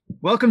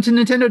Welcome to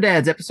Nintendo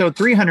Dads, episode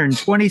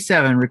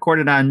 327,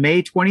 recorded on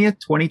May 20th,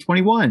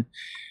 2021.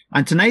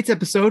 On tonight's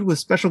episode, with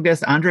special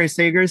guest Andre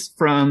Sagers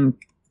from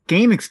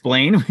Game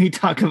Explain, we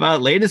talk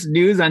about latest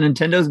news on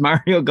Nintendo's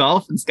Mario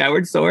Golf and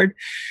Skyward Sword,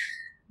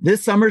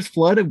 this summer's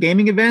flood of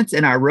gaming events,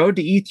 and our road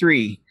to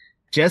E3.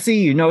 Jesse,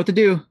 you know what to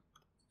do.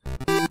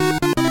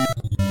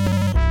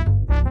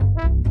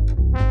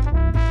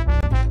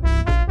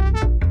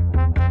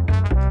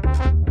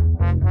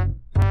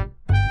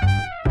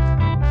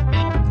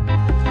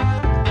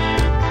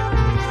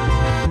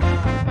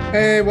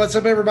 Hey, what's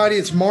up, everybody?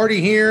 It's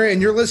Marty here,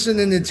 and you're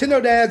listening to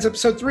Nintendo Dads,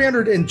 episode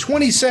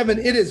 327.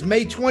 It is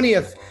May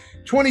 20th,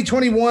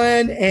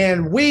 2021,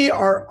 and we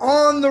are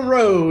on the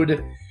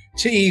road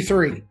to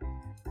E3.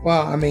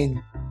 Well, I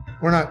mean,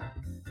 we're not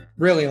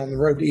really on the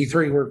road to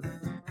E3. We're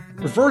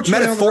virtually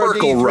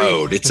metaphorical on the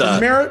road. It's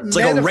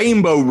like a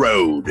rainbow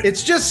road.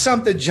 It's just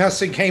something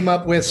Justin came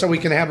up with so we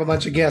can have a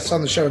bunch of guests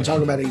on the show and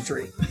talk about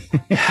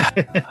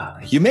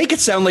E3. You make it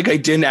sound like I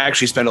didn't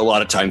actually spend a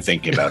lot of time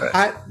thinking about it.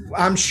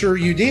 I'm sure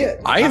you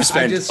did. I have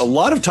spent a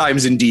lot of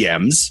times in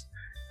DMs,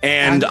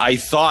 and I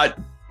thought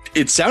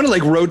it sounded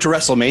like Road to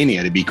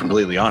WrestleMania, to be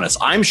completely honest.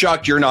 I'm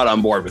shocked you're not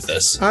on board with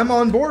this. I'm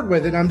on board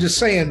with it. I'm just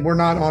saying we're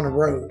not on a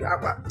road.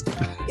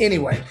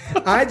 Anyway,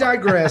 I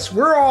digress.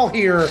 We're all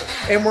here,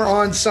 and we're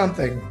on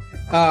something.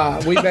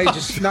 We may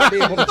just not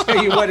be able to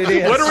tell you what it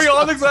is. What are we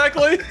on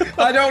exactly?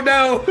 I don't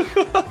know.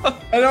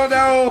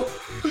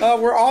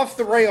 We're off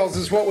the rails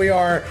is what we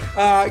are.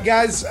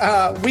 Guys,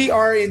 we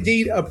are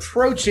indeed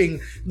approaching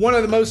one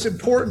of the most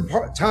important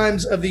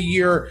times of the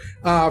year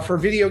for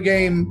video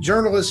game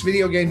journalists.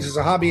 Video games is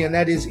a hobby, and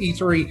that is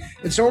E3.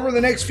 And so over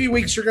the next few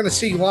weeks, you're going to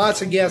see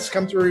lots of guests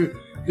come through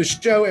the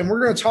show, and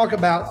we're going to talk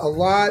about a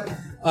lot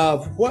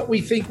of what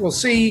we think we'll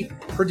see,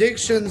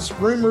 predictions,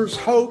 rumors,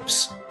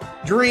 hopes,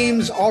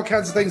 dreams, all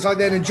kinds of things like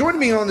that. And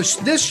joining me on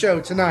this show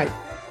tonight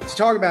to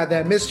talk about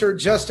that, Mr.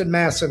 Justin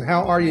Masson.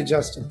 How are you,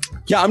 Justin?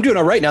 Yeah, I'm doing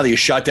all right now that you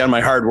shot down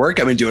my hard work.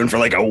 I've been doing for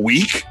like a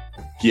week.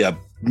 Yeah,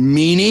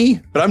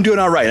 meanie, but I'm doing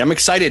all right. I'm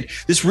excited.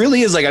 This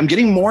really is like, I'm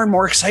getting more and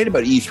more excited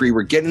about E3.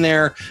 We're getting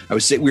there.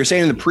 We were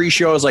saying in the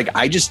pre-show, I was like,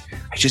 I just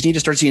need to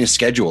start seeing a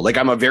schedule. Like,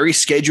 I'm a very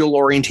schedule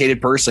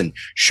orientated person.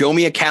 Show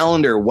me a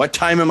calendar. What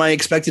time am I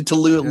expected to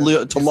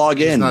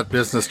log in? It's not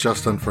business,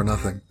 Justin, for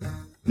nothing.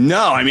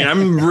 No, I mean,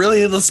 I'm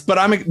really,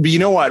 but you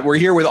know what? We're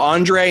here with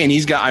Andre, and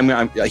he's been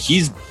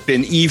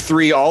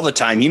E3 all the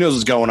time. He knows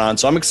what's going on.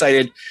 So I'm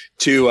excited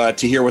to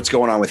hear what's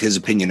going on with his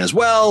opinion as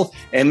well.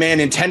 And man,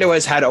 Nintendo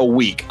has had a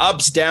week,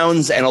 ups,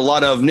 downs, and a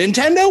lot of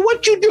Nintendo,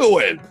 what you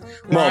doing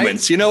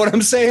moments. You know what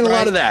I'm saying? Right. A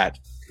lot of that.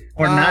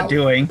 Or not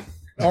doing.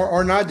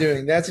 Or not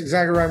doing. That's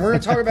exactly right. We're going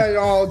to talk about it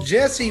all.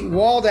 Jesse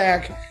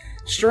Waldak,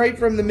 straight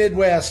from the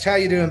Midwest. How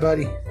you doing,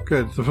 buddy?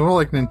 Good. So more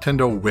like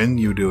Nintendo, when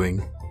you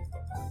doing?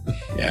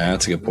 Yeah,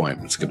 that's a good point.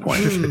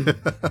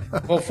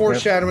 Well,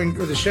 foreshadowing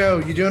for the show.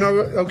 You doing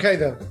okay,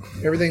 though?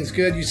 Everything's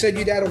good. You said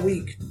you'd had a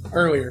week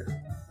earlier.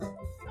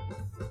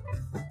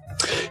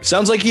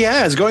 Sounds like he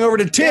has. Going over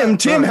to Tim. Yeah,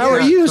 Tim, how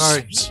are you,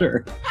 sorry.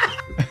 sir?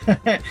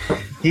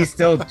 He's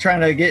still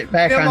trying to get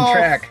back Tim on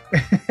track.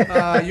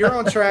 You're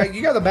on track.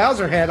 You got the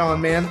Bowser hat on,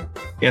 man.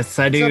 Yes,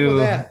 I What's up with do.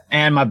 that?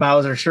 And my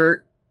Bowser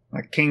shirt,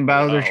 my King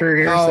Bowser shirt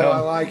here. Oh, so I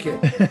like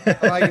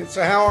it.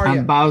 So how are you?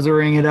 I'm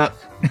Bowsering it up.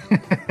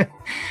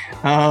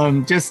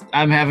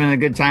 I'm having a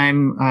good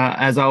time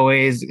as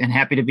always, and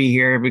happy to be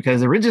here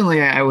because originally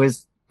I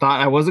thought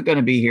I wasn't going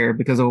to be here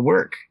because of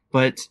work,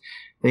 but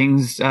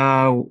things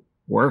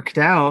worked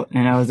out,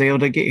 and I was able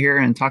to get here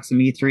and talk some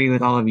E3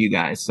 with all of you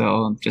guys.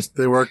 So just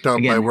They worked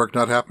out by work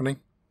not happening?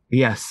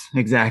 Yes,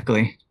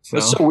 exactly. So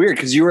That's so weird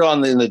because you were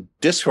in the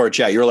Discord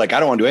chat. You were like, I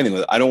don't want to do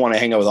anything I don't want to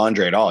hang out with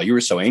Andre at all. You were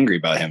so angry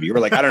about him. You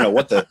were like, I don't know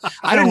what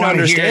I don't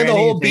understand the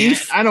whole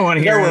beef. I don't want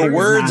to hear. There were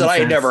words that I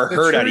had never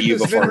heard out of you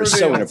before. It was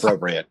so revealed.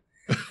 inappropriate.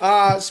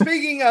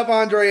 Speaking of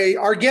Andre,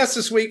 our guest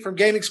this week from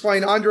Game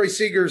Explain, Andre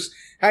Sagers.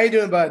 How you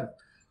doing, bud?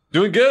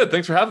 Doing good.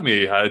 Thanks for having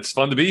me. It's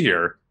fun to be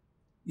here.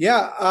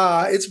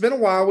 Yeah, it's been a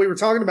while. We were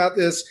talking about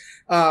this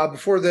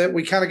before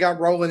we kind of got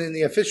rolling in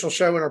the official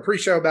show and our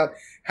pre-show about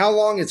how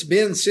long it's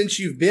been since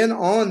you've been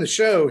on the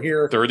show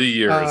here. 30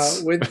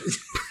 years. With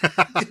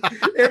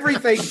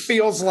everything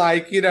feels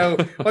like,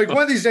 like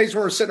one of these days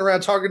when we're sitting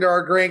around talking to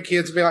our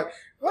grandkids and be like,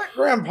 let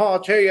Grandpa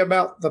tell you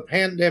about the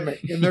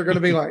pandemic. And they're going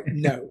to be like,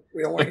 no,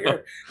 we don't want to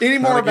hear any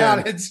more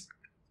about it.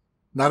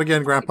 Not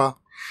again, Grandpa.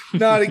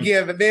 Not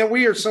again. But man,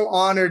 we are so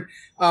honored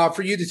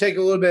for you to take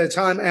a little bit of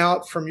time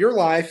out from your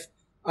life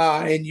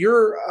and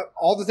your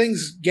all the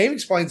things Game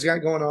Explain's got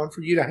going on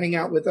for you to hang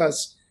out with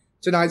us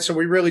tonight. So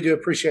we really do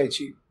appreciate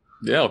you.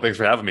 Yeah, well, thanks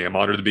for having me. I'm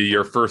honored to be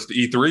your first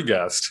E3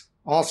 guest.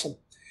 Awesome.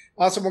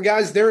 Well,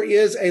 guys, there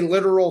is a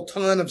literal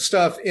ton of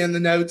stuff in the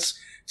notes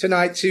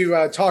tonight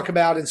to talk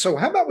about. And so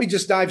how about we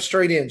just dive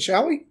straight in,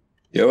 shall we?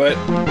 Do it.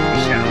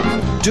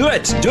 Do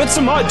it. Do it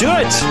some more. Do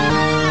it.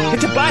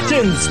 Hit the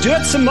buttons. Do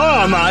it some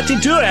more, Marty.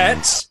 Do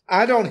it.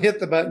 I don't hit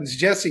the buttons.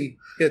 Jesse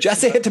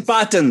hit the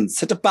buttons.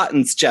 Hit the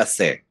buttons,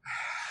 Jesse.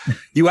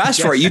 You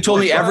asked for it. You told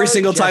me every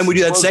single time we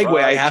do that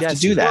segue, I have to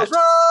do that.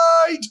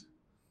 Right.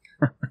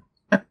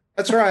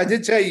 That's right. I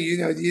did tell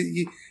you,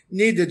 you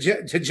need to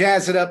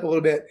jazz it up a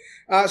little bit.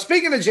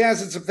 Speaking of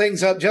jazzing some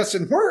things up,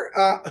 Justin,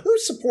 who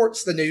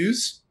supports the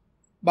news,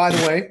 by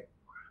the way?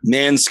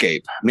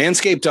 Manscaped.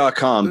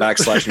 Manscaped.com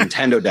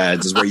 /Nintendo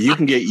Dads is where you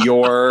can get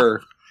your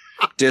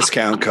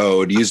discount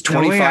code. Use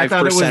 25% I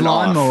thought it was off.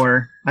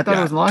 Lawnmower. I thought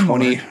it was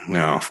Lawnmower.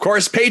 No, of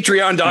course,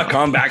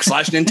 Patreon.com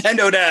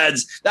 /Nintendo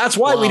Dads. That's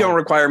why we don't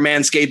require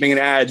manscaping and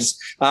ads.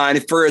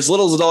 And for as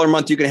little as $1 a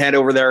month, you can head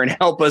over there and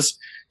help us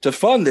to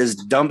fund this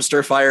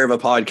dumpster fire of a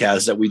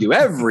podcast that we do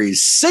every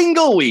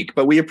single week.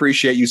 But we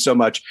appreciate you so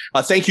much.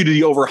 Thank you to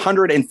the over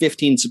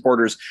 115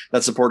 supporters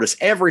that support us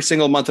every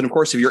single month. And of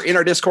course, if you're in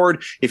our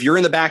Discord, if you're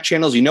in the back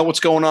channels, you know what's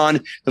going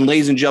on, then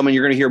ladies and gentlemen,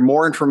 you're going to hear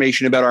more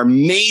information about our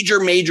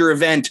major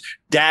event,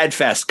 Dad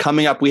Fest,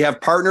 coming up. We have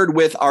partnered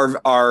with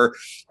our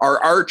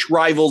arch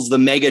rivals, the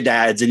Mega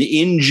Dads, and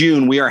in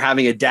June we are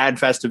having a Dad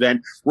Fest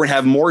event. We're gonna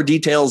have more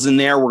details in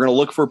there. We're gonna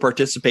look for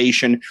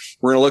participation.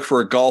 We're gonna look for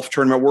a golf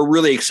tournament. We're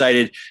really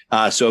excited.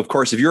 So of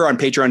course, if you're on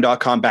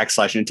Patreon.com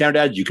 /Nintendo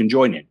Dads, you can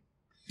join in.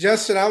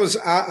 Justin, I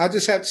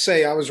just have to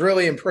say I was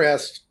really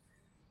impressed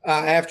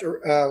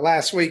after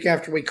last week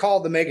after we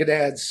called the Mega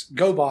Dads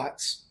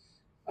GoBots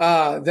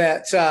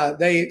that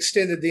they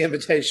extended the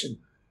invitation.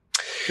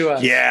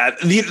 Yeah,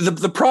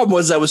 the problem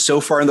was that was so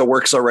far in the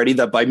works already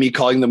that by me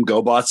calling them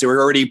GoBots, they were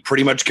already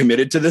pretty much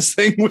committed to this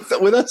thing with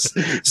us.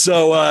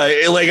 So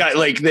they knew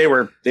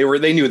what they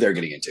were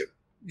getting into.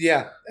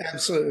 Yeah,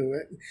 absolutely,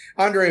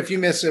 Andre. If you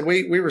missed it,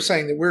 we were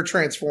saying that we're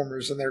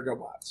Transformers and they're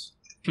GoBots.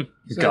 So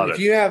Got if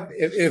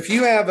it. if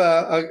you have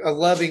a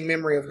loving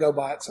memory of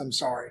GoBots, I'm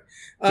sorry.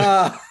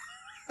 I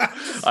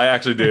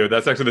actually do.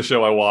 That's actually the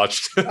show I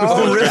watched.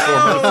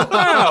 Oh,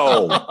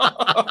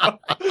 Wow.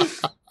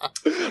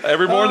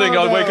 Every morning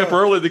I'd wake up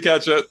early to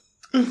catch it.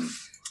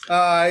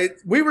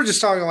 We were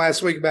just talking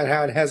last week about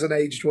how it hasn't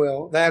aged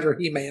well. That or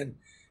He-Man.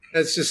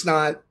 It's just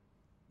not,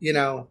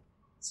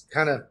 it's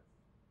kind of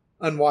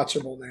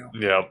unwatchable now.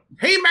 Yeah.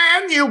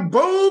 He-Man, you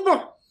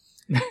boob.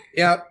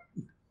 Yep.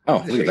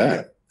 Oh, look at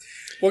that.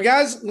 Well,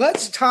 guys,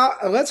 let's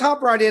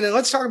hop right in and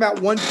let's talk about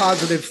one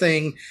positive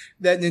thing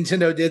that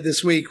Nintendo did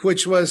this week,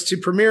 which was to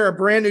premiere a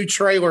brand new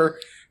trailer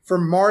for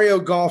Mario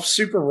Golf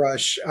Super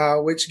Rush,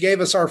 which gave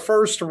us our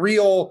first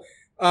real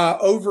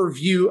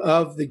overview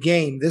of the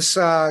game. This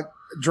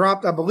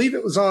dropped, I believe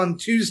it was on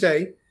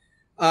Tuesday.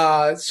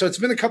 So it's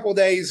been a couple of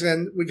days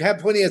and we've had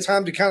plenty of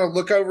time to kind of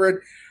look over it.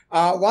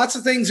 Lots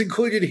of things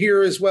included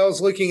here, as well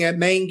as looking at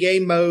main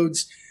game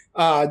modes,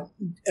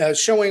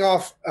 showing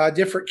off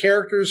different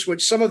characters,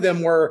 which some of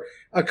them were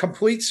a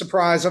complete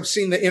surprise. I've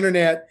seen the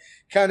internet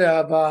kind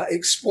of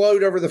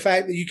explode over the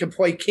fact that you can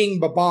play King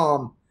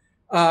Babam,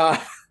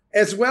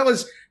 as well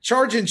as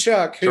Chargin'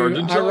 Chuck, who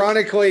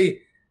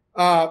ironically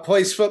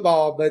plays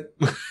football, but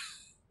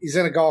he's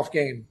in a golf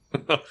game.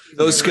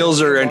 Those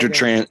skills are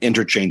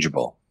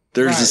interchangeable.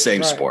 There's the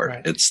same sport.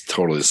 Right. It's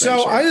totally the same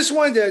So sport. I just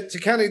wanted to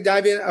kind of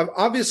dive in.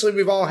 Obviously,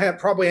 we've all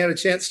probably had a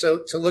chance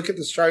to look at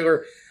this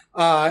trailer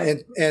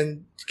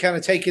and kind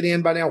of take it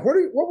in by now.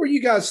 What were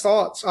you guys'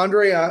 thoughts?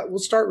 Andre, we'll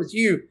start with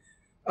you.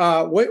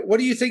 What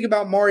do you think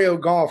about Mario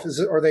Golf?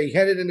 Are they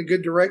headed in a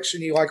good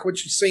direction? You like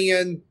what you're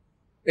seeing,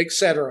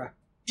 etc.?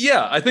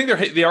 Yeah, I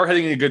think they are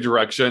heading in a good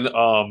direction.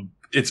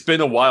 It's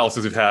been a while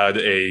since we've had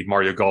a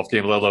Mario Golf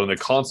game, let alone a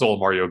console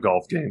Mario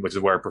Golf game, which is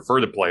where I prefer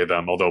to play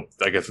them. Although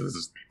I guess this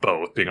is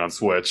both, being on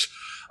Switch.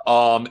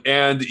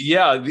 And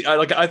yeah,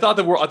 I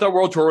thought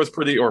World Tour was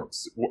pretty, or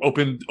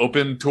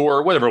Open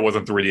Tour, whatever it was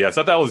on 3DS. I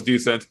thought that was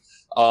decent.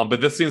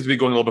 But this seems to be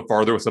going a little bit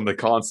farther with some of the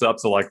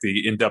concepts, so like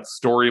the in-depth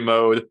story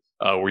mode,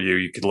 where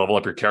you can level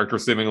up your character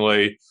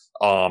seemingly.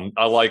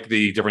 I like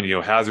the different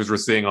hazards we're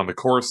seeing on the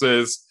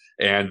courses.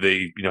 And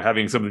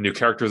having some of the new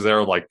characters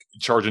there, like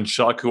Chargin'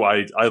 Chuck, who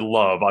I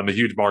love. I'm a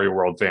huge Mario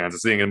World fan. So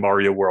seeing a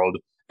Mario World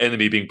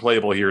enemy being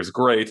playable here is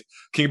great.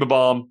 King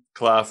Babam,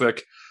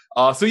 classic.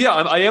 So yeah,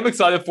 I am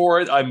excited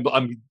for it.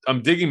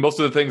 I'm digging most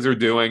of the things they're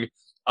doing.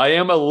 I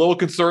am a little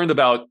concerned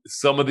about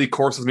some of the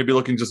courses maybe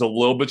looking just a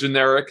little bit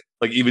generic,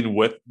 like even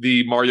with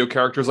the Mario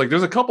characters. Like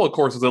there's a couple of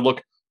courses that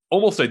look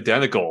almost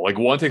identical. Like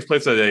one takes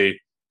place at a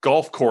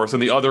golf course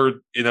and the other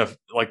in a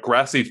like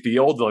grassy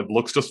field, like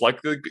looks just like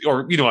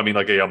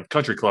like a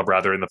country club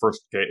rather in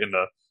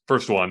the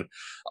first one.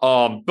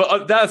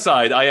 But that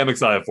aside, I am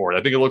excited for it.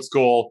 I think it looks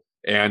cool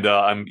and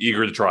I'm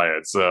eager to try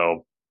it.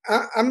 So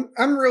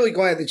I'm really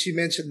glad that you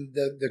mentioned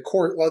the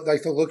court,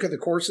 like the look of the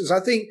courses. I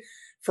think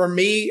for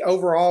me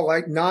overall,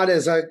 like not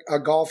as a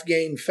golf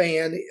game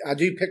fan, I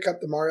do pick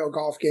up the Mario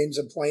Golf games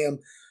and play them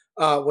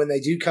when they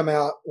do come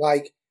out.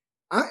 Like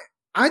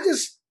I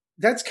just,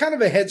 that's kind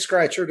of a head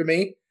scratcher to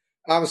me.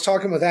 I was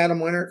talking with Adam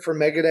Leonard from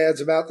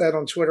Megadads about that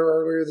on Twitter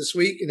earlier this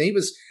week, and he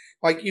was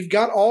like, you've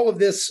got all of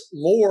this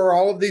lore,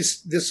 all of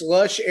this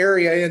lush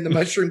area in the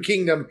Mushroom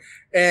Kingdom,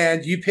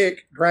 and you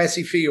pick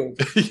grassy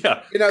field.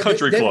 Yeah,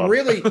 country club.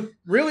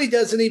 really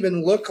doesn't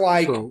even look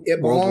like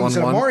it belongs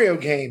in a Mario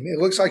game. It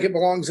looks like it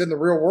belongs in the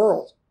real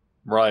world.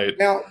 Right.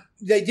 Now,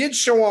 they did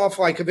show off,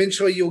 like,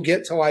 eventually you'll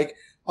get to, like,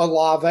 a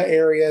lava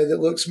area that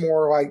looks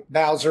more like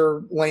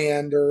Bowser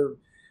Land or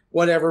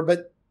whatever,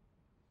 but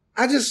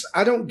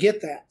I don't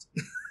get that.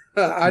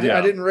 I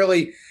didn't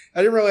really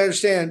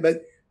understand.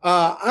 But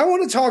I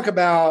want to talk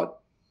about.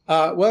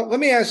 Well, let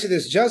me ask you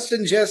this: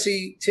 Justin,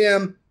 Jesse,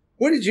 Tim,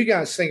 what did you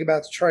guys think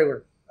about the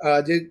trailer?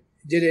 Did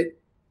it?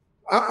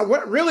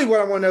 What I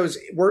want to know is,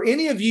 were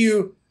any of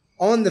you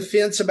on the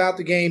fence about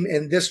the game,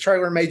 and this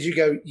trailer made you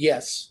go,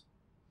 yes?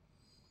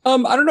 I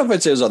don't know if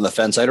I'd say it was on the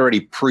fence. I'd already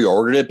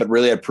pre-ordered it, but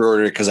really I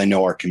pre-ordered it because I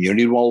know our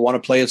community will want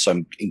to play it, so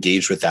I'm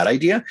engaged with that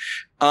idea.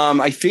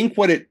 I think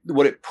what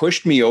it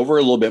pushed me over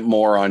a little bit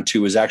more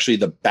onto is actually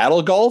the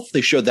battle golf.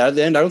 They showed that at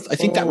the end. I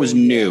think that was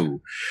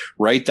new,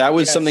 right? That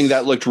was something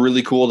that looked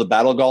really cool. The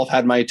battle golf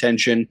had my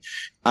attention.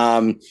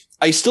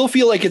 I still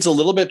feel like it's a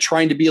little bit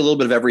trying to be a little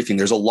bit of everything.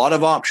 There's a lot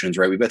of options,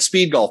 right? We've got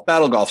speed golf,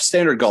 battle golf,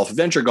 standard golf,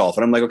 adventure golf,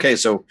 and I'm like, okay,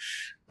 so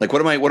like,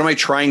 what am I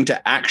trying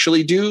to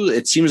actually do?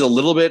 It seems a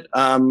little bit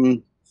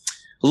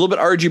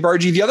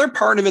argy-bargy. The other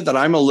part of it that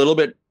I'm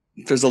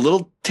there's a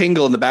little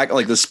tingle in the back,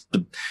 like the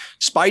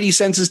spidey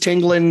senses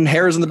tingling,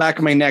 hairs in the back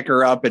of my neck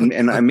are up, and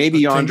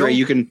maybe Andre,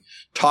 you can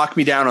talk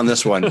me down on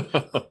this one.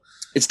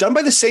 It's done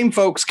by the same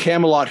folks,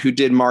 Camelot, who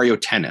did Mario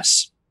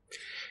Tennis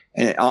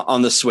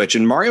on the Switch,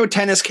 and Mario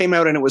Tennis came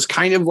out, and it was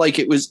kind of like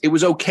it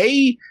was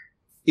okay.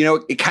 You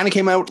know, it kind of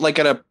came out like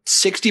at a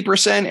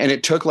 60%, and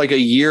it took like a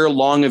year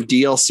long of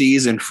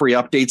DLCs and free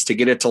updates to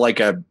get it to like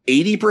a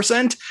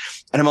 80%.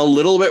 And I'm a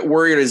little bit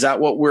worried. Is that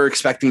what we're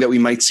expecting that we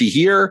might see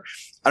here?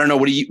 I don't know.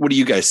 What do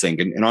you guys think?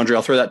 And Andre,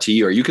 I'll throw that to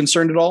you. Are you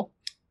concerned at all?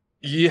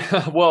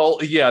 Yeah, well,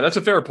 yeah, that's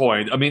a fair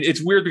point. I mean,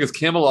 it's weird because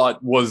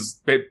Camelot was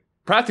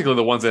practically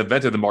the ones that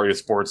invented the Mario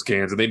sports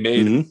games, and they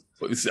made,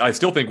 I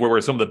still think,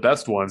 were some of the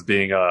best ones,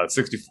 being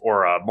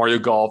 64 Mario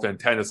Golf and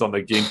Tennis on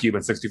the GameCube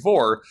and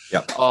 64.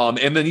 Yep.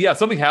 And then,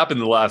 something happened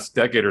in the last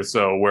decade or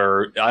so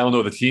where, I don't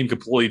know, the team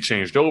completely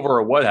changed over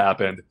or what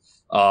happened.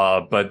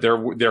 But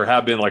there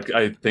have been, like,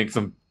 I think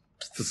some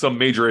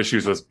major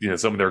issues with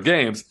some of their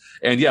games,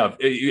 and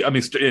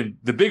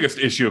the biggest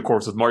issue, of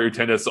course, was Mario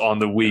Tennis on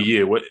the Wii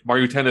U.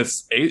 Mario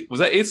Tennis 8, was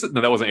that Aces?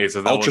 No, that wasn't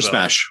Aces. Ultra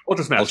Smash.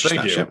 Ultra Smash.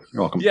 Thank you. Yeah,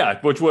 you're welcome. Yeah,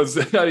 which was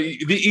the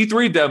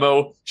E3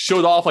 demo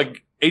showed off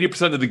like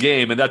 80% of the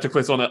game, and that took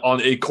place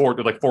on a court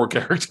with like 4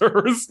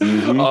 characters.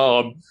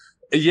 Mm-hmm.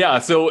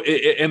 So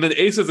and then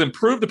Aces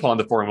improved upon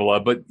the formula,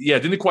 but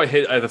didn't quite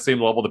hit at the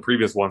same level the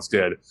previous ones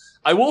did.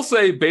 I will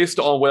say, based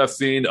on what I've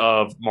seen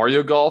of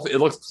Mario Golf, it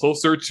looks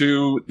closer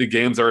to the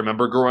games I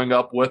remember growing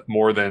up with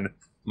more than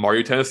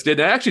Mario Tennis did.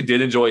 And I actually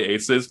did enjoy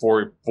Aces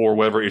for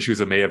whatever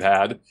issues it may have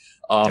had.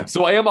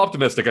 So I am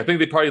optimistic. I think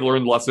they probably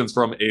learned lessons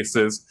from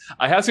Aces.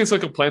 I have seen some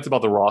complaints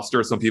about the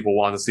roster. Some people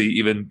want to see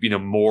even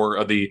more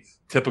of the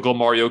typical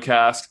Mario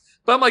cast.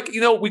 But I'm like,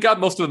 we got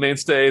most of the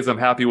mainstays. I'm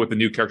happy with the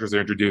new characters they're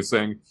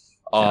introducing.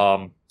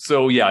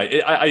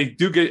 I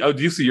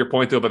do see your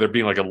point though about there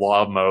being like a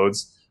lot of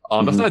modes.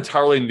 That's not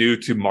entirely new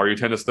to Mario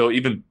Tennis though,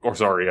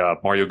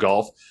 Mario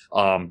Golf.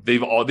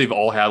 They've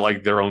all had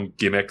like their own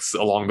gimmicks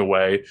along the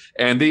way,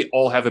 and they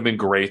all haven't been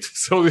great.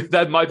 So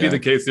that might be the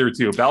case here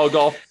too. Battle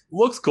Golf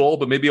looks cool,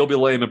 but maybe it'll be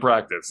lame in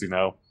practice,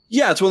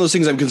 Yeah, it's one of those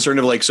things I'm concerned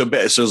of, like, so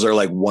is there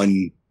like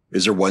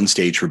is there one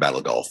stage for Battle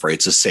Golf, right?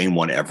 It's the same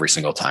one every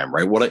single time,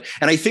 right?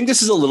 And I think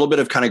this is a little bit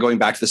of kind of going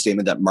back to the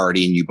statement that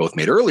Marty and you both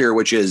made earlier,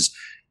 which is,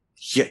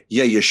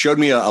 you showed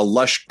me a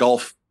lush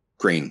golf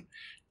green.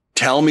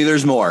 Tell me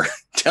there's more.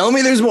 Tell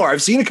me there's more.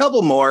 I've seen a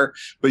couple more,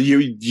 but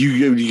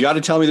you got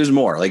to tell me there's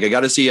more. Like, I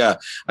got to see a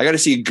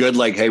good,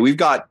 like, hey, we've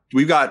got,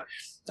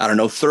 I don't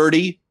know,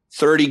 30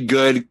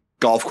 good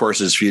golf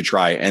courses for you to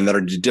try, and that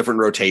are different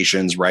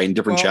rotations, right? And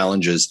different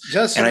challenges.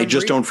 And I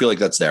just don't feel like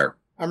that's there.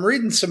 I'm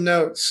reading some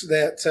notes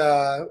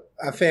that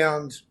I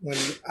found when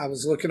I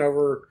was looking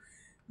over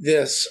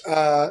this.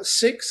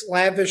 6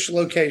 lavish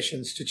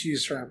locations to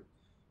choose from.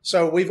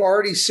 So we've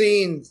already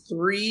seen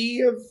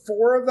 3 of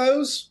 4 of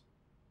those.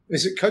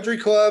 Is it Country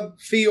Club,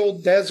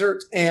 Field,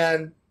 Desert,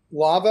 and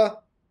Lava?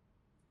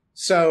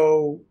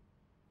 So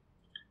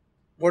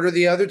what are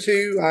the other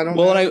 2? I don't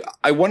know. Well, and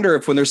I wonder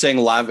if when they're saying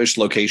lavish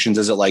locations,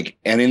 is it like,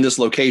 and in this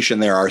location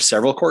there are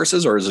several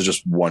courses, or is it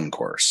just one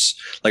course?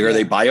 Like, are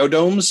they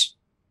biodomes?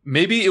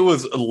 Maybe it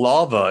was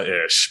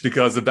lava-ish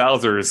because of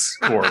Bowser's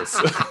course.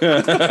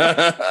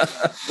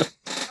 I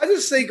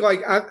just think,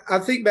 like, I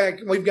think back,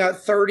 we've got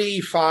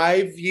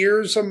 35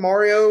 years of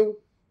Mario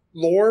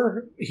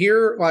lore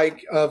here,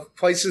 like, of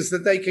places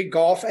that they could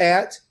golf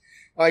at.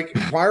 Like,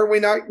 why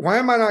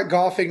am I not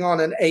golfing on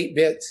an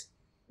 8-bit,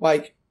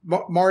 like,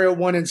 Mario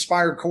 1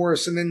 inspired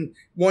course, and then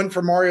one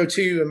for Mario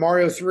 2 and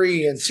Mario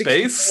 3 and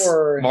 64 Space?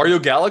 Mario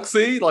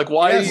Galaxy? Like,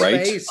 why?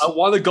 Right? I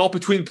want to golf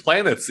between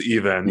planets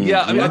even. Mm-hmm.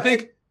 Yeah, I mean, I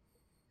think...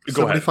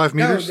 Go 75 ahead.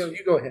 meters? No,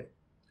 you go ahead.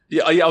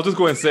 Yeah, I'll just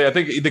go ahead and say, I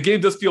think the game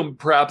does feel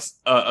perhaps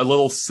a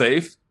little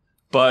safe,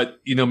 but,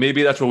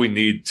 maybe that's what we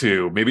need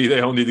to. Maybe they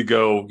don't need to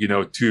go,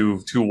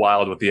 too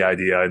wild with the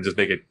idea and just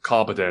make it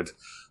competent.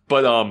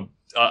 But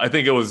I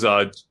think it was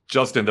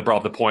Justin that brought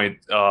up the point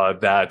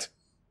that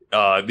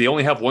they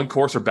only have one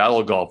course for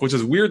Battle Golf, which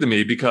is weird to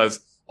me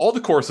because all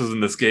the courses in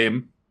this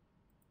game...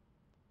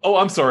 Oh,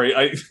 I'm sorry.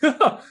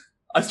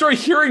 I started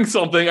hearing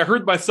something. I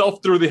heard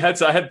myself through the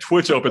headset. I had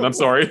Twitch open. I'm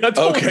sorry. That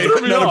totally Okay,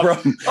 threw me not a off.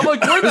 problem. I'm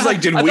like, I was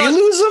like, did we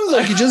lose him?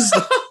 Like, he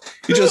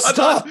just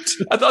stopped.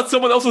 I thought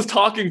someone else was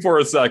talking for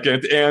a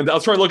second, and I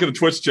was trying to look at the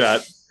Twitch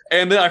chat,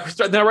 and then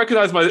I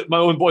recognized my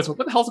own voice. What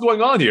the hell's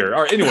going on here?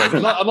 All right, anyway,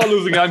 I'm not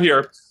losing. I'm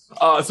here.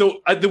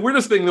 The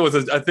weirdest thing though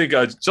was, I think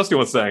Justin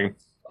was saying,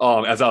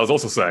 as I was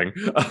also saying,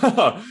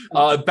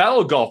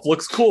 Battle Golf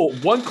looks cool.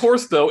 One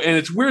course though, and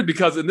it's weird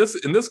because in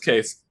this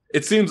case,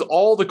 it seems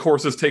all the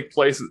courses take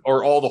place,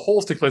 or all the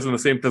holes take place in the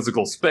same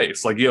physical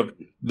space. Like you have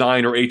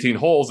 9 or 18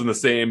 holes on the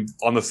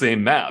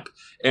same map,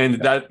 and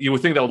that you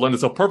would think that would lend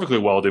itself perfectly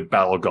well to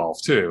Battle Golf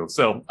too.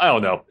 So I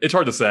don't know. It's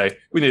hard to say.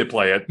 We need to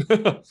play it.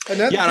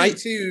 Another thing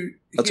too.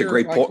 That's a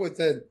great point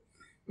point.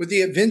 with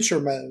the adventure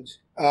mode.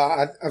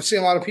 I've seen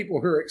a lot of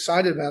people who are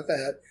excited about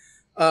that.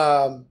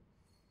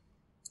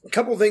 A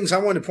couple of things I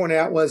wanted to point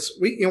out was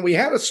we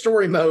had a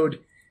story mode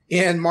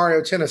in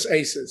Mario Tennis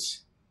Aces.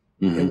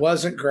 Mm-hmm. It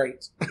wasn't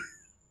great.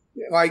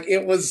 Like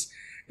it was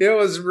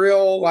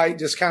real, like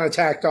just kind of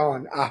tacked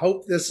on. I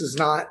hope this is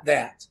not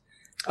that.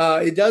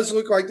 It does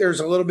look like there's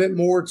a little bit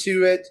more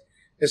to it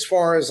as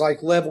far as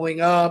like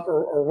leveling up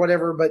or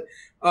whatever. But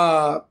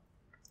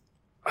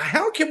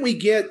how can we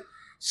get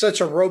such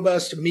a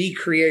robust Mii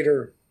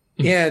creator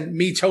in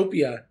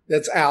Miitopia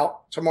that's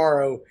out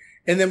tomorrow,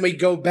 and then we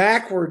go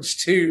backwards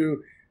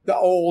to the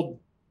old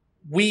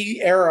Wii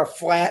era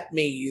flat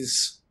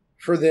Miis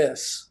for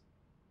this?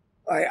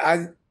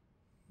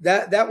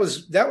 That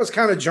was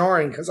kind of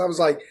jarring because I was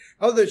like,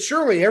 oh,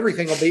 surely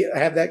everything will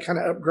have that kind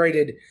of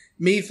upgraded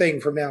Mii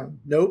thing from now.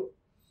 Nope.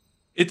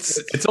 It's.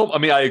 I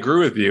mean, I agree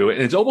with you,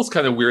 and it's almost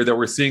kind of weird that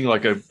we're seeing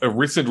like a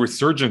recent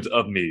resurgence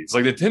of Miis.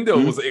 Like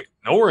Nintendo was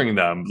ignoring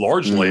them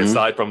largely,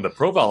 aside from the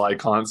profile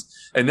icons,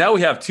 and now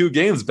we have 2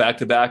 games back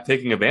to back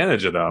taking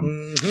advantage of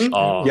them.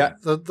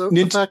 Mm-hmm.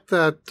 The fact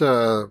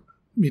that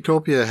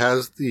Miitopia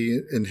has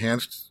the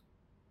enhanced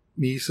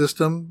Mii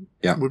system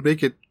would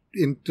make it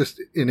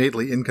just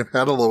innately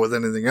incompatible with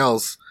anything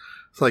else.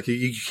 It's like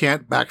you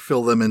can't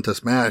backfill them into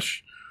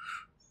Smash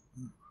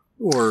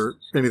or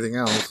anything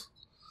else.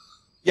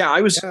 Yeah,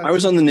 I was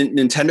on the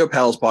Nintendo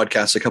Pals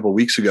podcast a couple of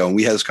weeks ago, and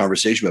we had this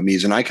conversation about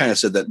Miis, and I kind of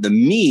said that the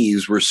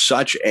Miis were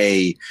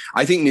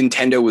I think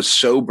Nintendo was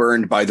so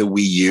burned by the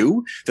Wii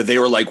U that they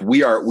were like,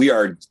 we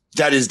are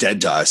that is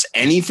dead to us.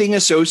 Anything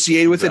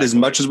associated with it, as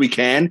much as we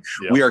can,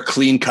 we are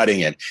clean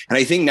cutting it. And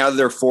I think now that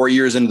they're 4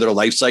 years into their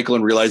life cycle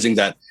and realizing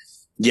that,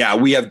 yeah,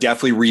 we have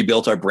definitely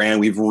rebuilt our brand.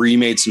 We've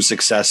remade some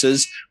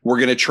successes. We're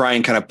going to try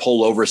and kind of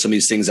pull over some of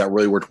these things that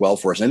really worked well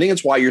for us. And I think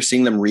it's why you're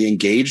seeing them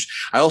re-engaged.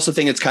 I also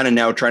think it's kind of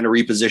now trying to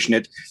reposition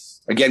it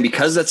again,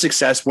 because that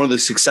success, one of the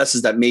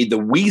successes that made the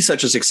Wii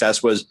such a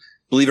success was,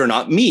 believe it or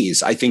not,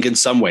 Mii's, I think in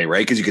some way,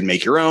 right? Because you can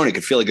make your own. It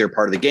could feel like you're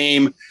part of the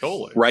game,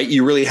 totally. Right?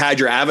 You really had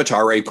your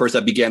avatar, right? Of course,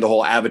 that began the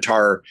whole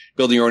avatar,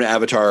 building your own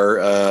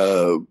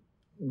avatar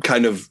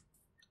kind of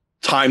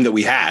time that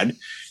we had.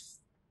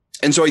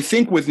 And so I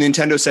think with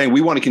Nintendo saying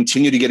we want to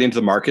continue to get into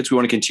the markets, we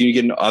want to continue to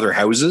get into other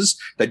houses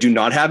that do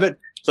not have it.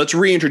 Let's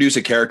reintroduce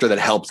a character that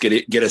helps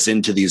get us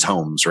into these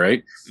homes,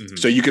 right? Mm-hmm.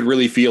 So you could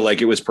really feel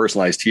like it was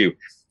personalized to you.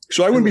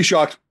 So I wouldn't be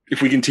shocked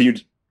if we continue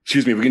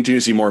to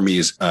see more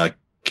Mii's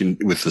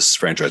with this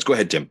franchise. Go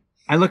ahead, Tim.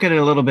 I look at it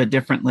a little bit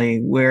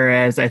differently,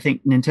 whereas I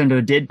think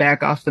Nintendo did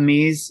back off the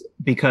Mii's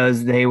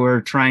because they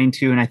were trying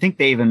to, and I think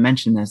they even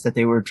mentioned this, that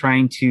they were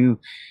trying to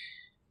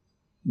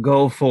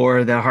go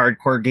for the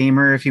hardcore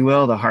gamer, if you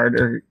will, the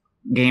harder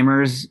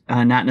gamers,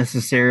 not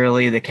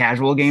necessarily the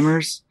casual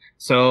gamers.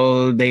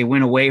 So they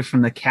went away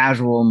from the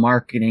casual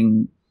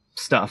marketing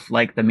stuff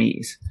like the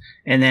Mii's.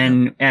 And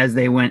then as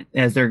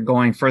they're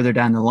going further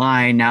down the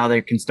line, now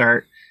they can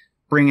start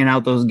bringing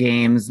out those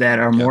games that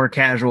are more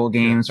casual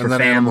games for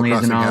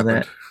families and all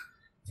that.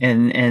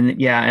 And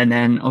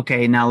then,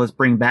 okay, now let's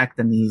bring back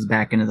the Mii's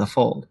back into the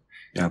fold.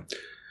 Yeah.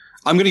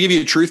 I'm going to give you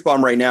a truth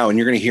bomb right now, and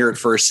you're going to hear it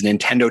first.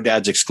 Nintendo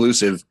Dad's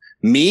exclusive.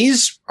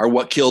 Mii's are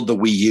what killed the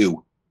Wii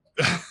U.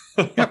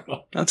 Yep,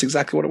 that's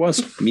exactly what it was.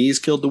 Mii's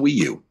killed the Wii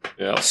U.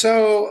 Yeah.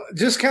 So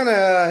just kind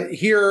of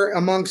here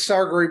amongst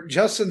our group,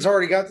 Justin's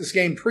already got this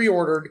game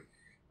pre-ordered.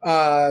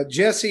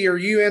 Jesse, are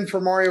you in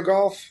for Mario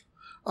Golf?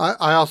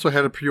 I also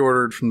had it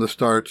pre-ordered from the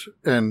start,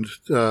 and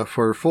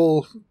for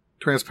full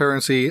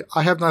transparency,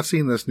 I have not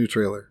seen this new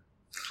trailer.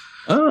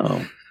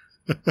 Oh.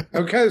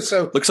 Okay,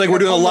 so looks like we're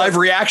doing a live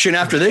reaction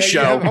after this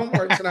show. You have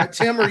homework tonight.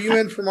 Tim, are you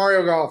in for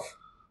Mario Golf?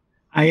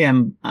 I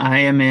am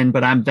in,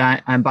 but I'm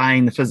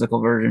buying the physical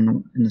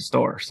version in the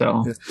store.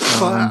 So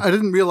I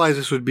didn't realize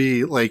this would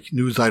be like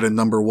news item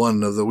number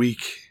 1 of the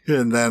week,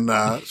 and then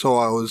so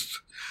I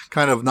was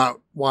kind of not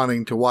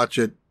wanting to watch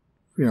it.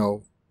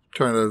 Trying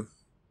to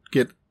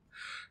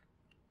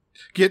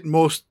get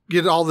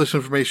all this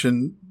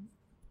information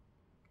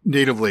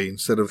natively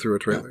instead of through a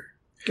trailer.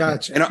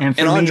 Gotcha. And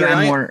for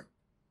me,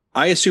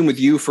 I assume with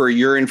you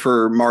you're in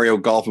for Mario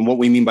Golf, and what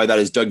we mean by that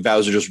is Doug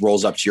Bowser just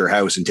rolls up to your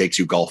house and takes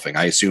you golfing.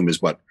 I assume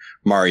is what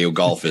Mario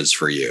Golf is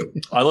for you.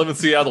 I live in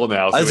Seattle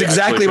now. So that's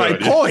exactly my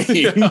point.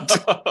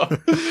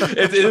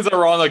 It is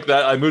ironic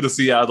that I moved to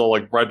Seattle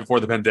like right before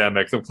the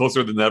pandemic. So I'm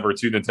closer than ever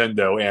to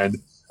Nintendo, and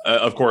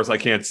of course I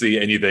can't see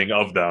anything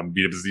of them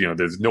because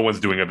there's no one's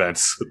doing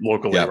events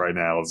locally right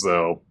now.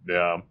 So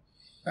yeah,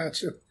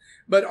 gotcha.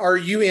 But are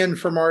you in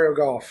for Mario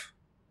Golf?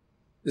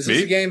 Is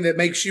this a game that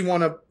makes you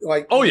want to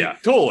like? Oh yeah,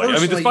 totally. I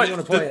mean,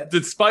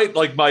 despite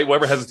like my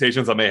whatever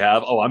hesitations I may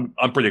have,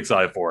 I'm pretty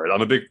excited for it.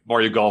 I'm a big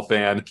Mario Golf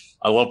fan.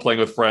 I love playing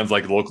with friends,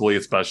 like locally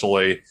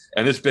especially.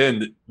 And I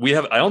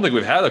don't think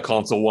we've had a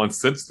console one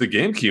since the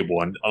GameCube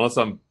one, unless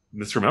I'm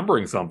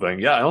misremembering something.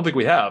 Yeah, I don't think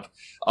we have.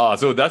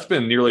 So that's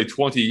been nearly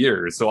 20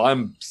 years. So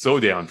I'm so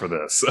down for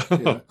this.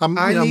 Yeah.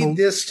 I need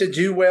this to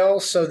do well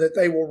so that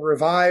they will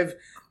revive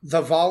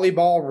the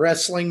volleyball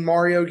wrestling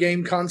Mario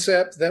game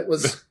concept that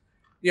was.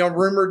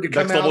 Rumored to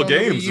come out. Next Level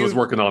Games was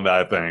working on that,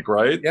 I think,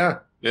 right?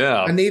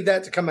 Yeah. I need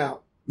that to come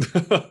out.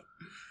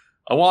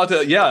 I want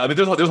to. Yeah, I mean,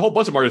 there's a whole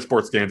bunch of Mario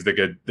sports games they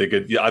could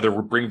either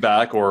bring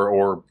back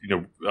or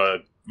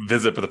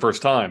visit for the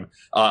first time.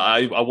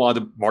 I want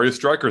a Mario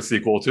Strikers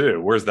sequel too.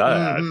 Where's that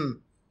at?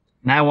 And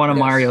I want a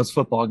Mario's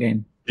football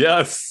game.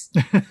 Yes.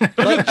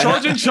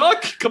 Charging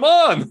Chuck, come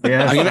on.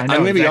 Yes, I'm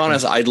going to be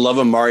honest. I'd love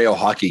a Mario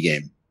hockey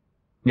game.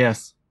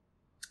 Yes.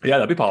 Yeah,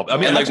 that'd be popular.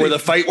 I mean, where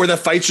the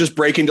fights just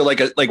break into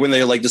like when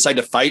they decide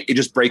to fight, it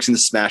just breaks into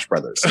Smash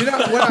Brothers. It's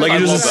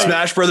just a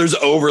Smash Brothers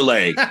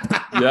overlay.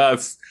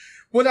 Yes.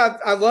 What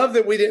I love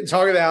that we didn't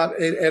talk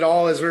about it at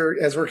all as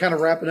we're kind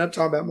of wrapping up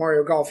talking about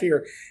Mario Golf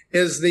here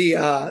is the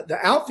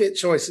outfit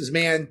choices,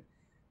 man.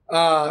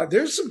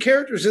 There's some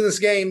characters in this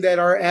game that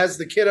are, as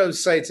the kiddos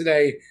say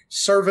today,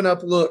 serving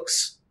up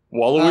looks.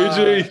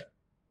 Waluigi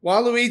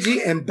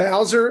and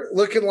Bowser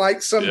looking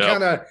like some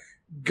kind of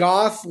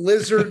goth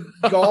lizard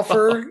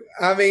golfer.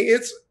 I mean,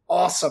 it's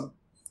awesome.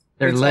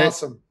 They're lit.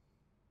 Awesome.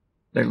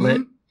 They're lit.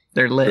 Mm-hmm.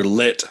 They're lit. They're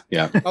lit.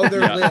 Yeah. Oh,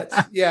 they're lit.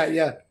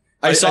 Yeah.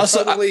 I saw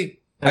someone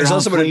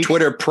on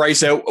Twitter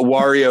price out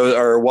Wario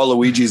or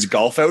Waluigi's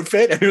golf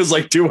outfit, and it was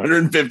like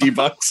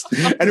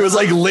 $250, and it was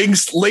like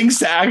links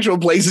to actual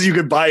places you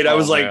could buy it. I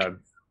was like, man.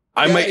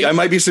 I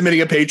might be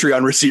submitting a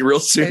Patreon receipt real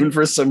soon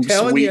for some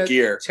sweet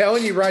gear.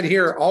 Telling you right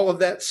here, all of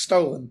that's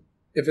stolen.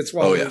 If it's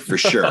Waluigi. Oh yeah, for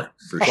sure.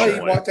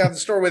 You walked out the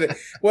store with it.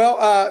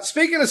 Well,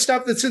 speaking of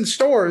stuff that's in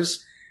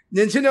stores,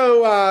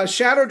 Nintendo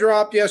shadow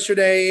dropped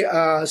yesterday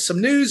some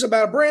news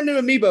about a brand new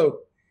amiibo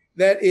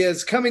that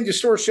is coming to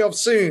store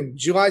shelves soon.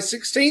 July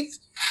 16th,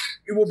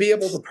 you will be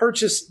able to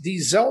purchase the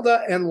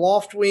Zelda and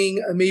Loftwing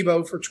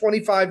amiibo for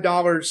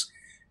 $25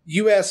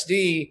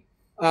 USD.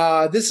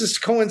 This is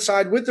to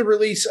coincide with the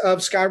release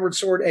of Skyward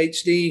Sword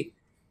HD.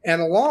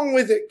 And along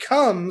with it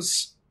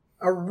comes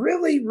a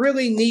really,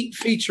 really neat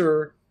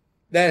feature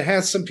that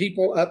has some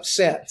people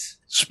upset.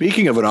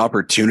 Speaking of an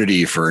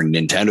opportunity for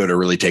Nintendo to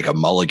really take a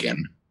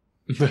mulligan.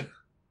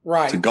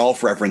 Right. It's a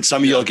golf reference.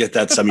 Some of you'll get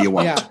that, some of you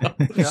won't.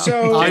 Yeah.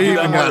 So I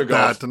even got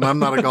that, and I'm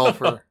not a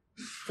golfer.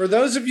 For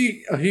those of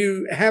you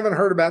who haven't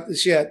heard about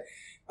this yet,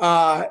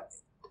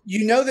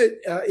 you know that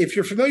if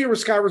you're familiar with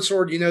Skyward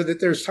Sword, you know that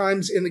there's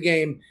times in the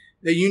game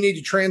that you need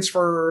to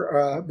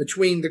transfer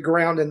between the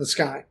ground and the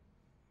sky.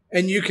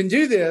 And you can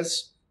do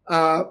this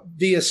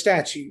via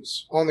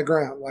statues on the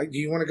ground. Like, do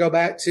you want to go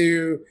back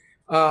to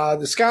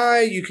the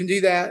sky? You can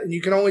do that, and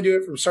you can only do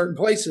it from certain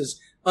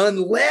places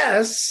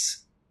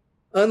unless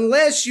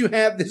you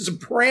have this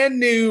brand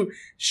new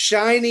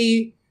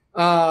shiny,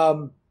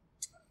 tchotchke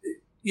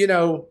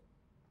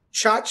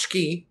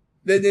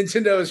that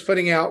Nintendo is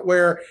putting out,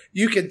 where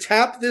you can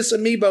tap this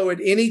amiibo at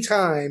any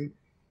time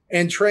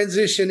and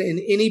transition in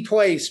any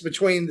place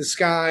between the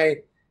sky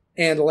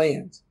and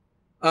land.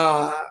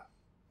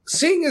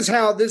 Seeing as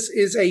how this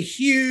is a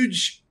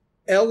huge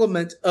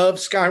element of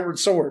Skyward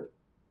Sword,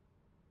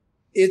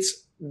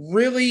 it's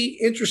really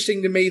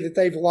interesting to me that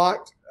they've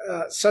locked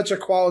such a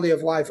quality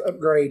of life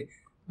upgrade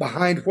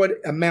behind what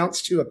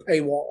amounts to a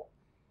paywall,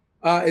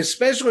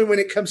 especially when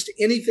it comes to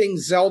anything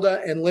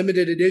Zelda and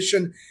limited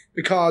edition,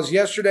 because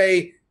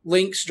yesterday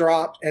Links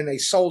dropped and they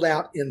sold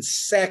out in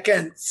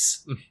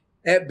seconds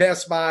at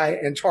Best Buy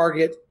and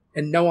Target.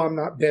 And no, I'm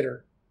not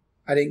bitter.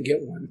 I didn't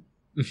get one.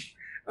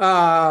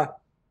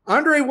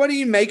 Andre, what do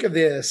you make of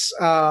this?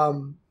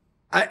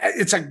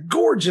 It's a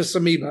gorgeous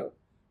amiibo,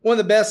 one of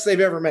the best they've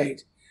ever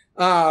made.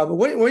 But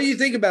what do you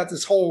think about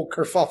this whole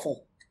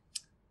kerfuffle?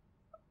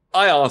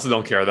 I honestly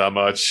don't care that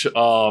much.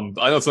 I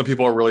know some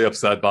people are really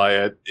upset by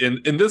it.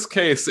 In this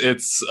case,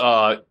 it's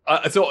so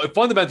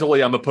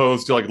fundamentally I'm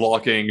opposed to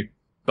locking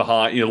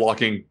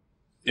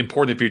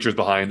important features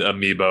behind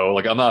amiibo.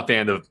 Like, I'm not a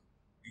fan of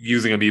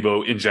using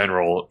amiibo in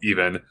general.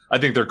 Even I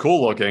think they're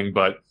cool looking,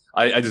 but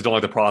I just don't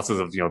like the process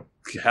of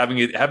having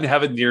to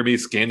have it near me,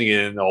 scanning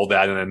it, and all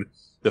that, and then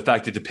the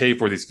fact that to pay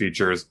for these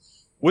features.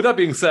 with that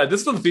being said,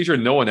 this is a feature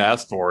no one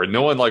asked for.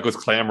 No one was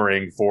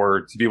clamoring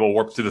to be able to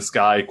warp to the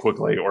sky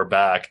quickly or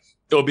back.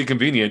 It'll be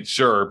convenient,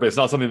 sure, but it's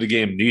not something the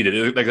game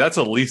needed. That's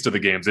the least of the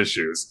game's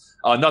issues.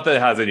 Not that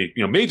it has any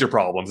major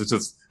problems. It's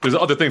just there's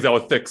other things that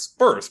would fix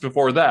first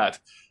before that.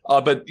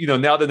 But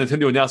now that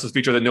Nintendo announced this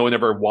feature that no one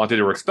ever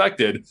wanted or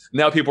expected,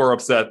 now people are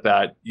upset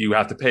that you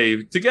have to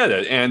pay to get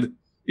it. And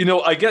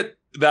I get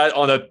that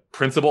on a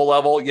principle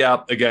level.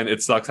 Yeah, again,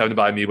 it sucks having to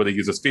buy Amiibo to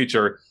use this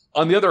feature.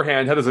 On the other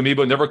hand, had this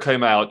Amiibo never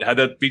come out, had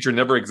that feature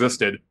never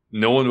existed,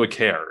 no one would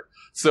care.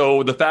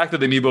 So the fact that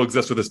the Amiibo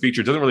exists with this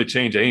feature doesn't really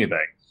change anything.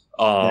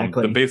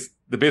 Exactly.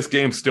 The base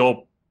game's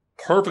still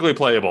perfectly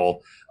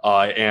playable,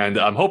 and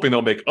I'm hoping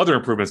they'll make other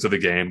improvements to the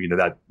game,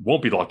 that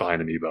won't be locked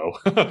behind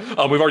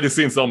Amiibo. We've already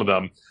seen some of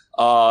them.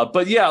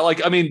 But yeah,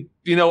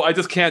 I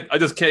just can't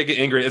get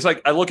angry. It's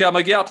I look at it,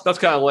 I'm yeah, that's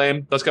kind of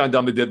lame. That's kind of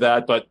dumb they did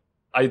that, but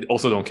I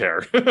also don't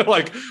care.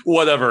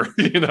 Whatever,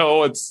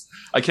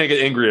 I can't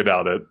get angry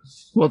about it.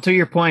 Well, to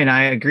your point,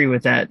 I agree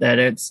with that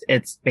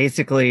it's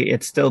basically,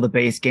 it's still the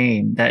base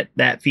game.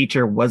 That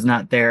feature was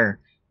not there,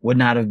 would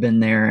not have been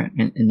there,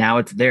 and now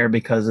it's there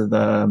because of the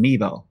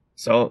Amiibo.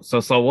 So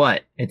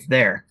what? It's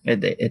there.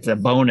 It's a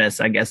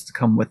bonus, I guess, to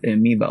come with the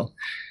Amiibo.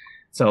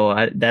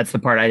 So that's the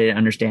part I didn't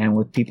understand,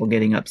 with people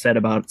getting upset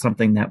about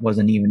something that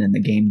wasn't even in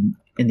the game,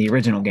 in the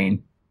original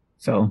game.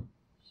 So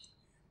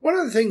one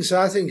of the things that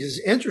I think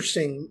is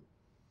interesting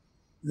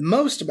the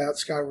most about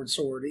Skyward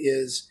Sword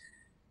is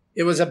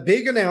it was a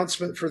big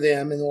announcement for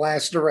them in the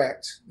last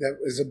Direct. That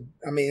was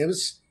it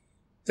was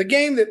the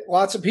game that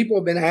lots of people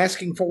have been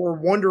asking for,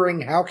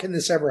 wondering how can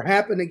this ever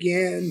happen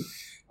again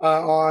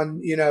on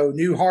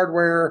new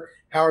hardware.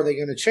 How are they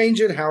going to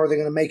change it? How are they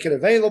going to make it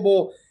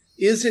available?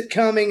 Is it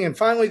coming? And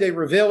finally they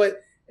reveal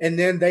it, and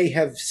then they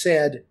have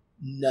said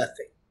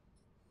nothing.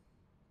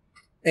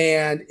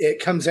 And it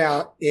comes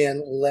out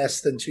in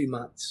less than 2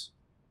 months.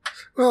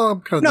 Well,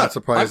 I'm kind of not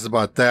surprised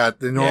about that.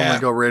 They normally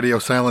go radio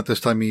silent this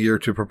time of year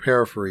to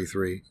prepare for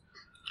E3.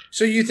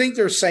 So you think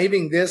they're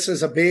saving this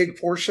as a big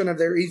portion of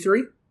their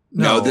E3?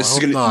 No, this is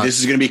going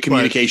to be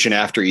communication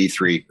after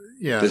E3.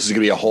 Yeah, this is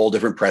going to be a whole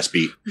different press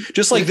beat.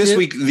 Just like this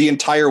week, the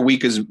entire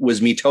week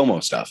was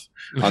Miitomo stuff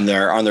on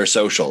their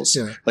socials.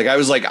 Yeah. I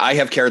was I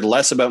have cared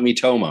less about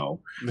Miitomo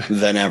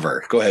than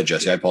ever. Go ahead,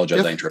 Jesse. I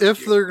apologize.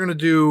 If they're going to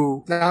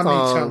do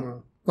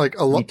live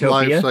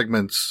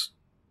segments,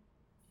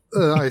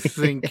 I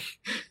think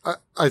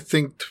I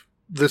think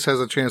this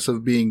has a chance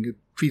of being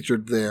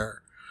featured there.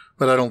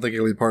 But I don't think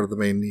it'll be part of the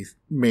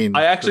main.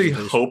 I actually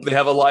hope they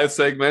have a live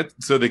segment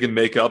so they can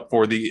make up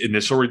for the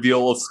initial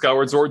reveal of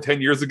Skyward Sword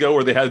 10 years ago,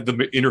 where they had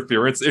the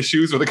interference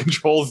issues where the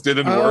controls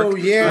didn't work. Oh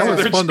yeah, that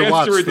was fun to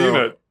watch.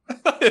 It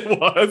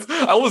was.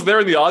 I was there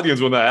in the audience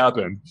when that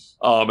happened,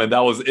 and that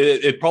was.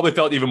 It probably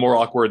felt even more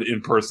awkward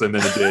in person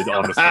than it did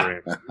on the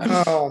screen.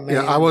 Oh man,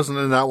 yeah, I wasn't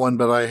in that one,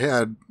 but I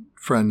had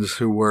friends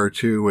who were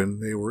too,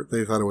 and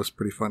they thought it was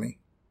pretty funny.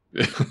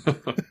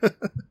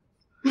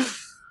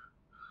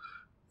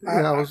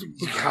 Yeah, I was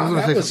going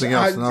to say something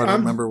else, and I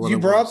don't remember what it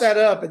was. You brought that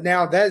up, and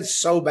now that is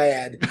so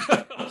bad.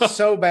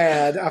 So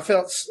bad. I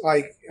felt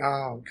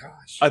oh,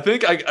 gosh. I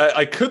think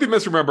I could be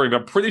misremembering,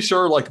 but I'm pretty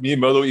sure,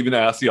 Miyamoto even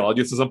asked the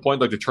audience at some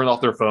point, to turn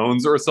off their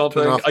phones or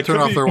something.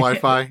 Turn off their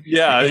Wi-Fi.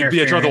 Yeah, turn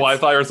off the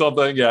Wi-Fi or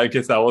something. Yeah, in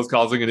case that was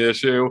causing an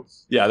issue.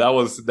 Yeah, that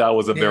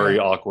was a very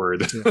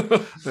awkward.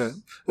 Yeah.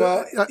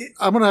 Well,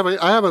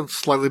 I have a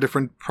slightly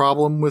different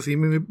problem with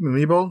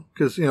Amiibo,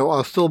 because,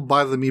 I'll still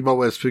buy the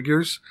Amiibo as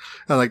figures,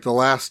 and the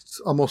last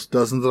almost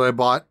dozen that I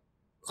bought,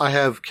 I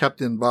have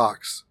kept in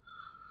box.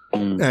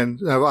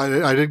 And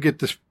I did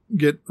get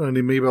an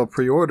Amiibo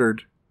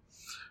pre-ordered,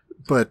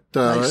 but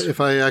nice.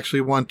 If I actually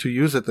want to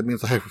use it, that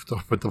means I have to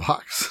open the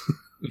box.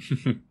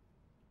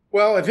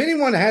 Well, if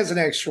anyone has an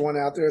extra one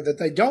out there that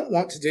they don't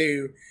want to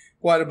do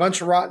what a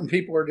bunch of rotten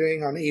people are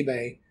doing on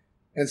eBay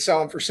and sell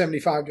them for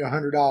 $75 to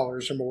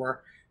 $100 or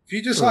more, if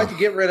you just like to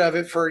get rid of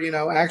it for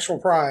actual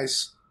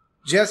price,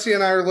 Jesse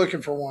and I are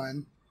looking for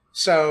one.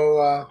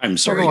 So I'm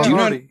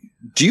sorry.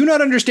 Do you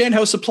not understand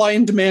how supply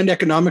and demand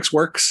economics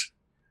works?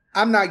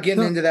 I'm not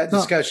getting into that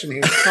discussion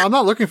here. No, I'm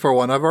not looking for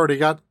one. I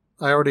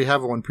already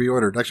have one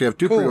pre-ordered. Actually, I have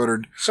two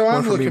pre-ordered. So I'm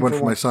one for me, one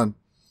for my son.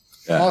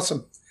 Yeah.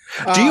 Awesome.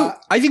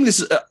 I think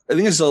this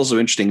is also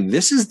interesting.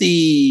 This is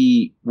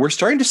we're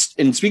starting to,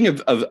 and speaking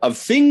of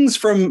things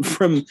from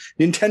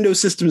Nintendo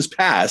systems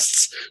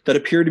pasts that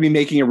appear to be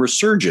making a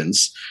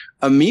resurgence,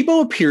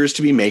 Amiibo appears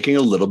to be making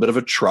a little bit of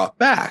a trot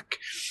back.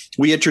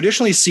 We had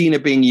traditionally seen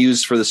it being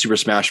used for the Super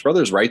Smash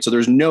Brothers, right? So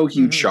there's no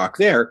huge shock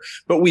there.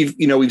 But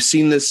we've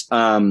seen this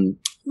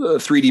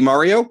 3D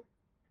Mario,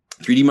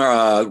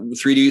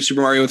 3D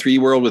Super Mario 3D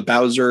World with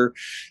Bowser,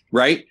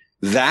 right?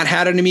 That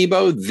had an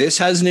Amiibo. This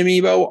has an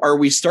Amiibo. Are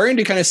we starting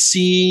to kind of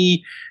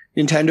see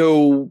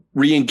Nintendo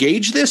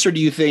re-engage this, or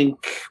do you think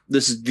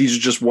these are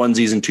just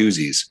onesies and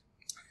twosies?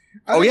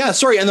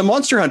 Sorry, and the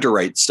Monster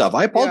Hunter stuff.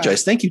 I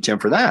apologize. Yeah. Thank you, Tim,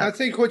 for that. I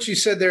think what you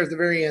said there at the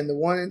very end, the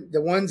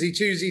onesie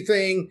twosie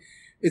thing,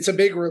 it's a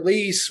big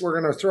release. We're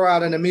going to throw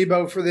out an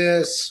Amiibo for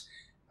this.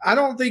 I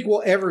don't think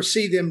we'll ever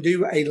see them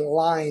do a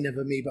line of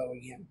amiibo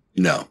again.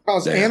 No.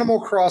 Because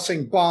Animal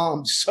Crossing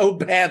bombed so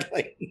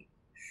badly. I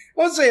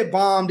won't say it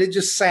bombed, it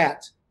just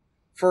sat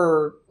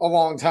for a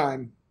long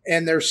time.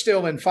 And they're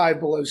still in Five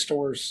Below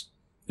stores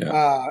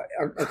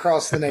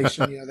across the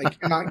nation. They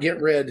cannot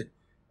get rid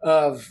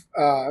of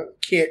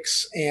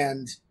Kix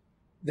and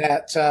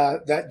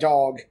that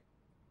dog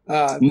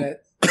that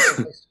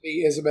supposed to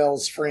be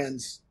Isabel's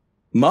friends.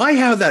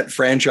 How that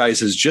franchise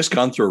has just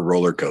gone through a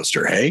roller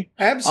coaster, hey?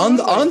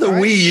 Absolutely. On the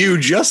Wii U,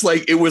 just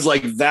like it was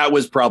like that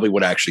was probably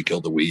what actually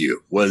killed the Wii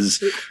U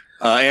was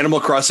Animal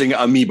Crossing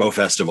Amiibo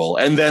Festival.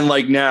 And then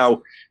like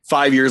now,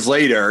 5 years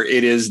later,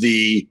 it is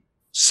the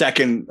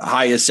second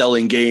highest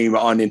selling game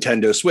on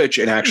Nintendo Switch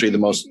and actually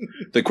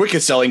the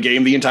quickest selling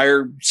game the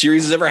entire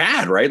series has ever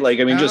had, right? Like,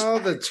 I mean, just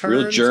the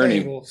real journey,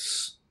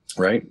 tables.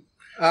 right?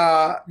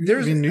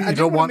 You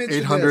don't want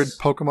 800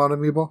 Pokemon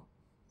Amiibo?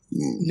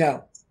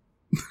 No.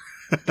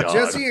 God.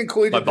 Jesse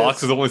included my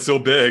box is only so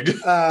big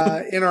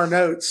in our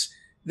notes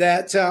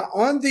that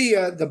on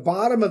the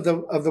bottom of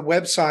the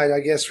website, I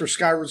guess, for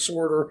Skyward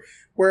Sword or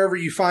wherever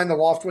you find the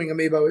Loftwing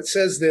Amiibo, it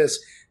says this: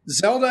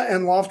 Zelda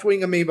and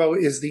Loftwing Amiibo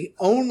is the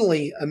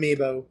only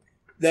Amiibo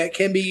that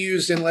can be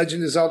used in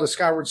Legend of Zelda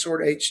Skyward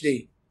Sword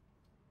HD.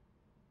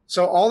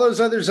 So all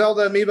those other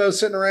Zelda Amiibos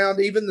sitting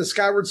around, even the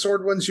Skyward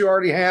Sword ones you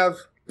already have.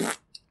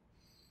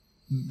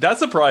 That's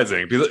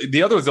surprising because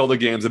the other Zelda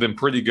games have been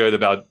pretty good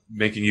about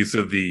making use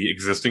of the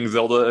existing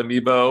Zelda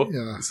amiibo.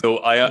 Yeah. So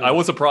I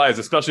was surprised,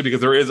 especially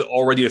because there is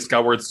already a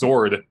Skyward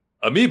Sword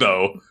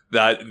amiibo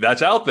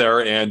that's out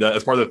there and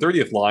as part of the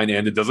 30th line,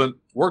 and it doesn't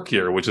work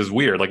here, which is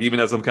weird. Like even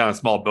as some kind of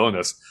small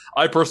bonus.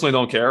 I personally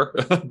don't care,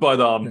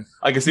 but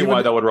I can see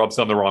why that would rub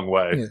some the wrong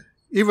way. Yeah.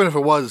 Even if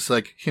it was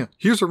like,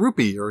 here's a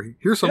rupee or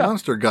here's some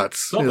monster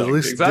guts. At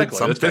least exactly.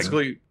 Did That's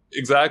basically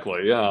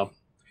exactly. Yeah.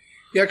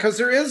 Yeah, because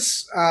there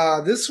is,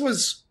 this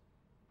was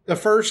the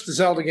first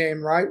Zelda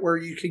game, right, where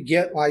you could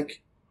get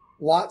like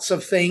lots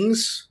of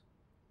things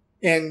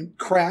and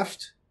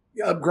craft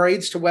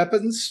upgrades to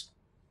weapons.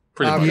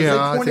 Pretty much.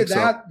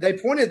 They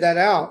pointed that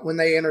out when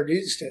they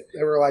introduced it.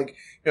 They were like,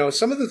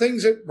 some of the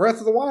things that Breath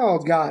of the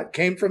Wild got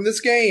came from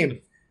this game.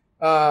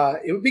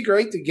 It would be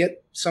great to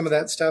get some of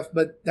that stuff,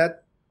 but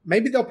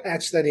maybe they'll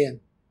patch that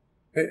in.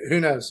 Who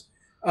knows?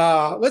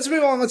 Let's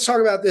move on. Let's talk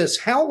about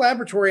this. HAL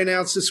Laboratory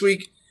announced this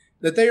week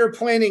that they are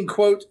planning,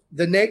 quote,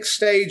 the next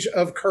stage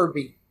of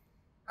Kirby.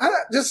 I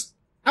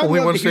Only would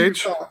one love to hear your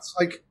stage? thoughts.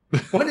 Like,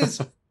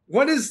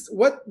 what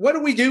do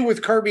we do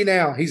with Kirby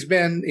now? He's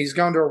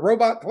gone to a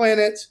robot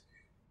planet.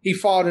 He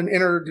fought an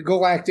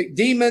intergalactic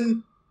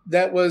demon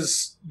that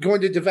was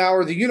going to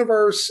devour the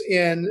universe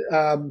in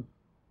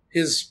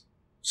his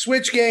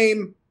Switch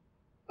game.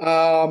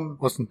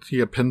 Wasn't he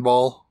a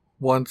pinball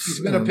once? He's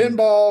been a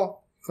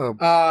pinball.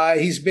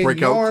 He's been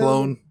breakout Yarn.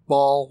 clone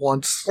ball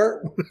once.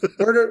 Where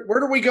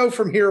do we go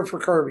from here for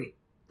Kirby?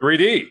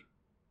 3D.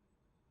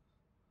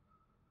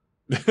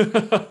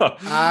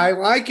 I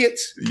like it.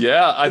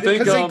 Yeah, I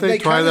think they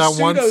tried that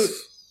once.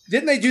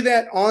 Didn't they do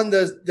that on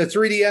the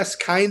 3DS?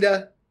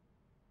 Kinda.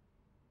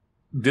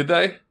 Did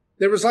they?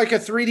 There was like a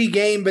 3D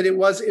game, but it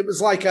was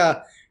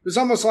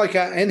almost like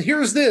a, and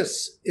here's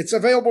this. It's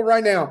available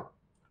right now.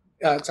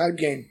 Type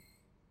game.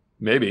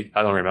 Maybe.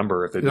 I don't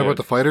remember if they You did. know about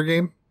the fighter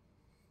game?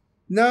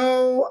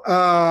 No.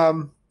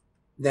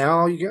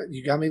 Now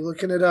you got me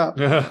looking it up.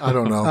 I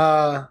don't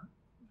know.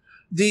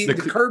 The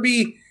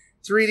Kirby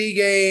 3D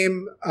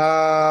game.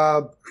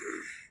 I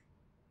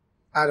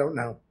don't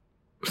know.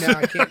 Now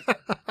I can't.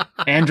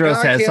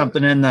 Andros has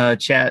something in the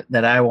chat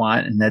that I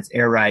want, and that's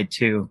Air Ride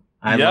 2.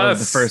 I love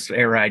the first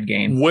Air Ride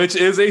game. Which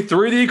is a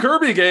 3D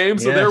Kirby game,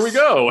 so there we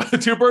go.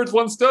 2 birds,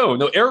 1 stone.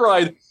 No, Air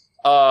Ride,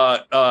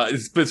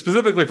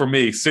 specifically for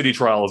me, City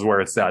Trial is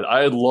where it's at.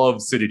 I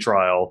love City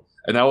Trial,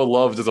 and I would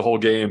love just a whole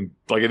game.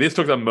 Like, if they just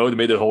took that mode and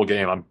made it a whole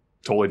game, I'm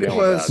totally down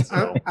with that.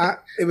 So.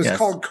 It was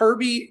called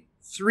Kirby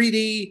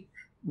 3D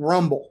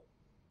Rumble.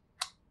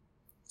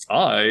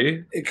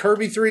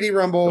 Kirby 3D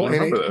Rumble, and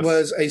it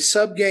was a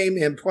sub-game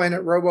in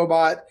Planet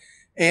Robobot,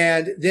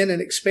 and then an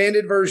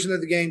expanded version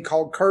of the game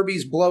called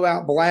Kirby's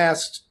Blowout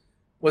Blast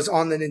was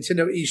on the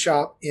Nintendo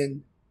eShop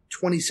in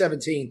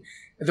 2017.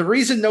 The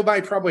reason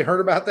nobody probably heard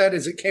about that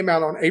is it came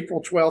out on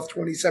April 12th,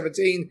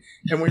 2017,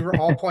 and we were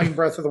all playing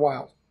Breath of the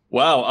Wild.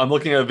 Wow, I'm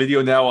looking at a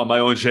video now on my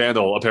own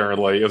channel,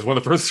 apparently. It was one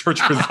of the first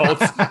search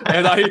results,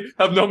 and I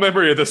have no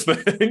memory of this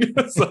thing.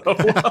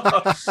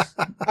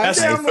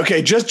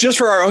 Okay, just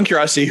for our own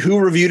curiosity, who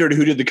reviewed it or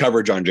who did the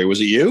coverage, Andre? Was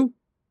it you?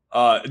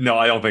 No,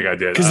 I don't think I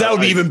did. Because that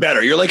would be even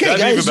better. You're like, hey,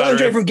 guys, it's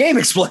Andre from Game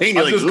Explain.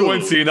 You're I'm just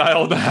going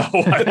senile now.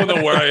 I don't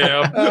know where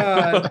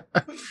I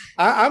am.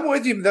 I'm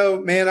with you, though,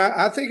 man.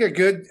 I think a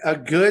good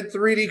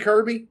 3D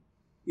Kirby,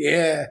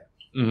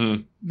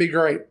 be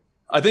great.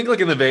 I think like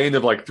in the vein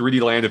of like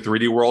 3D Land and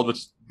 3D World,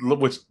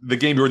 which the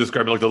game you were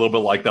describing looked a little bit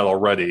like that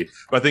already.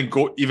 But I think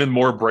even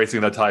more embracing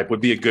that type would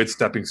be a good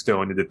stepping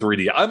stone into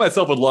 3D. I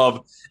myself would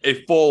love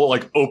a full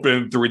like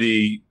open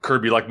 3D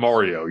Kirby like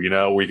Mario,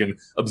 where you can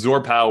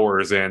absorb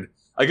powers. And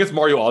I guess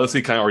Mario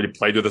Odyssey kind of already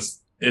played with this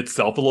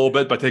itself a little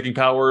bit by taking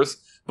powers.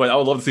 but I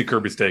would love to see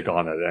Kirby's take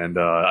on it. And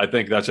I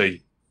think that's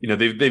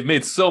they've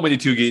made so many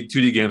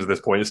 2D games at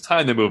this point. It's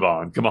time to move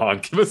on. Come on,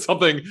 give us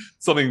something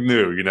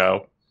new.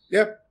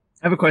 Yep.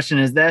 I have a question.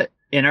 Is that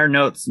in our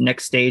notes?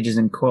 Next stage is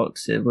in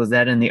quotes. Was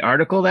that in the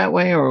article that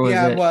way, or was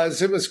it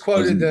was? It was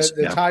quoted. The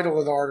Yeah. title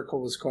of the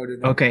article was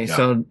quoted. Okay,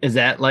 so is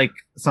that like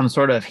some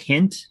sort of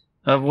hint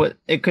of what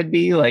it could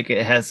be? Like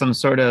it has some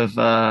sort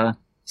of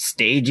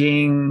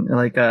staging,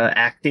 like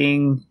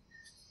acting,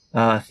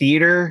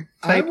 theater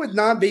type I would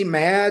not be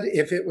mad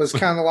if it was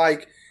kind of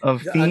like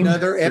of theme?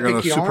 another You're going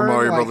epic to yarn. Super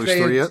Mario like Brothers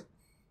 3 yet?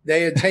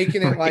 they had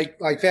taken it like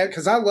that,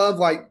 because I love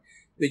like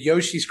the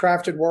Yoshi's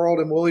Crafted World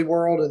and Woolly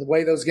World and the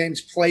way those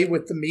games play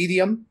with the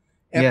medium.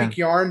 Epic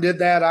Yarn did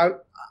that.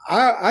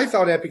 I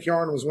thought Epic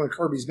Yarn was one of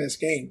Kirby's best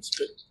games.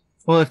 But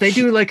Well, if they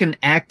do like an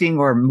acting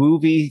or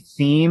movie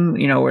theme,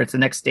 where it's the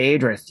next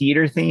stage, or a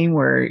theater theme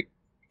where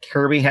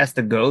Kirby has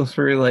to go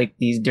through like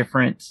these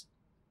different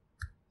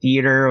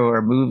theater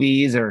or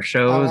movies or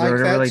shows I like or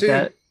whatever that like too.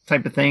 that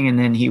type of thing, and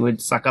then he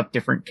would suck up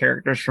different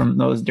characters from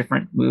those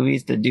different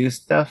movies to do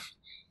stuff.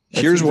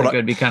 That Here's seems what like it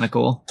would be kind of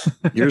cool.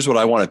 Here's what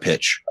I want to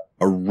pitch: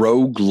 a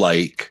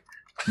roguelike,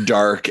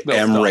 dark, No,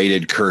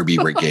 M-rated Kirby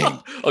game.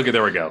 Okay,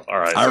 there we go. All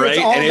right. All So right, it's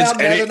all and about it's-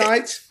 and Meta it-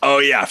 Knights. Oh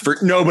yeah,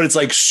 but it's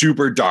like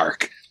super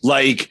dark.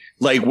 Like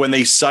when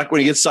he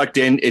gets sucked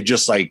in, it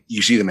just like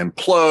you see them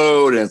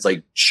implode, and it's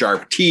like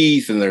sharp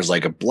teeth, and there's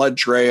like a blood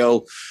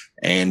trail,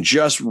 and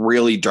just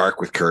really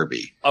dark with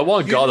Kirby. I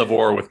want God of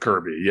War with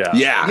Kirby. Yeah.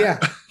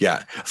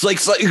 Yeah. It's like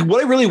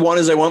what I really want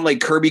is I want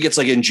like Kirby gets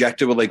like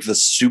injected with like the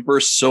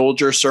super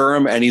soldier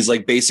serum, and he's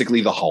like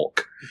basically the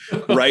Hulk,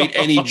 right?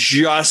 And he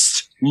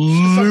just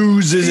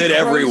loses He it throws-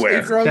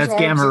 everywhere. he throws That's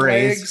arms gamma and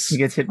rays. legs. He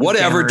gets hit. with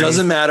Whatever, gamma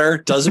doesn't rays. matter.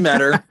 Doesn't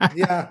matter.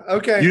 Yeah.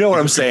 Okay. You know what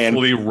I'm saying?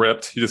 Fully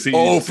ripped. You just see.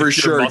 Oh, you just for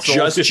see pure sure. muscle.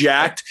 Just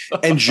jacked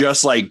and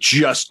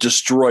just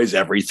destroys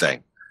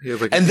everything. He has,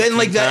 like, And then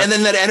like that, impact. and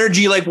then that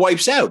energy like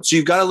wipes out. So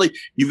you've got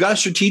to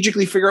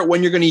strategically figure out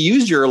when you're going to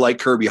use your like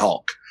Kirby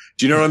Hulk.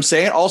 Do you know what I'm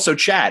saying? Also,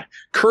 chat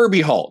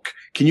Kirby Hulk.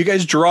 Can you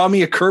guys draw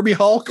me a Kirby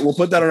Hulk? We'll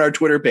put that on our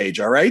Twitter page.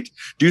 All right.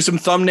 Do some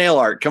thumbnail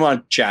art. Come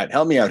on, chat.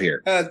 Help me out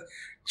here.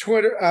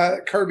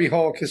 Twitter, Kirby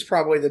Hulk is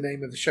probably the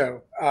name of the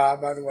show,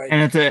 by the way.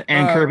 And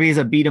Kirby's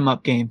a beat 'em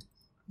up game.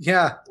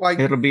 Yeah, like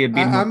It'll be a beat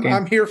 'em up game.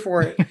 I'm here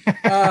for it.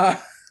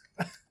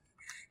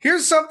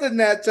 Here's something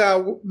that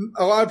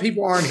a lot of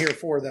people aren't here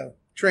for, though.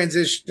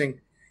 Transitioning,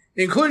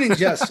 including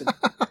Justin,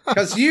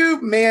 because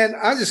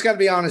I just got to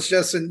be honest,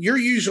 Justin. You're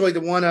usually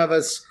the one of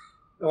us.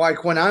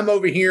 Like when I'm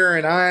over here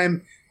and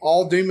I'm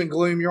all doom and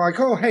gloom, you're like,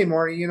 "Oh, hey,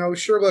 Marty,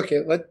 sure,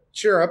 let's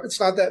cheer up. It's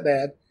not that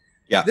bad."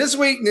 Yeah. This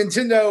week,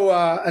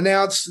 Nintendo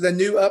announced the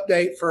new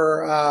update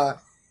for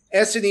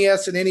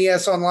SNES and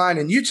NES Online,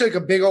 and you took a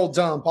big old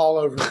dump all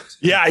over it.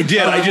 Yeah, I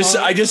did. I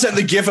just sent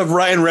the gif of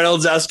Ryan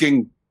Reynolds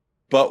asking,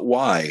 "But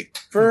why?"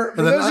 For And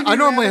then those of you I who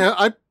normally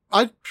haven't-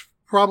 I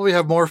probably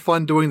have more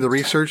fun doing the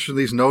research in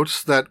these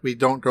notes that we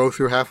don't go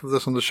through half of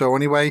this on the show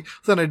anyway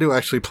than I do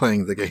actually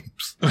playing the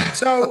games.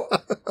 So,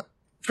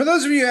 for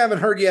those of you who haven't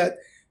heard yet,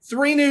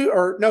 4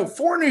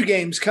 new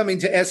games coming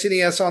to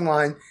SNES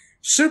Online.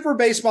 Super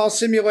Baseball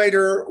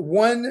Simulator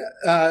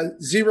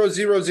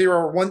 1000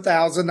 or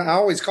 1000. I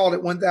always called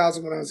it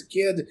 1000 when I was a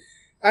kid.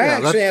 I Yeah,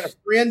 actually had a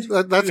friend.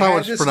 That's who how had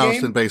it's this pronounced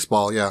game. in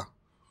baseball. Yeah.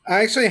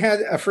 I actually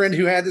had a friend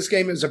who had this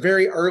game. It was a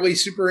very early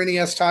Super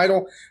NES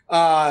title,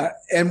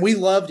 and we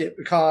loved it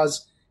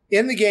because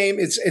in the game,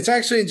 it's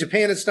actually in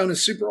Japan. It's known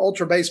as Super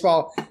Ultra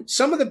Baseball.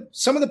 Some of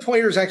the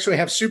players actually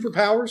have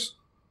superpowers,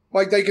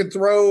 like they can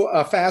throw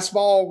a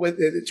fastball with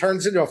it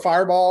turns into a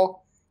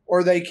fireball,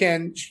 or they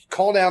can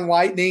call down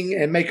lightning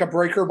and make a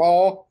breaker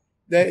ball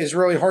that is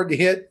really hard to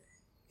hit.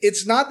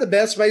 It's not the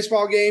best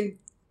baseball game,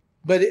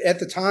 but at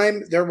the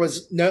time there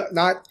was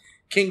not.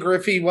 King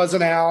Griffey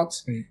wasn't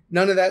out.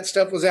 None of that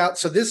stuff was out.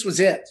 So this was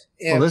it.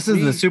 And Well, this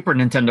is the Super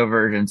Nintendo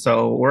version,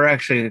 so we're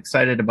actually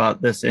excited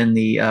about this in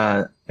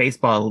the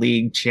Baseball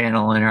League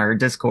channel in our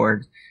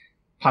Discord,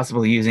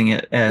 possibly using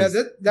it as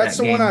that's that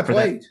the one game I for that.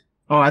 played.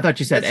 Oh, I thought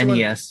you said That's the one-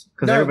 NES,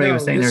 because No, everybody no,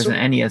 was saying this there's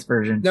an NES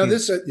version. No,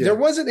 too. there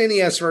was an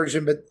NES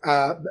version, but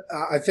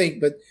I think,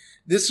 but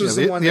this was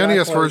the one. The that I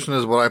NES played. version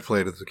is what I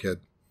played as a kid.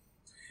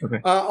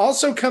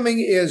 Also coming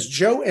is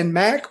Joe and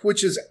Mac,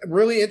 which is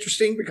really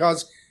interesting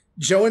because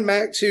Joe and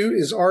Mac 2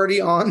 is already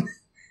on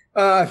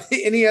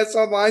the NES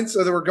Online,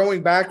 so they were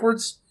going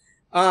backwards.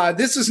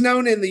 This is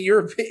known in the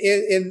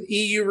in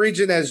EU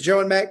region as Joe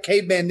and Mac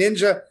Caveman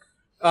Ninja.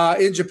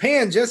 In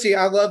Japan, Jesse,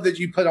 I love that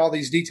you put all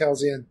these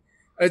details in.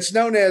 It's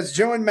known as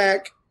Joe and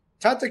Mac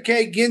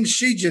Tatake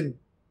Genshijin,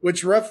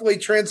 which roughly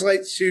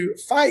translates to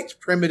 "Fight,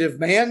 Primitive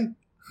Man."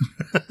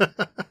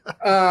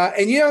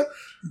 And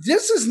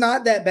this is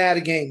not that bad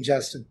a game,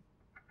 Justin.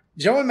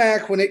 Joe and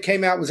Mac, when it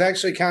came out, was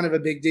actually kind of a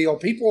big deal.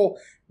 People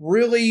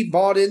really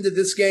bought into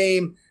this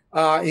game,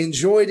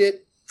 enjoyed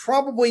it.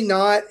 Probably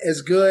not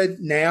as good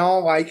now,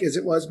 like as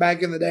it was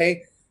back in the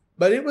day,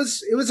 but it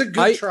was a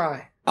good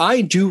try.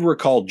 I do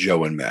recall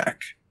Joe and Mac.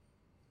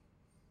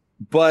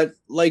 but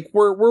like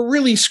we're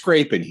really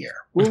scraping here.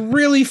 We're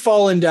really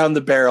falling down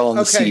the barrel in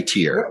the C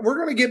tier. We're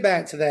going to get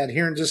back to that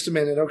here in just a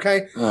minute,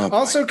 okay? Oh,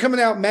 also coming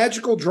out,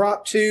 Magical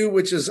Drop 2,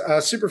 which is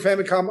a Super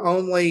Famicom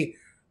only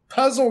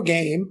puzzle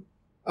game.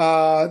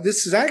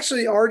 This has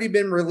actually already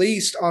been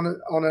released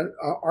on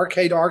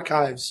Arcade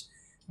Archives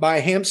by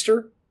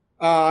Hamster,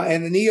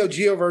 and the Neo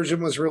Geo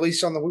version was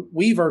released on the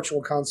Wii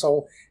Virtual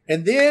Console.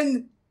 And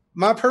then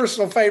my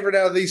personal favorite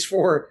out of these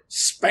four,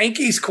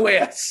 Spanky's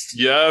Quest.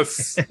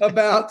 Yes.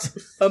 About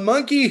a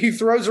monkey who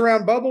throws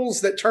around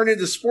bubbles that turn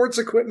into sports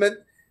equipment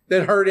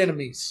that hurt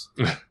enemies.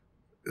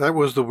 That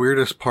was the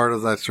weirdest part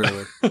of that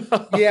trailer.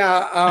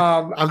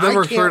 Yeah. I've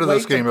never heard of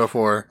this game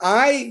before.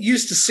 I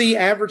used to see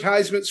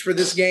advertisements for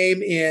this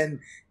game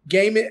in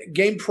Game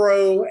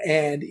Pro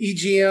and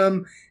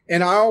EGM,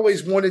 and I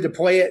always wanted to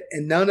play it,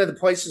 and none of the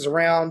places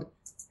around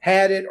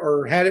had it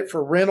or had it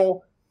for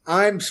rental.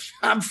 I'm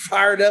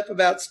fired up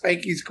about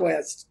Spanky's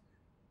Quest.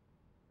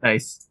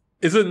 Nice.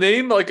 Is the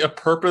name like a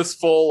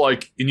purposeful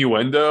like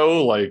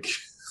innuendo? Like,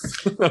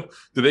 do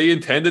they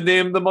intend to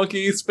name the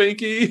monkey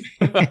Spanky?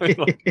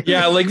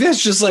 Yeah, like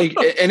this, just like,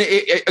 and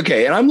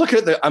okay. And I'm looking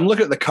at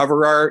the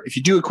cover art. If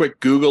you do a quick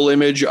Google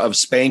image of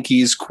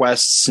Spanky's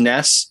Quest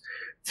SNES,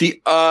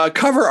 the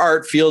cover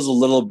art feels a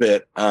little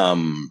bit.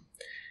 And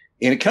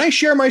can I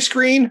share my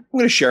screen? I'm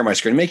going to share my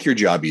screen. Make your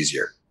job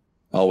easier.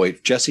 Oh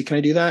wait, Jesse, can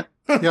I do that?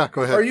 Yeah,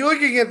 go ahead. Are you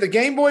looking at the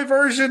Game Boy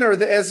version or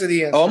the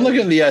SNES? Oh, I'm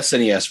looking at the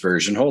SNES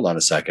version. Hold on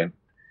a second.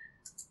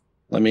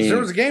 There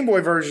was a Game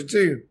Boy version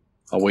too.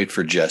 I'll wait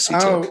for Jesse.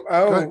 Go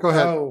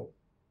ahead.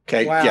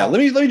 Okay, wow. yeah. Let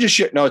me just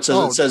share. No, it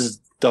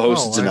says the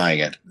host is denying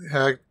it.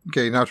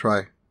 Okay, now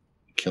try.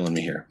 Killing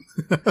me here.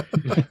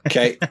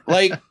 Okay,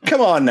 like,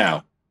 come on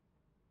now.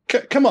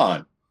 Come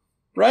on,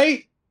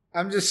 right?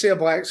 I'm just seeing a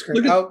black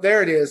screen.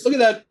 There it is. Look at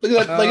that.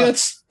 Like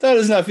that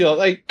does not feel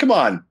like. Come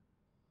on.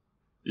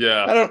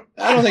 Yeah.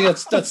 I don't think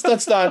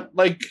that's not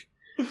like.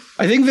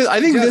 I think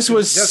this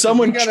was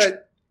someone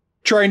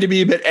trying to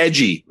be a bit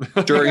edgy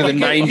during the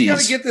 90s. You got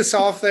to get this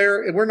off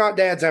there. We're not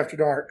dads after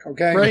dark,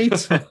 okay?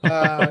 Right.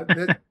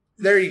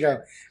 There you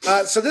go.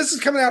 So this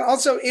is coming out.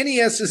 Also,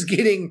 NES is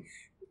getting.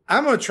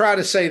 I'm going to try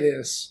to say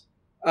this.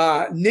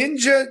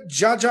 Ninja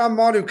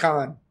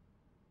Marukan,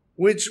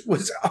 which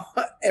was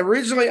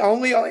originally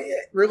only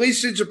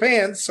released in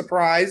Japan.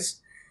 Surprise.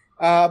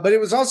 But it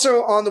was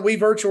also on the Wii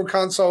Virtual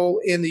Console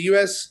in the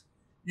U.S.,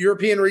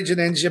 European region,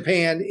 and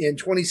Japan in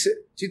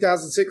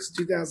 2006 and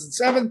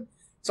 2007.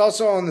 It's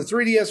also on the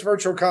 3DS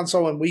Virtual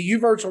Console and Wii U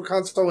Virtual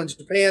Console in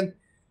Japan.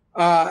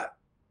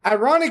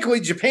 Ironically,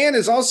 Japan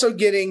is also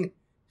getting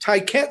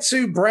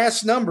Taiketsu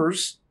Brass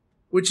Numbers,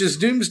 which is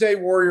Doomsday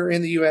Warrior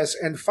in the U.S.,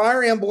 and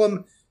Fire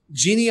Emblem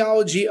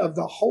Genealogy of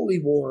the Holy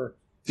War.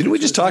 Didn't we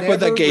just talk about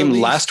that game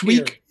last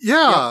week?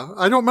 Yeah,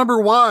 I don't remember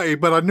why,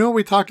 but I know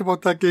we talked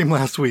about that game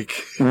last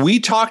week. We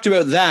talked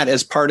about that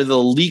as part of the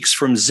leaks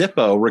from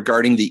Zippo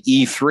regarding the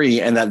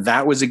E3, and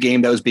that was a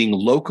game that was being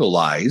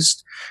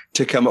localized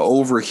to come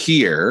over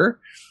here.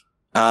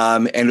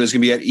 And it was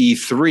going to be at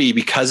E3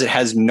 because it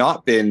has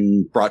not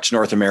been brought to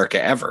North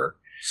America ever.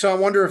 So I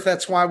wonder if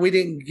that's why we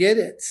didn't get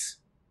it.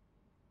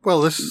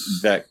 Well,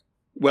 it's never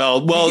been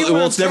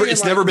localized.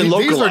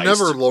 These are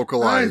never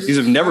localized. These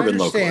have never been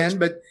localized.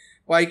 But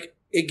like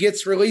it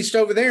gets released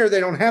over there, they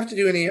don't have to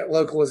do any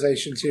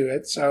localization to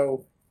it.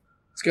 So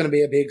it's going to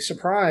be a big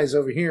surprise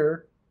over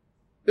here.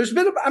 I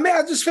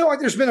just feel like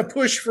there's been a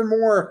push for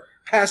more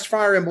past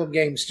Fire Emblem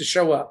games to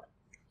show up.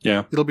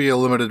 Yeah. It'll be a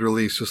limited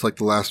release, just like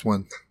the last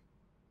one.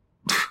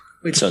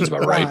 Which sounds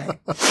about right.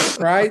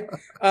 Right?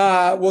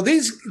 Well,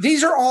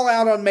 these are all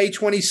out on May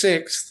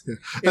 26th.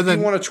 Yeah. If you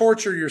want to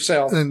torture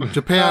yourself. And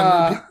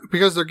Japan,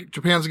 because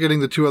Japan's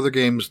getting the two other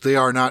games, they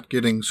are not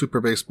getting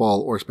Super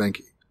Baseball or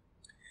Spanky.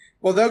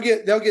 Well, they'll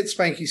get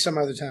Spanky some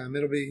other time.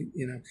 It'll be,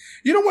 you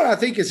know what I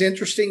think is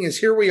interesting is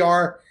here we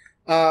are.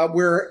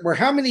 We're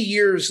how many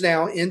years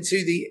now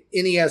into the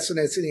NES and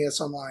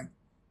SNES Online?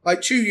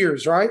 Like 2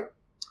 years, right?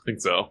 I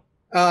think so.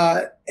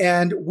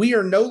 And we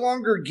are no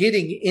longer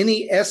getting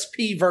any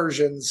SP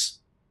versions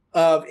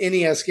of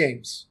NES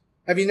games.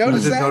 Have you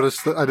noticed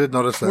that? I did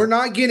notice that. We're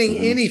not getting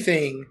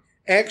anything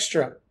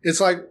extra.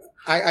 It's like,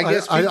 I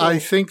guess I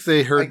think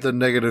they heard the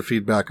negative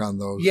feedback on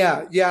those.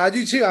 Yeah, I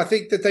do too. I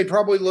think that they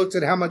probably looked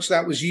at how much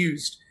that was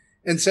used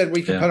and said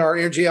we can put our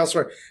energy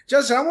elsewhere.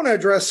 Justin, I want to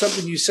address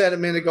something you said a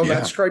minute ago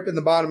about scraping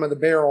the bottom of the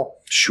barrel.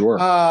 Sure.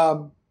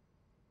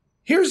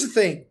 Here's the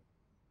thing.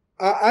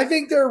 I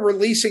think they're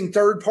releasing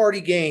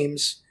third-party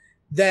games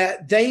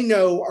that they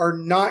know are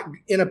not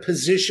in a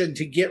position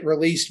to get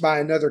released by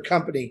another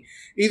company,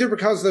 either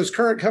because those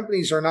current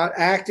companies are not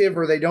active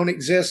or they don't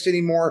exist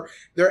anymore.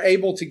 They're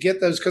able to get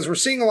those because we're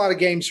seeing a lot of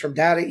games from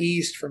Data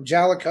East, from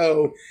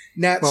Jalico,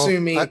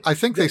 Natsumi. Well, I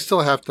think they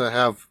still have to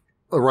have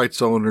a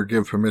rights owner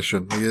give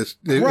permission. If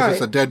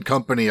it's a dead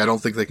company, I don't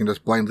think they can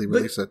just blindly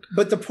release it.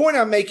 But the point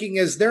I'm making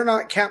is they're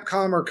not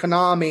Capcom or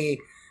Konami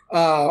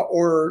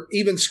or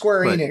even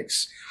Square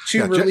Enix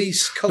to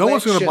release collections. No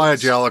one's going to buy a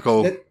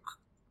Jalico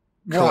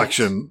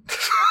collection.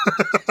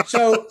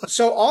 So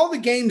all the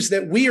games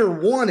that we are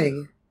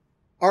wanting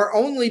are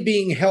only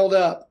being held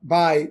up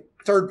by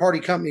third-party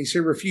companies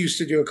who refuse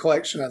to do a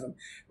collection of them.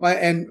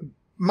 And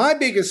my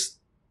biggest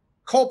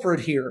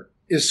culprit here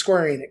is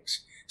Square Enix.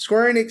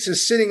 Square Enix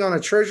is sitting on a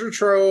treasure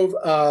trove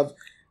of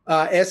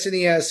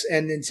SNES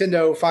and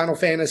Nintendo Final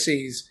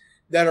Fantasies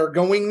that are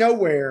going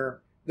nowhere.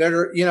 That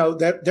are,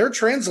 that they're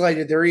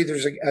translated.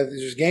 There's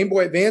a Game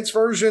Boy Advance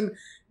version.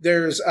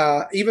 There's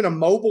even a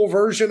mobile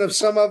version of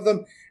some of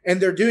them, and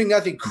they're doing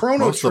nothing.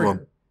 Chrono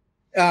Trigger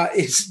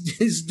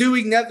is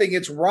doing nothing.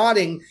 It's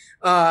rotting.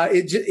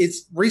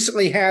 It's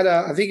recently had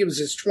I think it was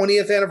its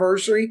 20th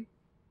anniversary.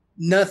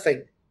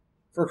 Nothing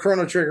for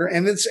Chrono Trigger,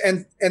 and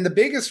the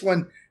biggest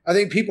one I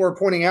think people are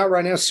pointing out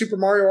right now is Super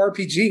Mario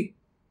RPG.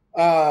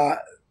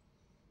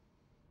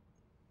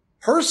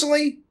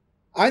 Personally,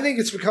 I think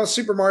it's because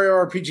Super Mario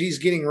RPG is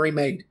getting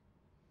remade.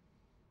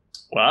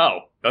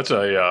 Wow, that's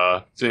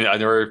I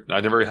never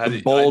had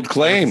a bold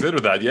claim.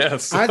 Consider that,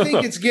 yes. I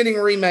think it's getting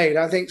remade.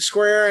 I think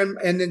Square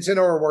and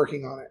Nintendo are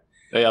working on it.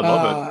 Hey, I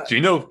love it.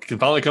 Gino can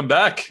finally come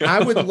back.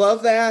 I would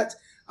love that.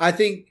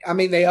 They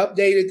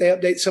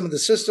update some of the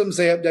systems,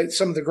 they update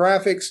some of the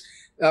graphics,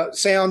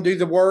 sound, do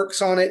the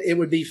works on it. It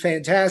would be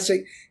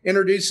fantastic.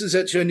 Introduces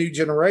it to a new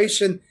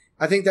generation.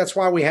 I think that's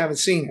why we haven't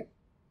seen it.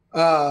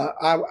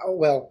 Let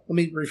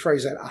me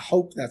rephrase that. I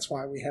hope that's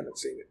why we haven't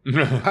seen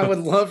it. I would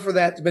love for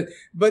that.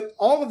 But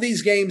all of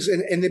these games,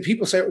 and then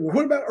people say, well,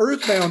 what about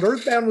Earthbound?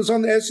 Earthbound was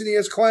on the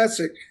SNES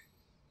Classic.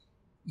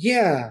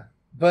 Yeah,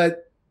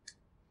 but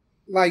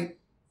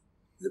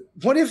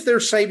what if they're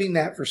saving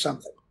that for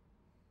something?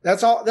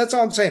 That's all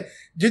I'm saying.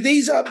 Do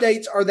these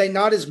updates, are they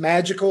not as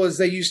magical as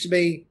they used to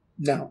be?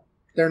 No,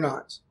 they're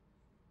not.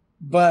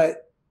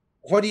 But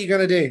what are you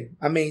going to do?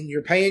 I mean,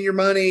 you're paying your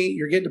money,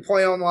 you're getting to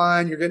play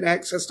online, you're getting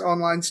access to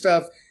online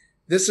stuff.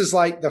 This is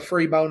like the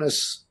free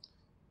bonus.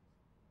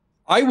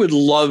 I'd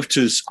love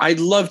to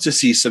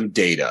see some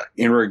data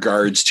in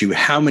regards to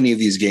how many of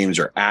these games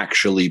are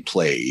actually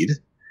played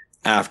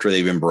after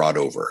they've been brought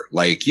over.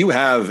 Like, you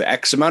have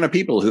X amount of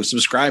people who've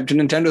subscribed to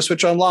Nintendo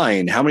Switch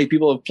Online. How many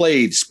people have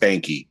played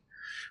Spanky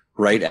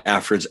right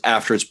after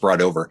it's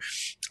brought over?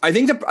 I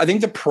think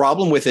the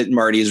problem with it,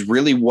 Marty, is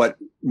really when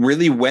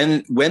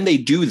they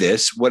do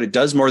this, what it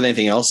does more than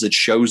anything else is it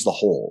shows the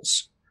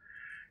holes.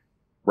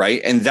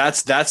 Right. And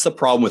that's the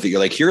problem with it. You're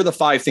like, here are the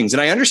 5 things.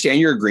 And I understand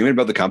your agreement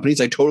about the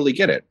companies. I totally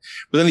get it.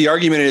 But then the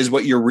argument is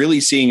what you're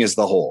really seeing is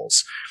the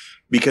holes,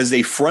 because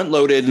they front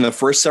loaded in the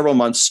first several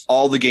months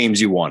all the games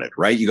you wanted.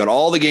 Right. You got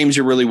all the games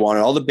you really wanted,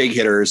 all the big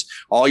hitters,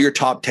 all your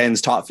top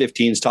 10s, top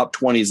 15s, top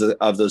 20s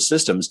of those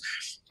systems.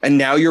 And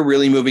now you're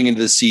really moving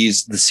into the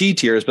C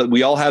tiers, but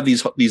we all have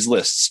these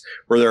lists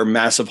where there are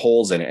massive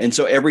holes in it. And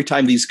so every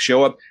time these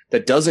show up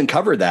that doesn't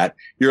cover that,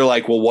 you're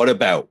like, well, what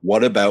about?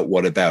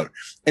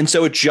 And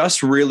so it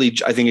just really,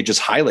 I think it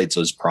just highlights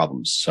those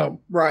problems. So,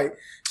 right.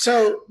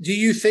 So do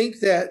you think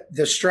that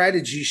the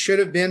strategy should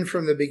have been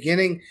from the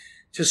beginning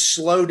to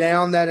slow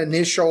down that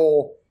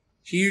initial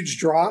huge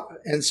drop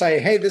and say,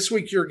 hey, this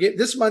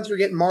month you're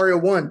getting Mario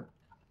 1.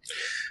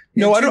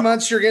 In 2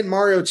 months you're getting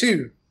Mario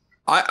 2.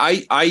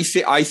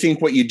 I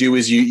think what you do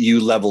is you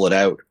level it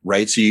out,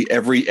 right? So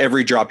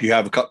every drop you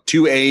have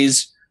 2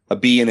 A's, a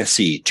B, and a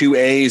C, 2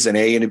 A's, an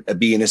A, and a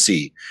B, and a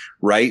C,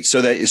 right?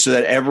 So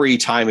that every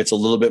time it's a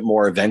little bit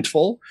more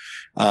eventful,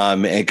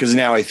 and because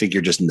now I think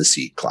you're just in the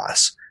C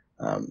class.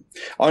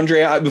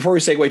 Andre, before we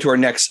segue to our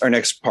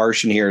next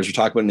portion here, as we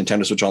talk about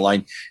Nintendo Switch Online,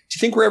 do you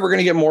think we're ever going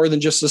to get more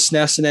than just the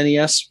SNES and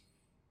NES?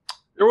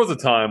 There was a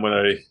time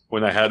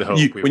when I had hope.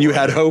 You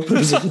had hope.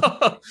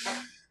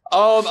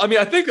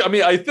 I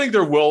think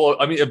there will.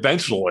 I mean,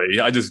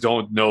 eventually. I just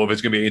don't know if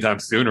it's going to be anytime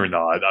soon or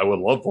not. I would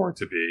love for it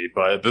to be,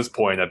 but at this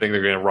point, I think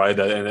they're going to ride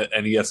that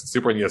NES and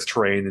Super NES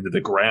train into the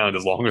ground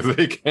as long as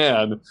they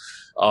can.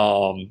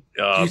 Do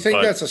you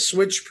think that's a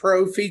Switch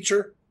Pro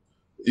feature?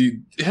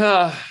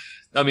 Yeah,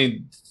 I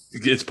mean,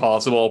 it's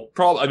possible.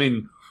 Probably. I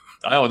mean,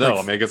 I don't know.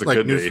 I guess it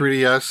could be. New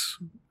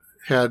 3DS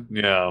had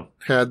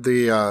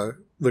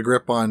the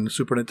grip on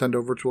Super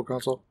Nintendo Virtual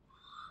Console.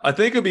 I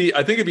think it'd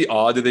be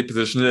odd that they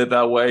positioned it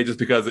that way, just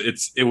because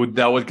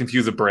that would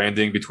confuse the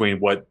branding between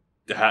what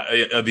the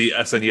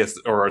SNES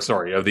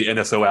of the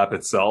NSO app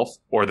itself,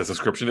 or the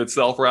subscription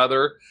itself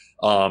rather.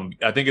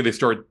 I think if they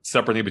start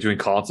separating between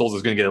consoles,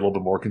 it's going to get a little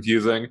bit more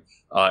confusing.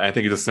 I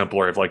think it's just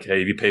simpler if, like,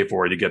 hey, if you pay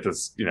for it, you get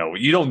this.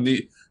 You don't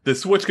need the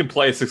Switch can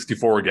play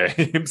 64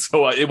 games,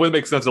 so it wouldn't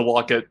make sense to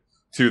lock it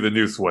to the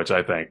new Switch.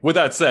 I think. With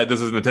that said,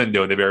 this is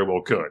Nintendo, and they very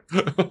well could.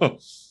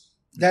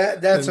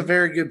 That's a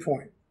very good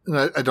point. And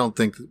I don't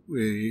think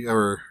we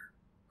ever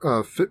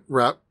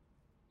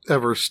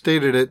ever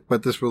stated it,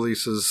 but this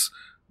release is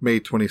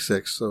May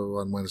 26th, so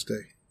on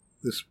Wednesday,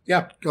 this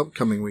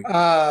upcoming week.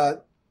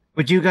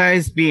 Would you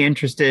guys be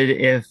interested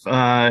if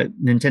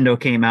Nintendo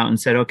came out and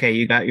said, okay,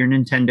 you got your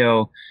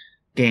Nintendo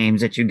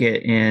games that you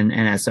get in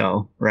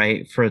NSO,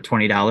 right, for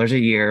 $20 a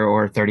year,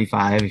 or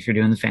 $35 if you're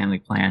doing the family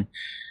plan.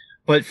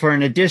 But for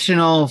an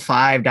additional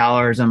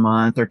 $5 a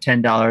month or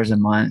 $10 a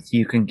month,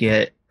 you can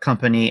get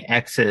Company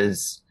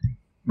X's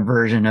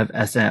version of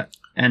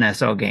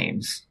NSO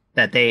games.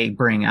 that they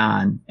bring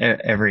on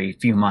every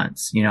few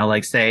months.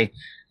 Like say,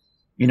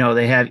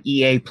 they have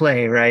EA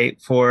Play,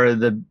 right, for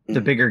the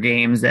bigger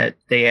games that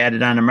they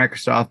added on to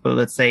Microsoft. But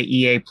let's say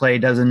EA Play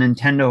does a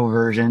Nintendo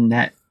version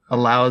that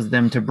allows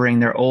them to bring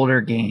their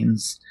older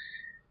games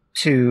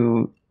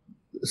to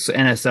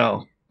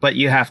NSO, but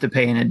you have to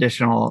pay an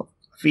additional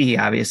fee,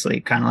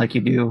 obviously, kind of like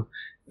you do,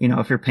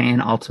 if you're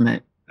paying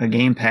Ultimate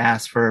Game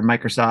Pass for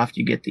Microsoft,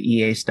 you get the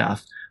EA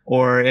stuff.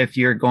 Or if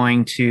you're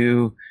going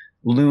to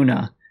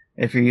Luna,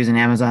 if you're using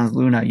Amazon's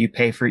Luna, you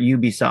pay for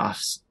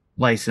Ubisoft's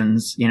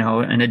license.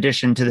 In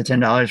addition to the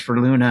 $10 for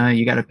Luna,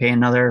 you got to pay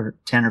another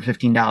 $10 or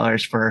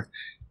 $15 for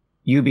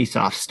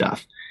Ubisoft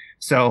stuff.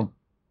 So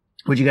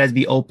would you guys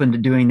be open to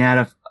doing that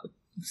if,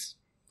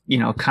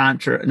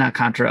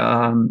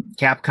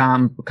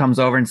 Capcom comes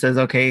over and says,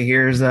 okay,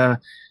 here's all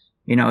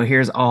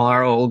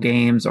our old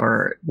games,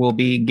 or we'll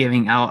be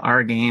giving out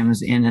our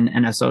games in an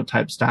NSO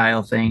type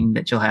style thing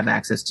that you'll have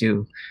access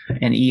to,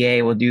 and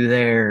EA will do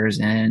theirs,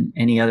 and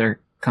any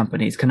other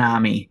companies,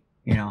 Konami,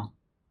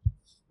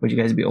 would you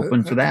guys be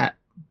open for that?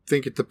 I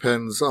think it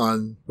depends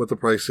on what the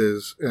price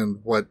is and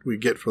what we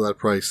get for that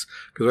price.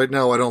 Because right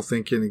now, I don't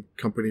think any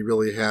company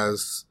really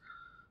has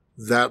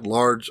that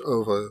large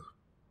of a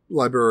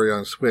library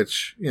on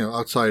Switch,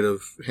 outside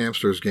of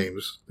Hamster's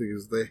games,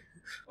 because they.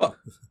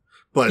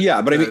 But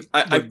yeah, but I mean,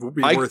 it would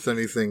be worth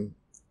anything.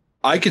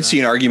 I could see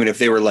an argument if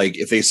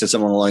they said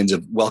something along the lines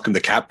of "Welcome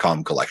to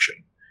Capcom Collection,"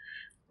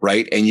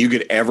 right? And you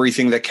get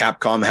everything that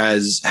Capcom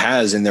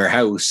has in their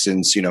house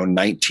since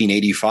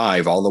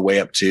 1985, all the way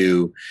up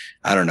to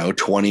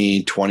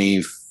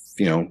 2020,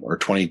 or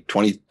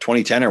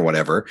 2010 or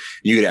whatever.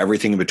 You get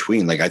everything in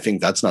between. Like, I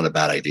think that's not a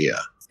bad idea.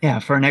 Yeah,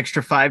 for an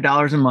extra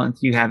 $5 a month,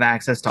 you have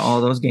access to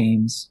all those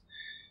games,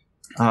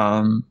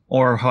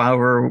 or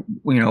however,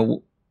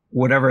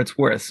 whatever it's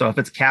worth. So if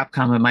it's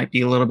Capcom, it might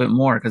be a little bit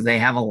more because they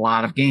have a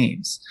lot of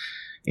games,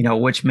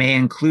 which may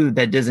include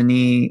that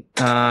Disney,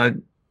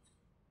 Saturday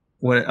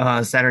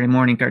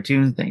morning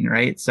cartoon thing,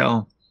 right?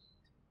 So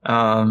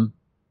that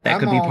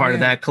could be part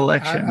of that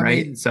collection,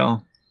 right? Mean,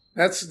 so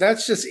that's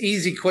just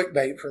easy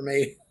clickbait for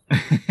me.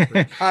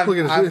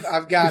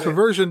 I've got if a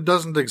version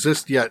doesn't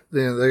exist yet,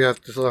 then they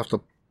still have to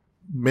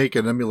make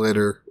an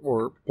emulator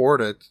or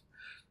port it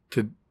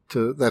to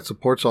that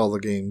supports all the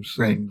games,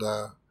 right. And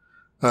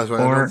that's why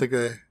I don't think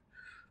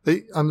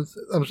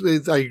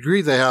I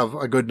agree they have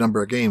a good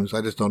number of games. I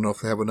just don't know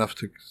if they have enough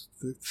to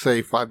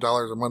say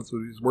 $5 a month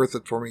is worth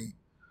it for me.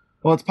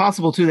 Well, it's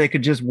possible too. They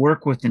could just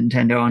work with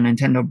Nintendo, and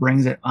Nintendo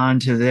brings it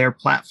onto their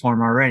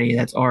platform already.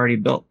 That's already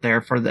built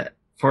there for the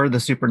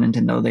Super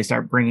Nintendo. They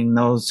start bringing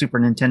those Super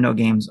Nintendo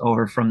games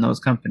over from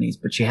those companies,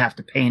 but you have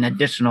to pay an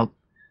additional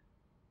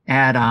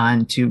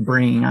add-on to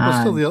bring on.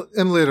 Well, still, the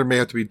emulator may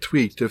have to be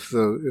tweaked if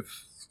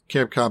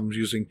Capcom's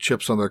using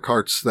chips on their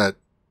carts that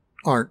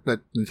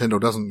Nintendo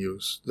doesn't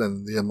use.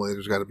 Then the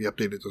emulator's got to be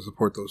updated to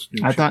support those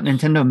new chips. Thought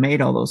Nintendo made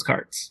all those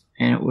carts,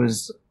 and it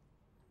was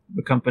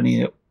the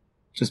company that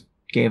just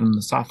gave them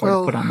the software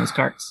to put on those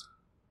carts.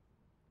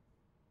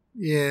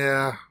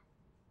 Yeah.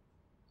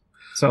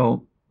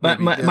 So,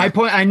 but my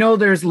point, I know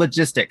there's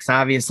logistics.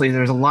 Obviously,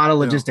 there's a lot of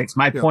logistics.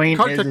 My point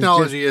cart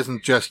technology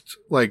isn't just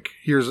like,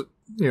 here's,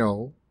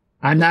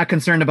 I'm not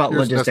concerned about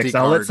logistics.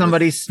 I'll let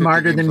somebody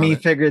smarter than me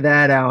figure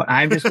that out.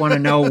 I just want to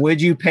know, would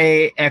you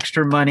pay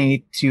extra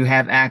money to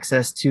have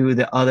access to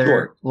the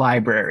other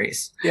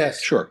libraries?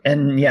 Yes. Sure.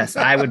 And yes,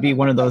 I would be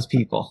one of those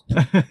people.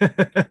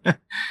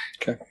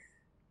 Okay.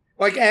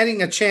 Like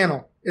adding a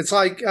channel. It's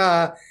like,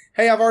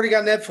 hey, I've already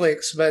got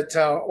Netflix, but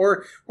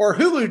or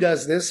Hulu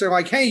does this. They're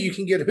like, hey, you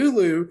can get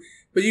Hulu,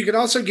 but you can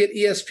also get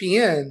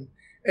ESPN,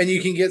 and you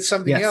can get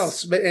something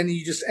else. And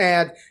you just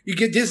you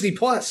get Disney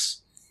Plus.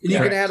 And you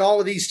can add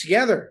all of these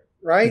together,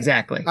 right?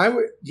 Exactly.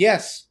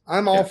 Yes,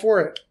 I'm all for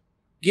it.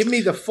 Give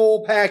me the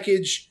full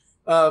package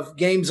of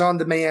games on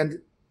demand.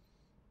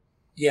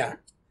 Yeah.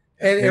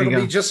 And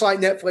it'll be just like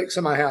Netflix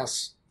in my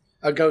house,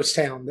 a ghost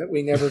town that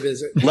we never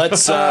visit.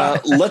 Let's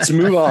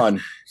move on.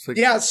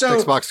 Yeah,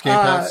 so Xbox Game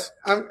Pass.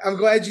 I'm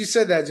glad you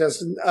said that,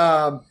 Justin.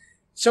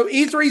 So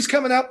E3's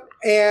coming up,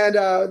 and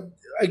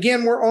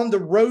again, we're on the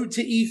road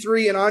to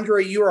E3, and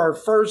Andre, you are our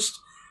first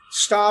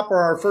stop or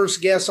our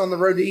first guest on the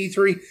road to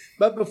E3.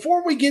 But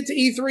before we get to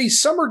E3,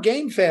 Summer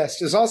Game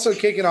Fest is also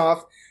kicking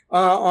off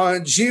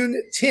on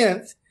June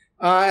 10th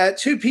at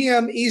 2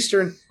 p.m.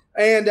 Eastern.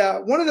 And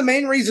one of the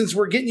main reasons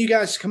we're getting you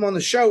guys to come on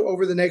the show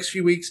over the next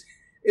few weeks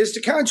is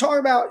to kind of talk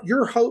about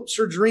your hopes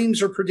or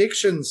dreams or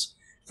predictions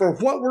for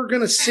what we're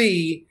going to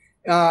see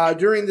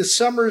during the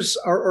summer's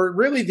or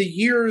really the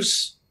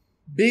year's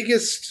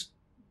biggest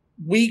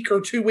week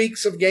or 2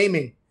 weeks of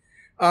gaming.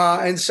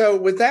 And so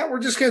with that, we're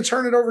just going to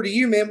turn it over to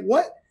you, man.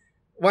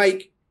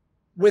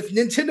 With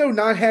Nintendo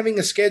not having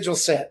a schedule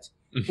set,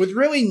 with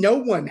really no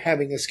one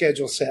having a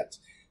schedule set,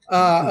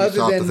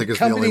 other than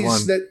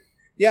companies that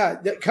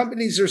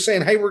companies are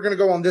saying, hey, we're going to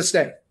go on this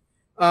day.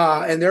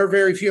 And they're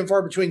very few and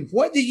far between.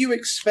 What do you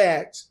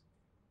expect?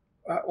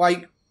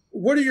 What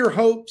are your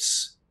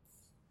hopes?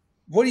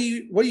 What do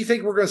you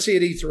think we're going to see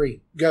at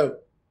E3? Go.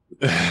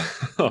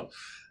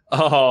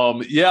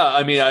 Yeah,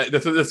 I mean,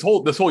 this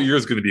whole year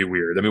is going to be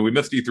weird. I mean, we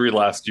missed E3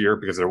 last year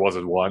because there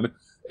wasn't one,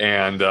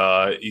 and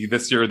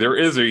this year there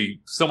is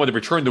somewhat of a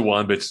return to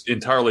one, but it's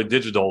entirely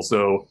digital.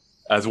 So,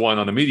 as one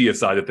on the media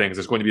side of things,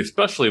 it's going to be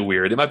especially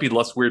weird. It might be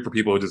less weird for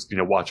people who just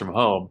watch from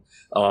home,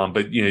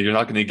 but you're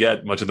not going to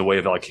get much in the way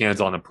of like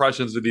hands-on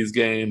impressions of these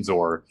games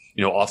or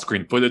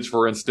off-screen footage,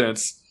 for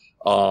instance.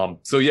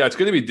 So yeah, it's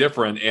going to be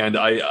different, and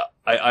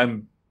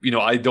I'm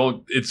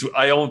because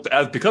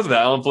of that,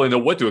 I don't fully know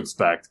what to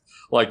expect.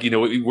 Like,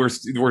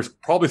 we're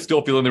probably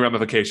still feeling the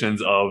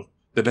ramifications of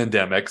the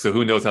pandemic. So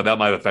who knows how that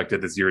might have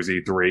affected this year's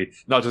E3,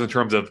 not just in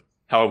terms of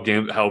how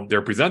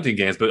they're presenting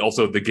games, but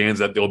also the games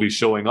that they'll be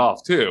showing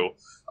off too.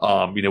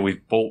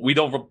 We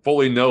don't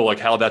fully know like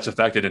how that's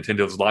affected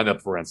Nintendo's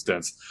lineup, for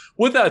instance.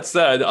 With that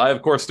said, I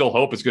of course still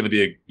hope it's going to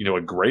be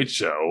a great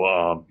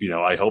show.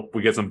 I hope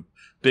we get some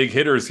big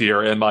hitters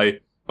here. And my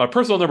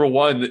personal number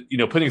one,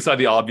 putting aside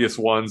the obvious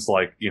ones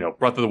like,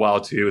 Breath of the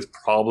Wild 2 is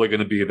probably going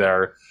to be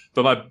there.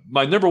 But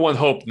my number one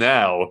hope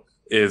now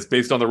is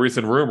based on the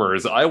recent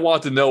rumors. I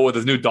want to know what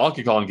this new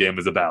Donkey Kong game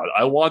is about.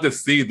 I want to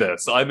see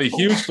this. I'm a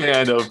huge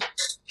fan of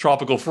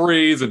Tropical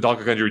Freeze and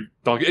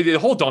the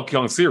whole Donkey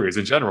Kong series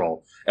in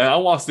general. And I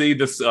want to see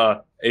this,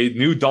 a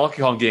new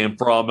Donkey Kong game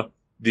from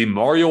the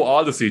Mario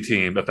Odyssey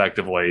team,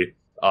 effectively.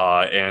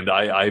 And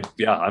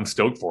I'm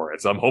stoked for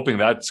it. So I'm hoping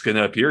that's going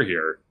to appear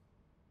here.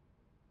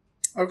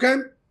 Okay.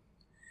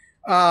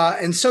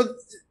 And so,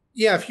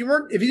 yeah, if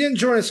you didn't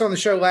join us on the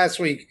show last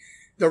week,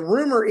 the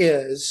rumor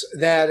is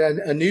that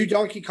a new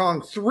Donkey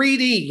Kong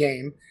 3D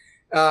game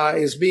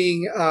is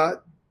being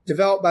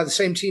developed by the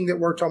same team that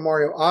worked on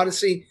Mario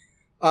Odyssey.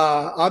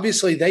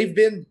 Obviously, they've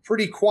been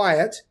pretty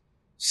quiet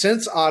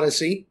since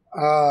Odyssey,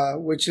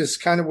 which is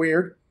kind of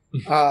weird.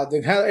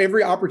 They've had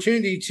every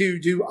opportunity to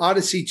do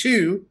Odyssey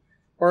 2,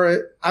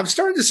 or I'm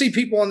starting to see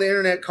people on the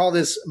internet call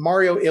this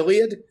Mario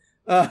Iliad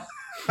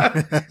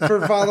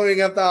for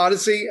following up the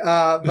Odyssey.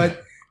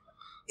 But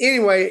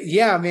anyway,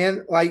 yeah,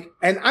 man.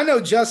 And I know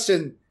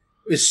Justin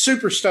is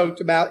super stoked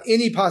about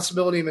any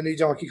possibility of a new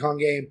Donkey Kong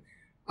game.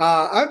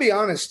 I'll be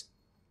honest,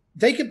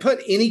 they could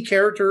put any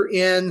character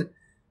in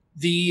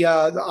the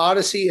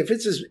Odyssey if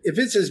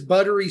it's as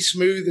buttery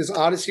smooth as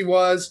Odyssey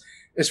was,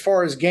 as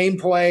far as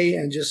gameplay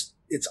and just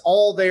it's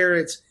all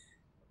there.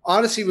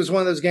 Odyssey was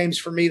one of those games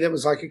for me that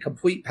was like a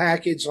complete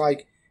package,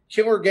 like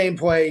killer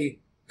gameplay,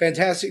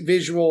 fantastic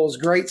visuals,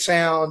 great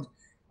sound.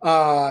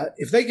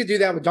 If they could do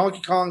that with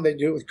Donkey Kong, they'd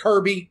do it with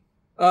Kirby.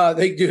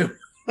 They do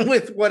it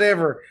with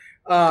whatever.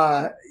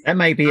 That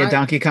might be a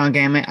Donkey Kong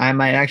game I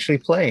might actually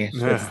play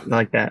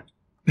like that.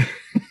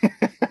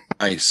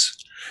 Nice.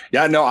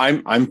 Yeah, no,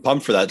 I'm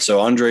pumped for that. So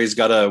Andre's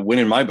got a win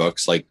in my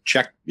books. Like,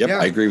 check. Yep, yeah.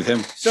 I agree with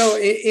him. So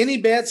any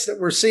bets that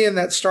we're seeing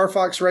that Star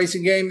Fox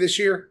racing game this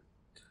year?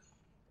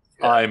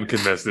 I'm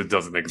convinced it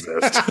doesn't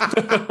exist.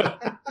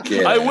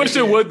 I wish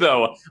it would,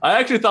 though. I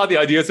actually thought the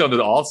idea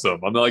sounded awesome.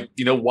 I'm like,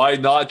 why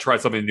not try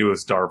something new with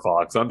Star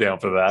Fox? I'm down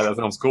for that. That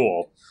sounds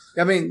cool.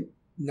 I mean,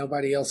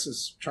 nobody else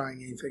is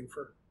trying anything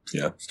for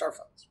Star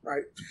Fox,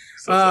 right?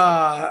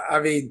 I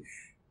mean,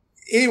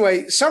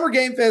 anyway, Summer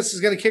Game Fest is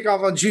going to kick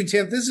off on June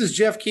 10th. This is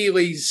Jeff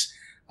Keighley's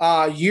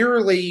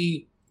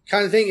yearly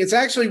kind of thing. It's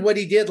actually what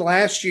he did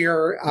last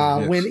year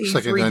when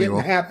E3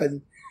 didn't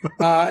happen.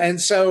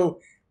 And so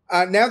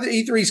now that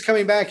E3 is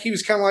coming back, he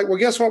was kind of like, well,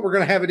 guess what? We're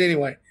going to have it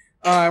anyway.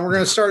 And we're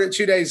going to start it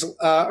 2 days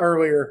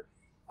earlier.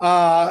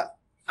 I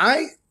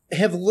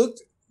have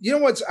looked,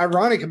 what's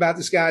ironic about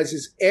this, guys,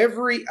 is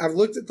I've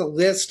looked at the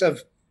list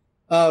of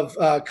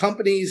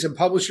companies and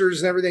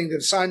publishers and everything that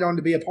have signed on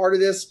to be a part of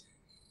this.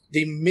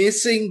 The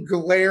missing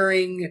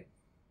glaring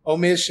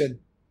omission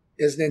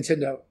is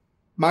Nintendo.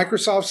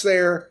 Microsoft's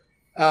there.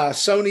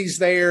 Sony's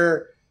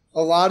there.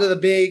 A lot of the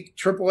big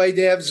AAA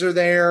devs are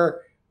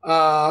there.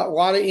 A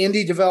lot of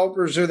indie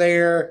developers are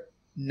there.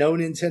 No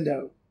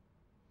Nintendo.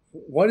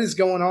 What is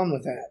going on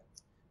with that?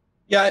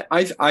 Yeah,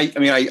 I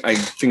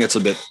think it's a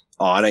bit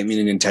odd. I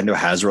mean, Nintendo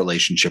has a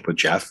relationship with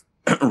Jeff,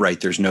 right?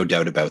 There's no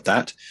doubt about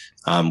that.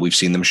 We've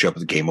seen them show up at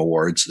the Game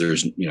Awards.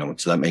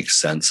 So that makes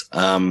sense.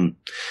 I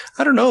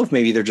don't know if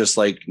maybe they're just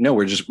like, no,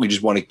 we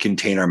just want to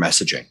contain our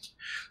messaging.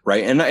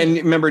 Right. And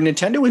remember,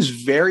 Nintendo is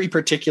very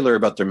particular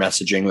about their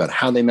messaging, about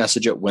how they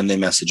message it, when they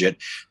message it.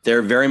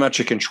 They're very much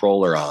a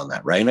controller on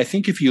that. Right. And I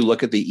think if you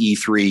look at the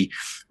E3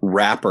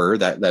 wrapper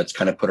that's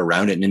kind of put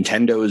around it,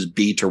 Nintendo's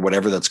beat or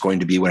whatever that's going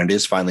to be when it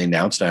is finally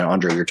announced, and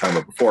Andre, you were talking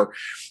about before,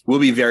 will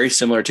be very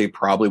similar to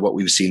probably what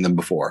we've seen them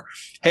before.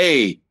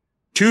 Hey,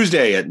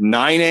 Tuesday at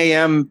 9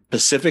 a.m.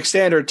 Pacific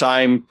Standard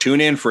Time,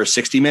 tune in for a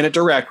 60-minute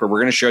direct where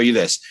we're going to show you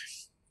this.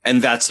 And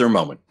that's their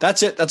moment.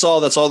 That's it. That's all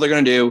they're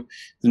going to do.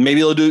 Maybe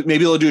they'll do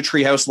a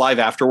Treehouse Live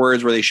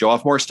afterwards where they show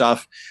off more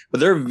stuff,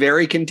 but they're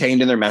very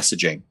contained in their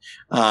messaging.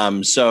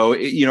 So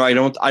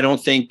I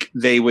don't think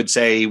they would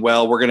say,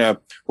 well, we're going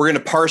to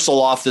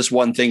parcel off this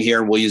one thing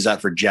here and we'll use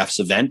that for Jeff's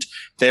event.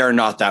 They are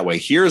not that way.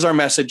 Here's our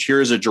message.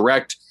 Here's a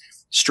direct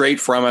straight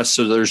from us.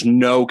 So there's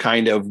no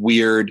kind of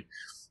weird,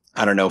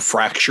 I don't know,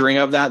 fracturing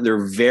of that.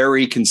 They're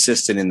very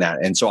consistent in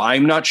that. And so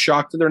I'm not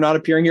shocked that they're not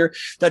appearing here.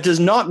 That does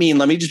not mean,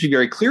 let me just be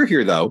very clear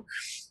here, though.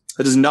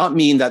 That does not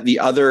mean that the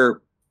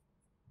other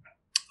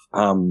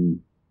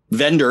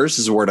vendors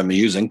is the word I'm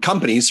using,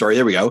 companies, sorry,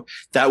 there we go,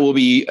 that will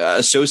be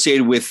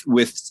associated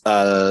with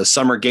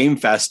Summer Game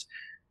Fest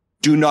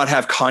do not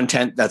have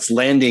content that's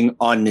landing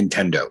on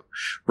Nintendo,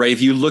 right?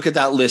 If you look at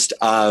that list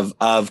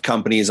of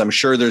companies, I'm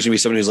sure there's gonna be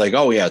somebody who's like,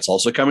 oh yeah, it's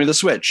also coming to the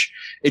Switch.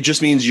 It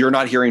just means you're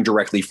not hearing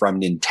directly from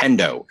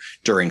Nintendo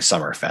during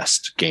Summer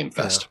Fest, Game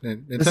Fest. Yeah.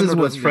 This is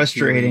what's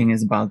frustrating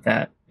is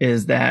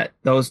that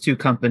those two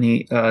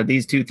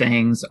these two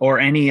things, or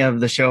any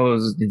of the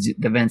shows, the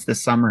events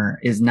this summer,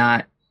 is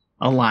not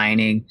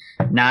aligning,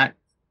 not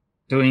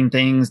doing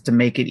things to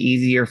make it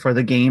easier for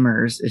the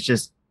gamers. It's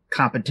just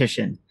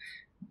competition.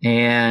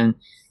 And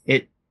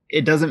it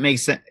doesn't make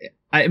sense.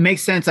 It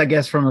makes sense, I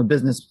guess, from a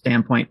business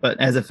standpoint, but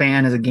as a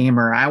fan, as a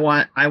gamer, I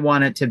want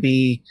it to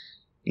be,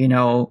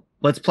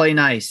 let's play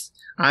nice.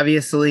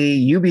 Obviously,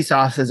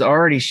 Ubisoft is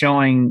already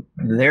showing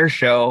their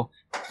show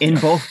in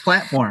both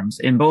platforms,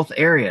 in both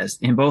areas,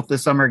 in both the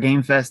Summer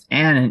Game Fest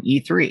and in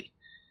E3.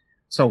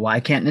 So why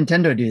can't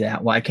Nintendo do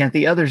that? Why can't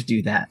the others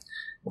do that?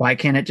 Why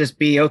can't it just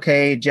be,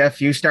 okay,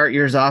 Jeff, you start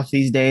yours off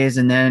these days,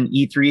 and then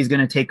E3 is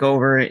going to take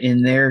over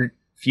in their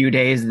few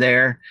days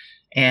there,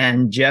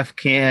 and Jeff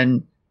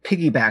can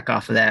piggyback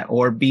off of that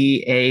or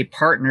be a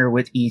partner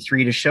with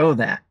E3 to show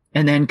that,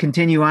 and then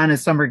continue on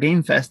as Summer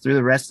Game Fest through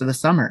the rest of the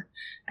summer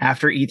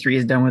after E3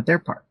 is done with their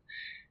part.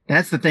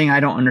 That's the thing I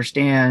don't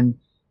understand.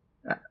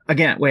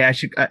 Again, wait, I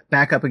should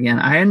back up again.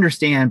 I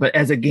understand, but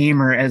as a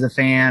gamer, as a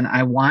fan,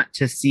 I want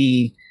to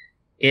see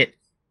it,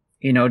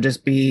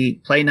 just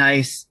be play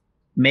nice,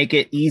 make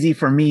it easy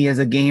for me as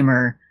a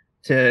gamer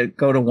to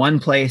go to one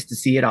place to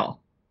see it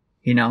all,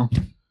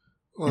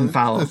 and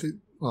follow.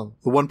 The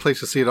one place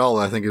to see it all,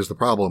 I think, is the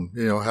problem.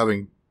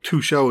 Having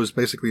two shows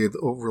basically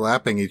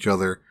overlapping each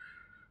other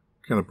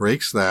kind of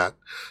breaks that.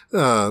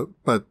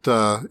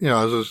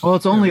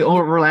 It's only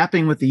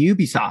overlapping with the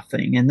Ubisoft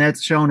thing, and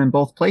that's shown in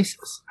both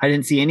places. I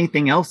didn't see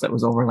anything else that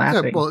was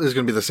overlapping. Yeah, well, is it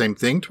going to be the same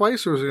thing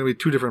twice, or is it going to be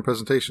two different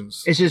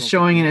presentations? It's just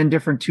showing it in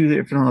two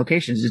different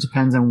locations. It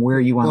depends on where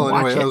you want to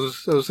watch it.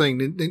 I was saying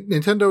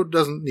Nintendo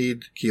doesn't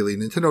need Keighley.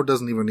 Nintendo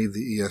doesn't even need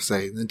the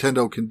ESA.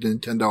 Nintendo can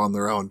Nintendo on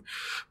their own.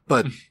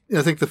 But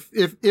I think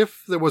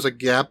if there was a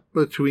gap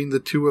between the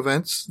two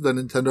events, then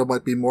Nintendo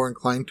might be more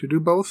inclined to do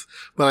both.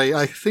 But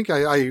I think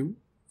I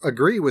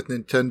agree with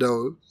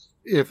Nintendo,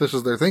 if this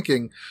is their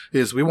thinking,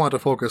 is we want to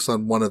focus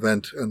on one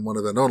event and one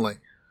event only.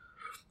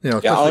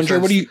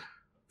 Andre,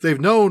 they've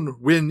known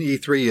when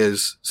E3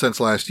 is since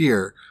last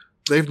year.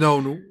 They've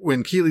known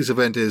when Keighley's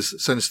event is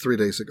since 3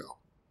 days ago.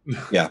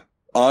 Yeah.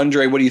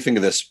 Andre, what do you think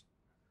of this?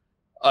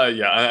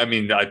 I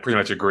mean, I pretty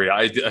much agree.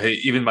 I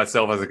even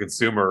myself as a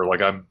consumer,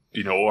 like I'm,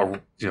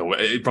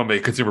 from a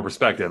consumer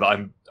perspective,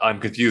 I'm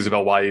confused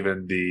about why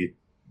even the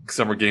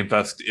Summer Game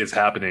Fest is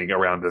happening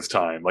around this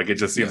time. Like, it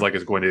just seems like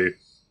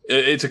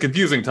it's a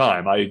confusing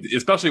time.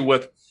 Especially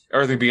with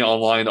everything being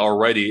online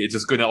already, it's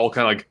just going to all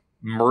kind of like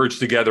merge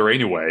together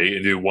anyway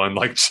into one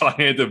like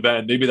giant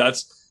event. Maybe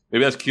that's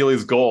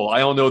Keighley's goal. I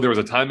don't know. There was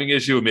a timing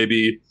issue.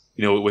 Maybe,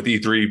 with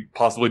E3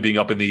 possibly being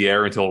up in the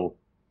air until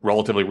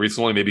relatively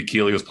recently, maybe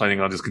Keighley was planning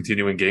on just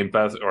continuing Game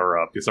Fest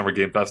or the Summer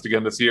Game Fest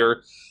again this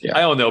year. Yeah.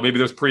 I don't know. Maybe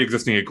there's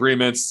pre-existing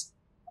agreements.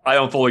 I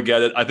don't fully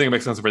get it. I think it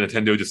makes sense for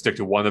Nintendo to stick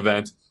to one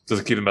event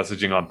just to keep the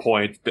messaging on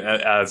point.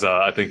 As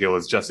I think it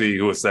was Jesse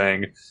who was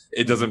saying,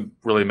 it doesn't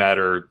really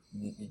matter,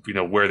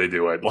 where they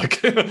do it. Like,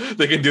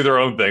 they can do their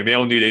own thing. They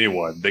don't need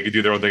anyone. They can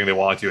do their own thing if they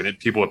want to, and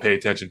people would pay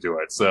attention to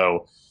it.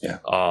 So, yeah.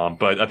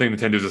 But I think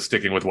Nintendo's just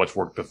sticking with what's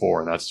worked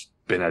before, and that's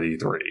been at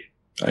E3.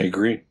 I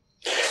agree.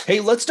 Hey,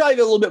 let's dive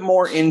a little bit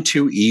more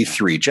into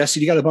E3. Jesse,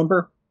 do you got a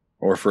bumper?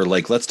 Or for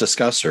let's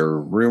discuss or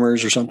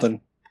rumors or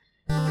something?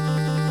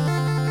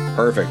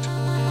 Perfect.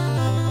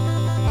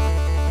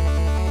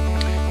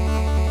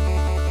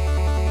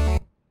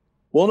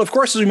 Well, and of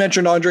course, as we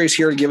mentioned, Andre's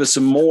here to give us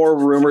some more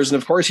rumors.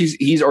 And of course,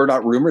 he's or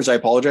not rumors, I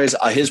apologize,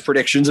 his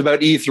predictions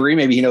about E3.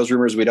 Maybe he knows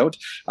rumors we don't.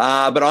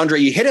 But Andre,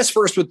 you hit us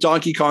first with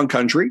Donkey Kong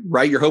Country,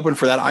 right? You're hoping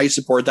for that. I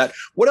support that.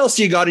 What else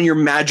do you got in your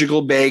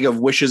magical bag of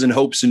wishes and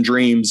hopes and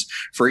dreams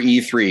for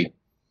E3?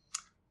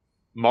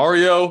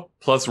 Mario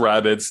plus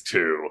Rabbids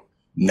 2.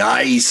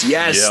 Nice.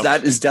 Yes, yep.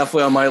 That is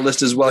definitely on my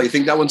list as well. You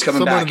think that one's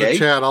coming back, Someone in the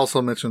chat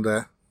also mentioned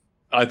that.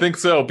 I think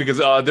so, because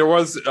there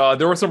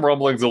were some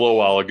rumblings a little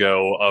while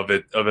ago of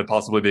it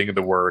possibly being in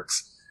the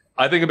works.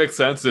 I think it makes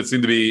sense. It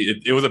seemed to be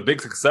it was a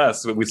big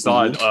success. We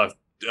saw it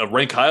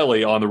rank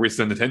highly on the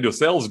recent Nintendo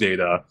sales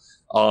data.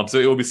 So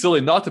it would be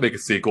silly not to make a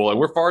sequel, and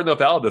we're far enough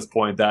out at this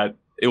point that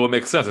it would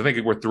make sense. I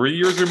think we're 3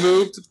 years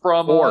removed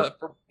from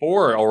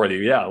 4 already.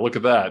 Yeah, look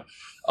at that.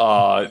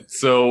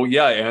 So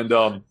yeah, and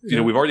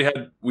we've already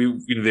had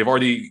they've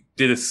already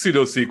did a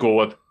pseudo sequel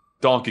with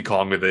Donkey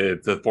Kong with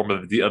the form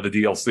of the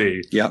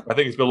DLC. Yeah, I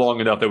think it's been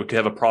long enough that we could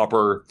have a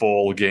proper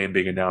full game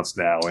being announced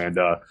now, and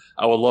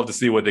I would love to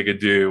see what they could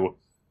do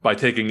by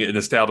taking an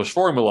established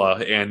formula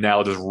and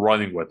now just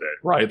running with it,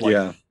 right?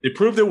 Like, they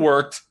proved it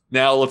worked.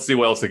 Now let's see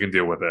what else they can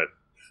do with it.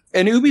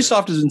 And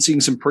Ubisoft has been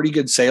seeing some pretty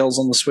good sales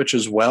on the Switch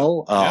as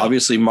well.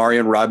 Obviously, Mario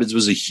and Rabbids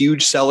was a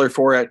huge seller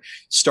for it.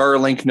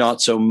 Starlink,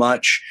 not so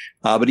much.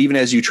 But even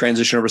as you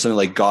transition over something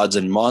like Gods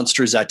and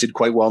Monsters, that did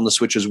quite well on the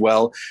Switch as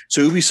well.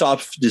 So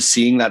Ubisoft is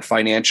seeing that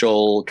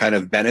financial kind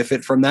of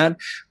benefit from that.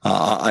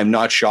 I'm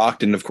not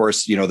shocked. And of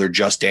course, they're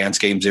Just Dance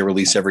games they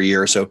release every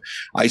year. So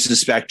I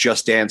suspect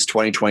Just Dance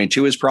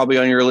 2022 is probably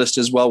on your list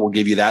as well. We'll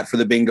give you that for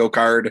the bingo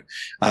card,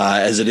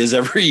 as it is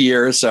every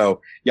year.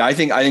 So yeah, I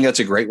think that's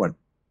a great one.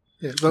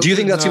 Yeah, do you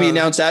think that's going to be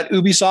announced at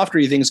Ubisoft, or do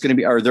you think it's going to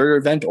be their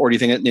event, or do you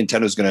think that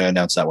Nintendo's going to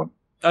announce that one?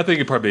 I think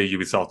it'd probably be a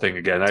Ubisoft thing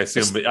again. I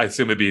assume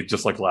it'd be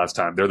just like last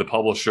time. They're the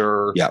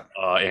publisher. Yeah.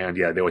 And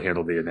they would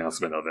handle the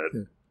announcement of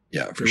it.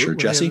 Yeah, for sure.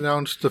 Jesse? They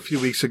announced a few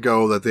weeks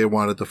ago that they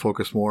wanted to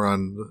focus more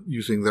on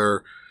using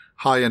their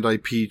high-end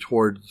IP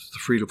towards the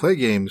free-to-play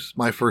games.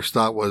 My first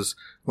thought was,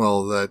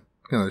 well, that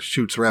kind of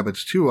shoots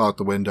Rabbids 2 out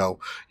the window,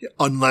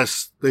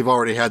 unless they've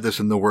already had this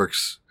in the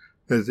works.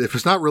 If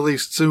it's not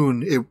released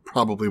soon, it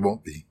probably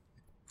won't be.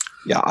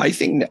 Yeah, I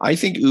think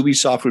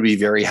Ubisoft would be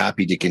very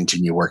happy to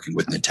continue working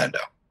with Nintendo,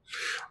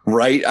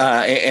 right?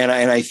 And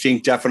I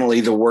think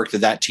definitely the work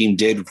that team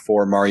did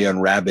for Mario and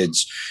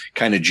Rabbids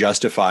kind of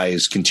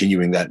justifies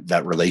continuing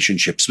that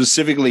relationship,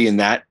 specifically in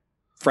that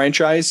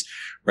franchise,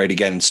 right?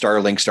 Again,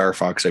 Starlink, Star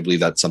Fox, I believe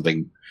that's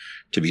something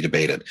to be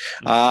debated.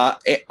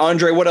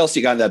 Andre, what else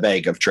you got in that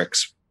bag of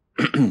tricks?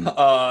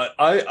 What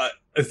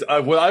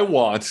I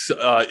want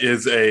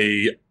is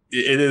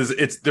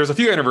there's a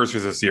few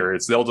anniversaries this year.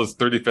 It's Zelda's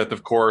 35th,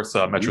 of course,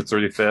 Metroid's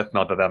 35th.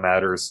 Not that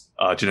matters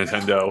to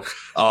Nintendo.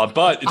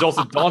 But it's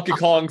also Donkey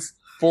Kong's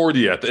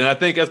 40th. And I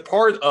think as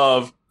part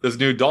of this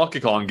new Donkey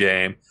Kong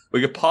game,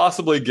 we could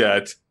possibly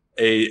get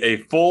a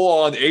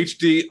full-on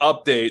HD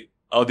update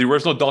of the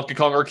original Donkey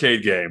Kong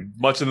arcade game,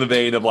 much in the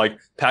vein of like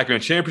Pac-Man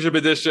Championship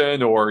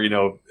Edition or,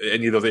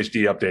 any of those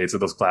HD updates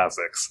of those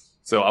classics.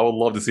 So I would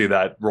love to see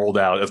that rolled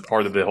out as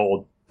part of the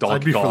whole Donkey Kong.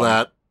 I'd be for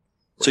that.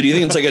 So do you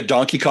think it's like a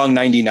Donkey Kong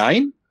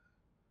 99?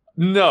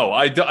 No,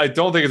 I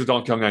don't think it's a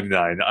Donkey Kong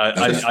 99.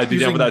 I'd be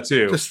down with that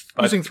too. Just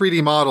using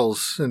 3D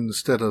models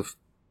instead of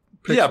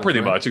pixels, yeah, pretty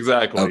much.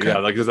 Exactly. Okay. Yeah,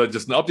 like it's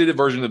just an updated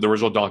version of the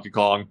original Donkey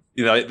Kong,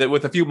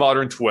 with a few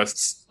modern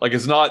twists. Like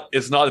it's not a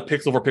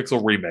pixel for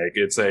pixel remake.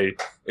 It's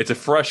a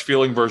fresh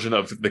feeling version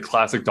of the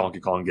classic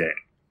Donkey Kong game.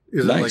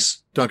 Is it like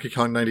Donkey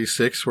Kong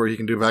 96 where you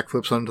can do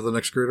backflips onto the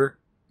next girder?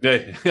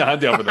 Yeah, I'm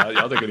down for that. Yeah,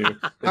 I'll take it.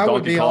 I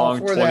would be all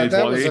for that.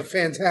 That was a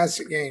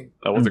fantastic game.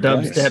 That was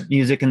dubstep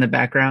music in the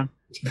background.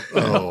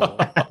 Oh,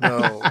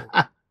 no.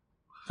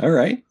 All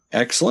right.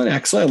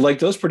 Excellent. I like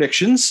those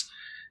predictions.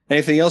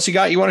 Anything else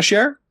you want to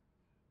share?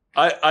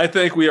 I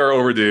think we are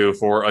overdue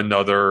for a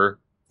new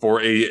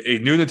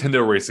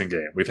Nintendo racing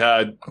game. We've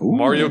had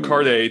Mario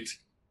Kart 8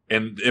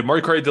 and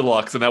Mario Kart 8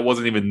 Deluxe, and that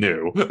wasn't even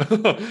new.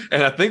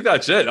 And I think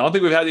that's it. I don't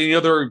think we've had any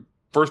other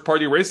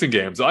first-party racing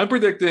games. So I'm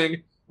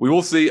predicting we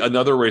will see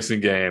another racing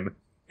game,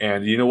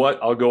 and you know what?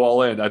 I'll go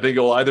all in. I think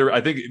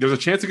there's a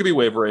chance it could be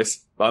Wave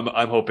Race, but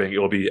I'm hoping it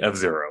will be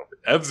F-Zero.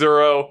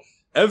 F-Zero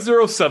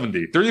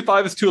 70.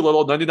 35 is too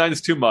little, 99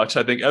 is too much.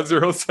 I think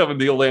F-Zero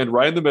 70 will land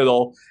right in the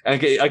middle, and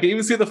I can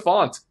even see the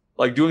font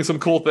like doing some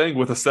cool thing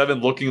with a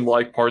 7 looking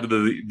like part of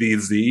the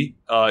Z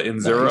in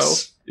Zero.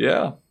 Nice.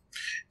 Yeah.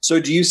 So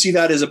do you see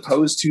that as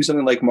opposed to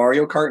something like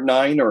Mario Kart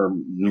 9 or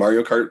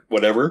Mario Kart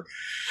whatever?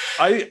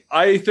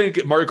 I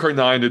think Mario Kart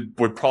 9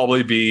 would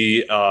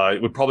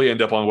probably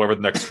end up on whatever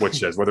the next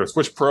Switch is, whether it's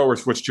Switch Pro or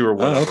Switch 2 or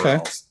whatever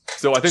else.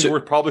 So I think we're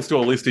probably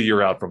still at least a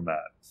year out from that.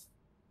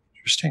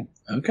 Interesting.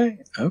 Okay.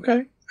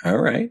 All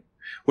right.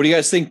 What do you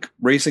guys think?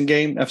 Racing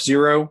game,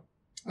 F-Zero?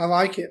 I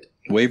like it.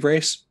 Wave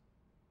Race?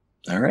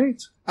 All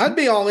right. I'd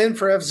be all in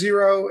for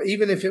F-Zero,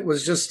 even if it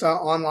was just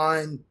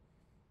online,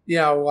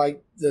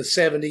 like the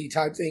 70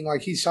 type thing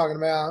like he's talking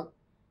about.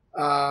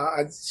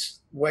 It's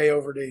way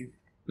overdue.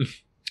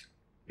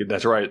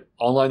 That's right.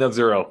 Online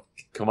F-Zero.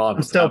 Come on.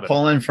 I'm still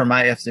pulling for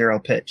my F-Zero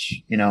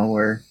pitch,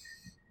 where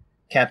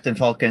Captain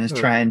Falcon is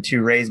trying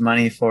to raise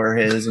money for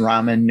his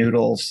ramen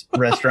noodles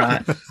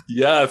restaurant.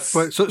 Yes.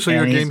 But, so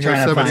your game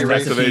has 70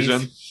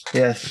 racers.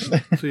 Yes.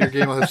 So your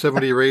game will have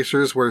 70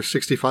 racers where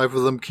 65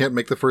 of them can't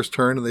make the first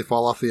turn and they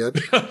fall off the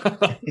edge?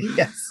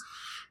 Yes.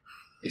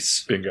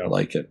 Nice. Bingo. I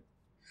like it.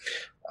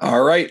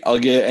 All right. I'll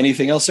get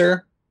anything else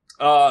there?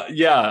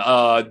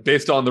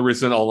 Based on the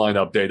recent online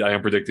update, I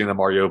am predicting that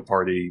Mario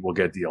Party will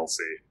get DLC.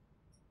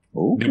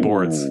 Ooh. New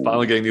boards.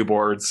 Finally getting new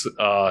boards.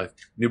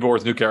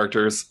 New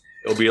characters.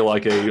 It'll be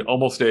like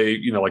almost a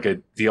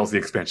DLC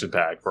expansion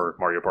pack for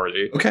Mario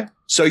Party. Okay.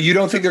 So you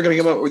don't think they're going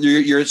to come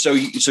up?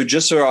 So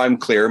just so I'm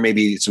clear,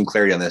 maybe some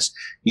clarity on this.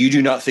 You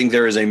do not think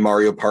there is a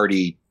Mario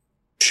Party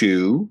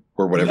 2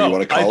 or whatever you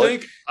want to call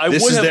it?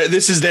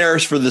 This is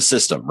theirs for the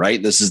system,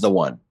 right? This is the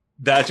one.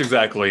 That's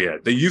exactly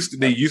it. They used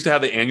to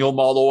have the annual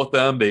model with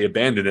them. They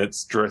abandoned it,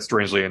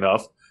 strangely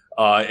enough.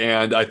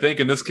 And I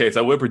think in this case,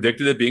 I would have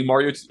predicted it being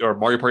Mario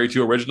Party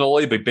 2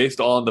 originally, but based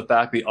on the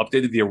fact they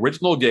updated the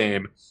original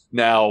game,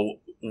 now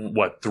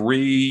 3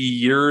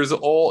 years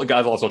old?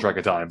 Guys, lost all track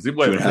of times.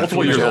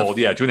 Multiple years old.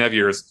 Yeah, 2.5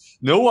 years.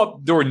 There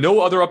were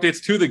no other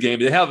updates to the game.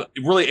 They didn't have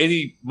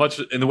really much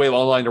in the way of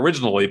online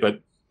originally,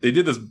 but they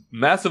did this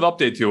massive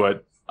update to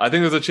it. I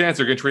think there's a chance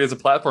they're going to treat it as a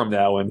platform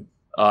now and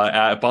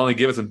finally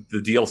give us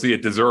the DLC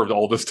it deserved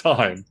all this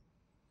time.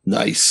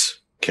 Nice.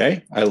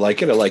 Okay. I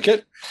like it.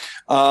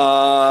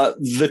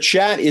 The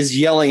chat is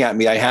yelling at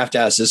me. I have to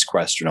ask this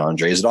question,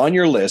 Andre. Is it on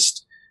your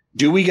list?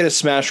 Do we get a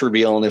Smash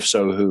reveal? And if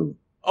so, who?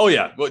 Oh,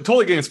 yeah.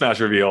 Totally getting Smash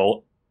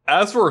reveal.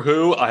 As for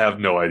who, I have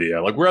no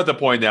idea. Like, we're at the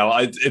point now.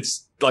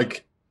 It's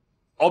like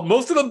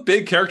most of the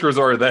big characters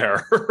are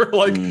there.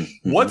 Like,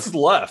 what's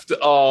left?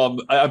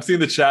 I'm seeing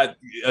the chat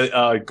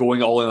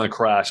going all in on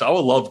Crash. I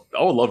would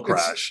love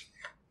Crash.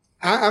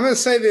 I'm going to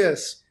say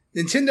this.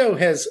 Nintendo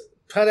has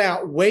put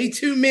out way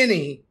too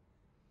many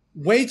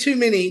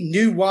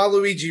new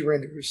Waluigi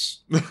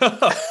renders.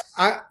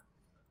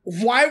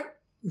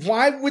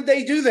 Why would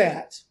they do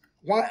that?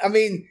 Why? I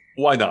mean,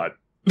 why not?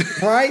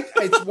 Right?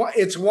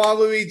 It's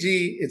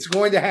Waluigi. It's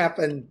going to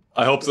happen.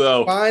 I hope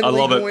so. I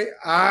love it.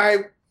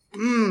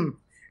 And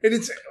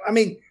it's. I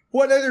mean,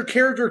 what other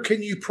character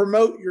can you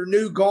promote your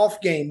new golf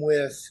game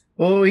with?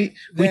 Well, we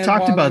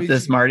talked about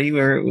this, Marty.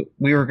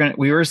 We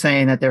were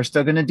saying that they're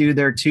still going to do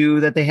their 2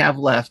 that they have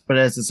left, but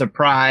as a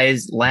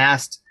surprise,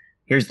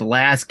 here's the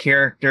last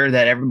character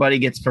that everybody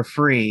gets for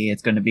free.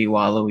 It's going to be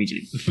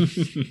Waluigi.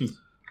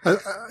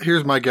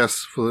 Here's my guess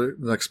for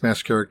the next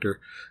Smash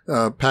character.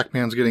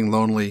 Pac-Man's getting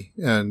lonely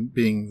and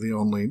being the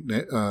only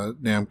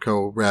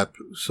Namco rep,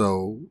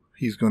 so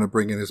he's going to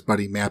bring in his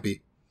buddy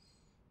Mappy.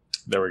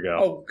 There we go.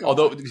 Oh,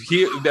 although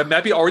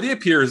Mappy already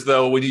appears,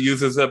 though, when you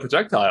use his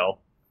projectile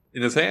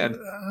in his hand.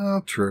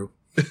 True.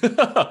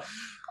 That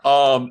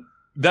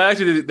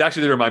actually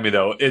did remind me,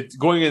 though. It's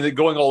going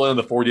all in on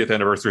the 40th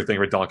anniversary thing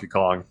with Donkey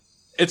Kong.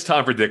 It's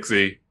time for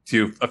Dixie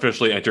to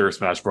officially enter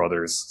Smash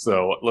Brothers.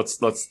 So let's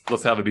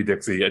have it be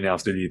Dixie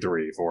announced at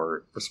E3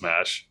 for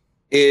Smash.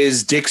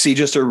 Is Dixie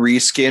just a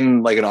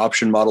reskin, like an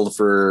option model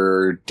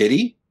for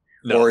Diddy?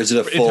 No, or is it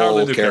a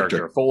full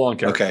character? Full on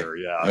character,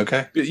 okay. Yeah.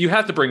 Okay. You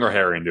have to bring her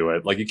hair into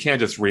it. Like, you can't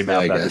just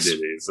remap that to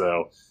Diddy.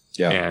 So,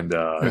 yeah. And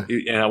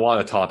I want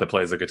a taunt that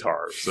plays the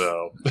guitar.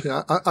 So,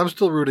 yeah, I'm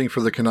still rooting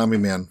for the Konami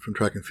man from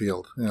Track and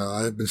Field.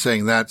 I've been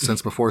saying that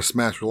since before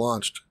Smash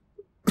launched.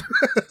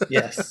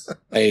 Yes.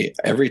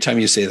 Every time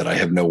you say that, I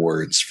have no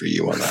words for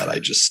you on that. I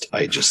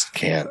just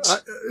can't.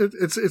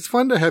 It's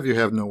fun to have you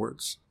have no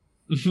words.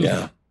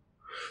 Yeah.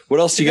 What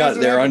else you got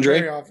there,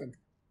 Andre?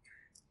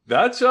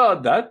 That the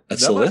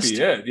might list?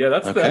 be it. Yeah,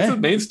 that's the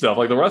main stuff.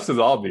 Like, the rest is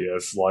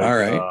obvious. Like, all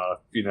right.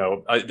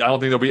 I don't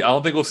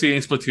think we'll see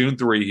any Splatoon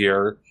 3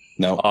 here.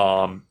 No.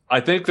 I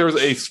think there's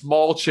a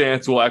small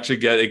chance we'll actually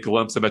get a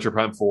glimpse of Metroid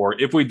Prime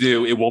 4. If we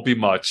do, it won't be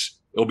much.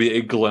 It'll be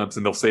a glimpse,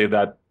 and they'll save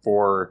that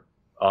for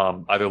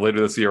either later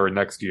this year or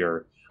next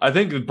year. I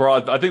think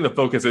the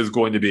focus is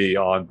going to be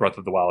on Breath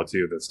of the Wild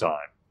 2 this time.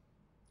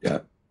 Yeah.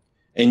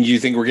 And you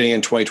think we're getting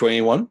in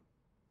 2021?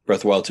 Breath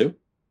of the Wild 2?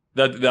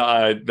 That's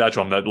what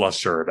I'm not less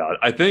sure about.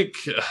 I think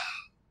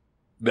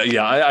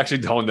I actually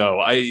don't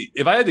know.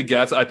 If I had to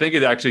guess, I think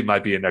it actually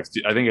might be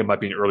I think it might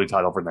be an early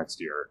title for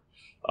next year.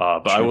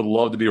 But I would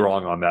love to be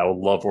wrong on that. I would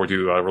love for it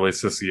to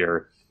release this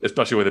year,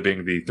 especially with it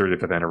being the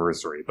 35th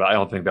anniversary. But I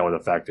don't think that would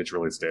affect its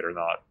release date or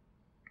not.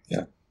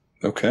 Yeah.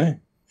 Okay.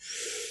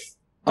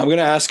 I'm going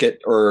to ask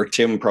it, or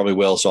Tim probably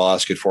will, so I'll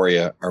ask it for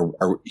you.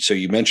 So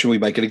you mentioned we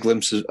might get a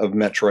glimpse of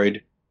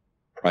Metroid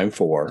Prime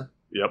 4.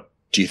 Yep.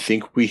 Do you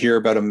think we hear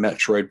about a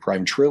Metroid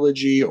Prime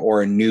trilogy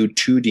or a new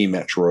 2D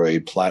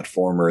Metroid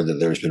platformer that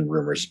there's been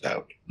rumors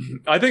about?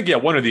 I think,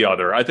 one or the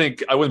other. I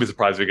think I wouldn't be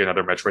surprised if we get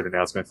another Metroid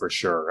announcement for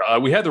sure.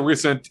 We had there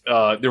was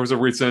a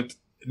recent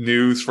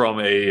news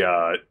from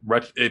a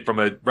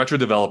retro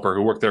developer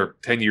who worked there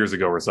 10 years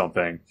ago or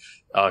something,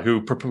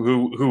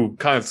 who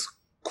kind of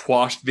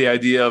quashed the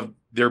idea of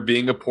there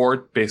being a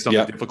port based on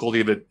the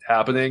difficulty of it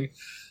happening.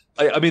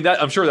 I mean,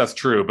 that I'm sure that's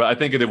true, but I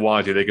think if they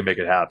wanted to, they can make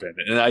it happen.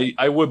 And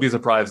I would be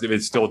surprised if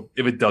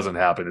it doesn't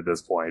happen at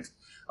this point.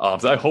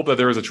 So I hope that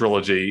there is a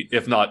trilogy,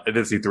 if not at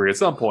this E3 at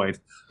some point.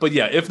 But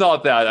yeah, if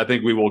not that, I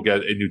think we will get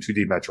a new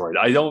 2D Metroid.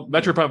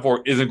 Metroid Prime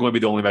 4 isn't going to be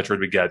the only Metroid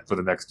we get for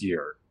the next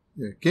year.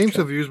 Yeah, games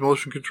have used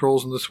motion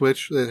controls on the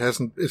Switch.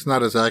 It's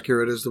not as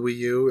accurate as the Wii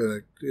U,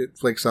 and it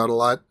flakes out a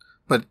lot,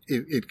 but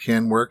it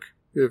can work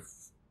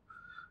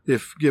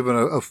if given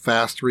a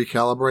fast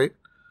recalibrate,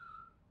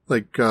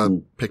 like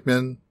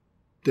Pikmin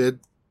did.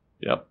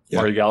 Yep.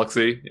 Mario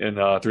Galaxy and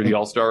 3D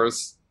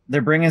All-Stars.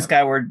 They're bringing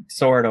Skyward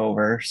Sword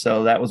over,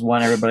 so that was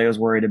one everybody was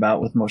worried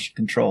about with motion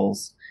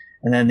controls.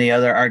 And then the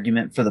other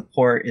argument for the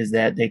port is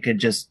that they could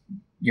just,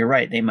 you're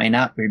right, they might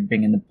not be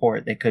bringing the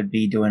port. They could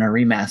be doing a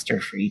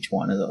remaster for each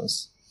one of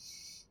those.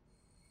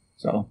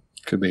 So.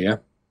 Could be, yeah.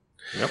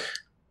 Yep.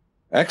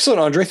 Excellent,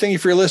 Andre. Thank you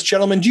for your list,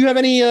 gentlemen. Do you have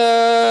any,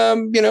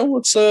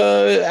 let's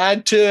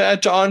add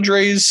to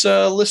Andre's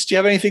list? Do you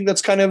have anything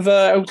that's kind of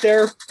out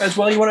there as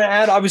well you want to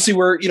add? Obviously,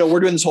 we're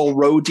doing this whole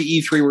road to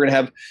E3. We're going to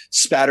have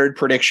spattered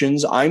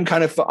predictions. I've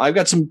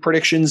got some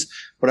predictions,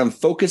 but I'm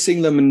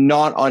focusing them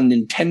not on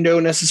Nintendo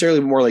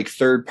necessarily, but more like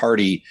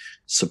third-party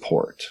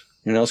support.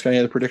 Anyone else got any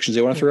other predictions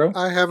they want to throw?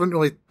 I haven't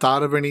really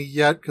thought of any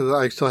yet because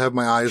I still have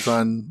my eyes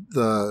on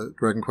the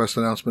Dragon Quest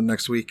announcement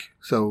next week.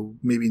 So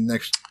maybe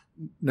next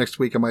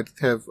week I might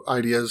have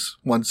ideas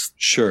once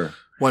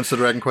the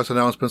Dragon Quest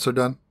announcements are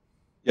done.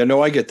 Yeah,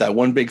 no, I get that.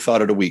 One big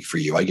thought of the week for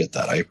you. I get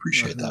that. I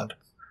appreciate that.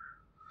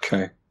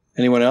 Okay.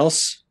 Anyone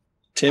else?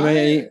 Tim,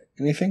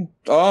 anything?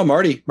 Oh,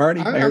 Marty.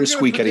 I heard a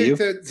squeak out of you.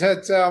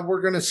 That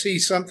we're going to see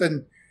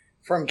something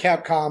from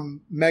Capcom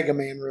Mega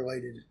Man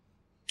related.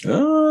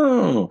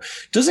 Oh,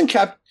 doesn't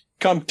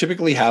Capcom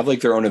typically have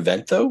like their own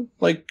event though?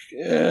 Like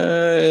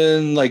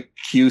in like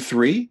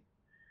Q3?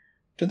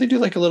 Did they do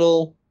like a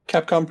little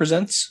Capcom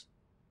Presents?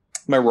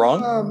 Am I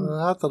wrong?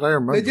 Not that I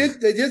remember.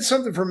 They did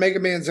something for Mega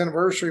Man's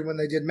anniversary when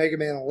they did Mega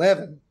Man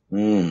 11.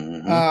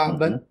 But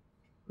the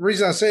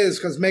reason I say this is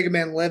because Mega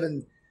Man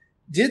 11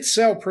 did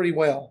sell pretty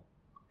well,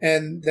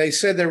 and they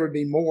said there would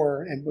be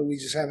more, but we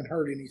just haven't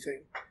heard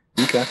anything.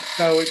 Okay.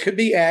 So it could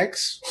be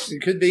X.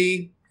 It could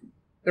be.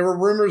 There were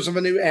rumors of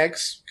a new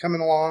X coming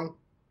along.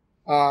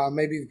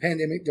 Maybe the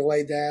pandemic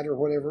delayed that or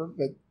whatever,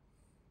 but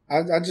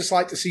I'd just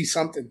like to see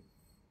something.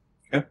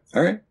 Yeah.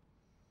 All right.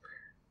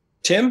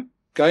 Tim,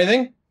 got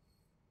anything?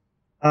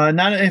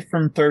 Not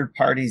from third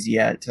parties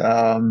yet,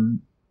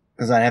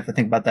 because I have to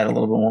think about that a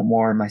little bit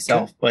more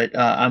myself. Okay. But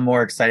I'm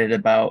more excited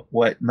about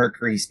what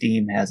Mercury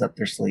Steam has up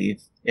their sleeve,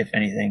 if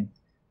anything.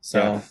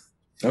 So,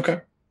 yeah.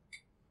 Okay.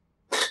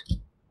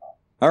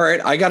 All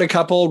right, I got a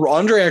couple.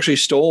 Andre actually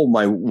stole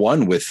my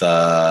one with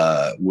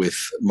Mario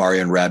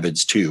and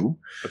Rabbids 2.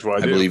 That's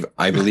what I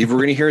believe we're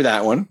going to hear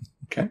that one.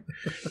 Okay.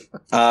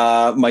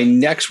 My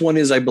next one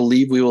is I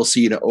believe we will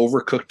see an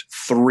Overcooked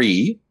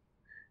 3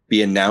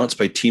 be announced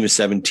by Team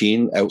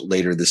 17 out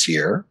later this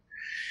year.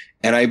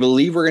 And I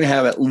believe we're going to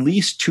have at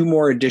least 2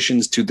 more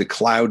additions to the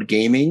cloud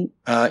gaming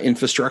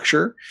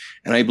infrastructure.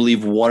 And I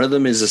believe one of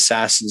them is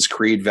Assassin's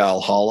Creed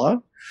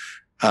Valhalla.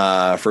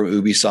 From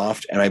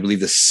Ubisoft, and I believe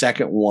the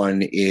second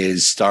one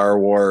is Star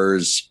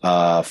Wars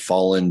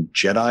Fallen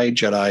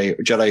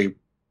Jedi.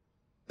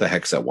 The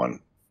heck's that one?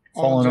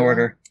 Fallen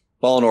Order.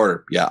 Fallen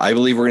Order. Yeah, I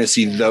believe we're going to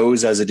see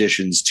those as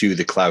additions to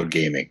the cloud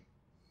gaming.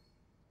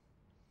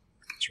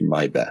 Those are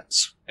my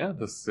bets. Yeah,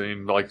 those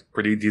seem like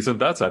pretty decent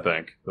bets. I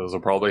think those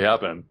will probably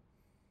happen.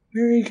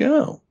 There you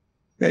go.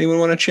 Anyone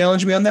want to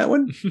challenge me on that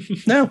one?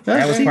 No.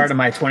 That was part of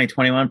my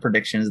 2021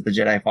 predictions, the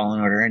Jedi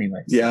Fallen Order anyway.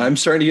 Yeah, I'm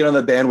starting to get on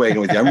the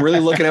bandwagon with you. I'm really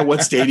looking at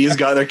what Stadia's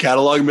got in their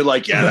catalog and be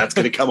like, yeah, that's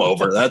going to come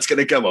over. That's going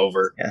to come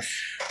over. Yes.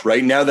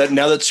 Right now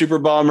that Super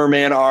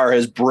Bomberman R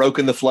has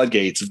broken the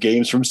floodgates of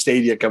games from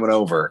Stadia coming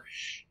over,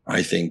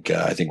 I think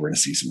we're going to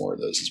see some more of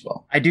those as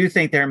well. I do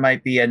think there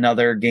might be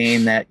another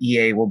game that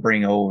EA will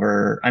bring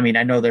over. I mean,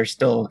 I know there's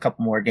still a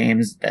couple more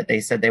games that they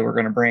said they were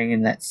going to bring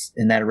in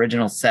that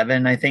original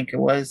 7, I think it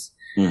was.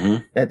 Mm-hmm.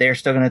 That they're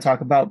still going to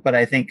talk about, but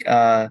I think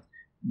the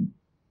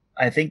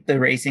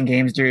racing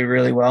games do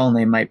really well, and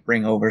they might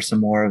bring over some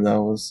more of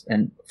those.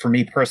 And for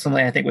me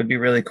personally, I think would be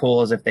really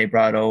cool is if they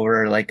brought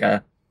over like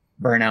a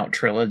Burnout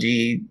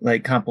trilogy,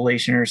 like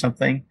compilation or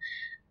something.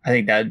 I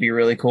think that would be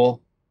really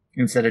cool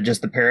instead of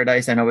just the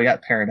Paradise. I know we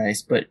got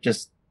Paradise, but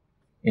just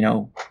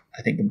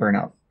I think the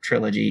Burnout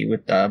trilogy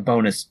with the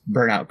bonus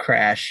Burnout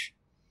Crash,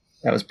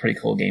 that was a pretty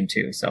cool game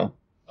too. So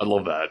I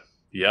love that.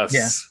 Yes,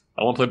 yeah.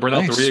 I want to play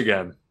Burnout 3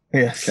 again.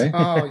 Yes. Okay.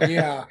 Oh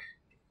yeah,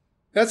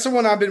 that's the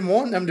one I've been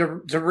wanting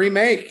them to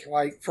remake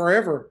like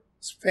forever.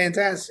 It's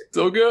fantastic.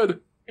 So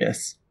good.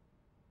 Yes.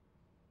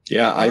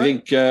 Yeah, I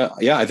think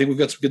we've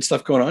got some good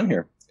stuff going on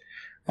here.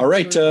 All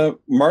right,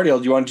 Marty,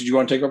 did you want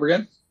to take over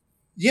again?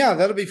 Yeah,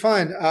 that'll be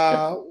fine.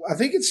 I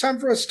think it's time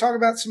for us to talk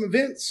about some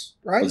events,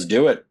 right? Let's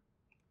do it.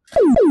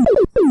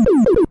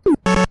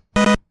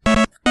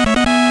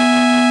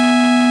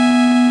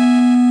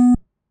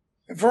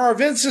 For our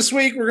events this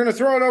week, we're going to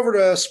throw it over to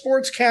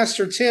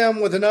Sportscaster Tim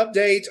with an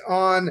update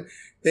on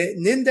the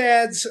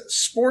Nindads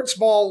Sports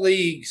Ball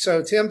League.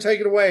 So, Tim, take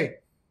it away.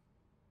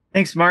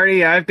 Thanks,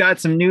 Marty. I've got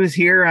some news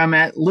here. I'm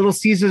at Little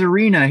Caesars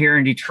Arena here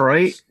in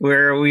Detroit,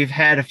 where we've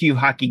had a few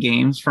hockey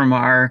games from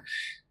our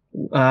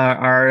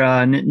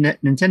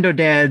Nintendo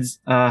Dads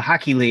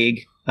Hockey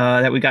League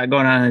that we got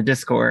going on in the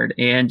Discord,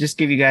 and just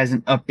give you guys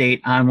an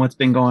update on what's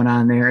been going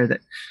on there.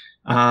 That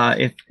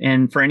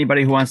for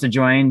anybody who wants to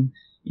join,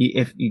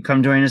 if you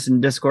come join us in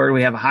Discord,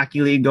 we have a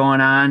hockey league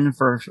going on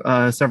for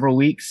several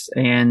weeks,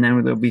 and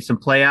then there'll be some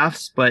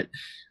playoffs. But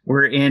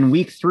we're in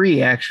week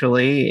 3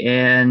 actually,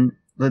 and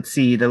let's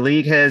see. The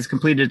league has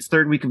completed its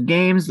 3rd week of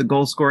games. The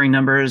goal scoring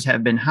numbers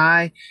have been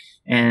high,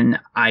 and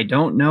I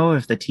don't know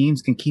if the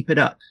teams can keep it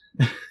up.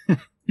 It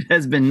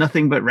has been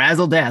nothing but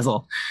razzle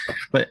dazzle,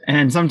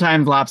 and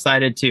sometimes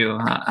lopsided too.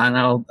 And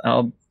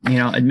I'll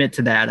admit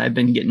to that. I've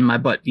been getting my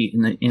butt beat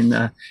in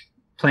the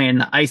playing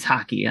the ice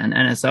hockey on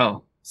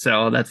NSO.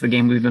 So that's the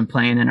game we've been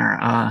playing in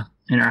our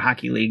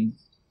hockey league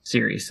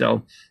series.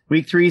 So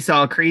week 3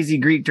 saw Crazy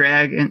Greek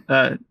Dre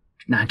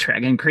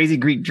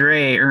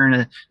earn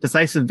a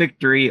decisive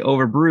victory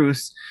over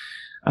Bruce,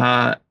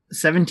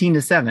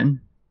 17-7. And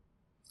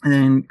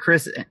then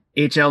Chris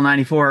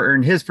HL94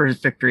 earned his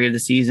first victory of the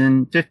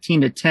season,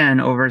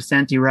 15-10 over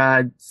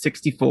Santirod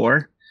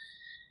 64.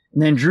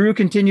 And then Drew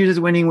continued his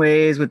winning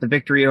ways with the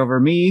victory over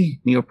me,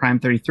 Neo Prime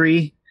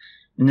 33.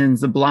 And then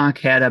Zablanc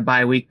had a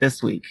bye week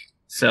this week.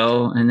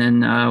 So, and then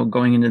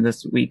going into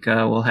this week,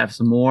 we'll have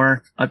some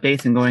more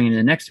updates, and going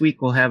into next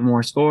week, we'll have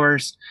more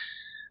scores.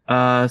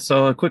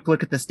 So a quick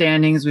look at the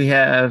standings. We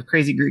have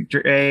Crazy Greek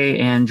Dre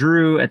and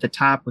Drew at the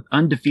top with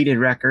undefeated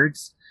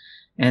records.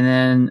 And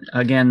then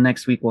again,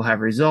 next week we'll have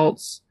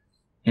results.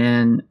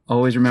 And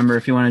always remember,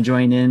 if you want to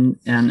join in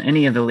on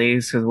any of the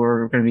leagues, because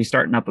we're going to be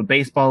starting up a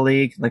baseball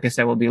league. Like I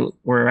said,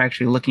 we're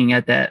actually looking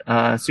at that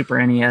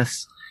Super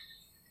NES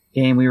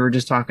game we were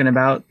just talking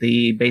about,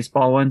 the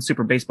baseball one,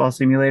 Super Baseball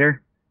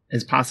Simulator,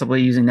 is possibly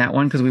using that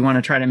one because we want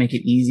to try to make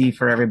it easy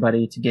for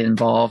everybody to get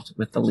involved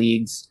with the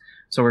leagues.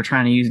 So we're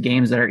trying to use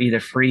games that are either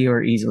free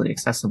or easily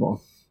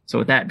accessible. So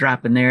with that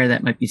drop in there,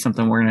 that might be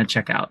something we're going to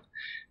check out.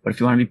 But if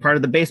you want to be part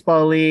of the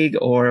baseball league,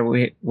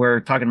 or we're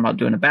talking about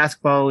doing a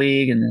basketball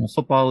league and then a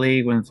football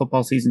league when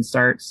football season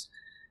starts,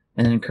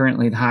 and then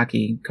currently the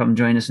hockey, come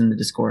join us in the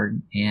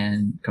Discord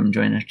and come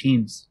join our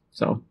teams.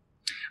 So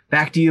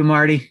back to you,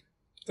 Marty.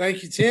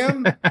 Thank you,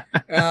 Tim.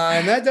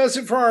 And that does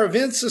it for our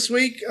events this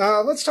week.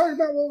 Let's talk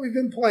about what we've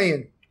been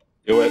playing.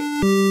 Do it.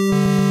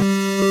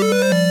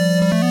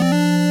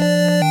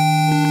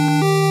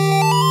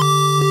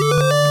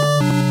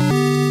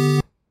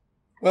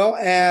 Well,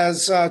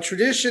 as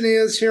tradition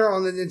is here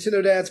on the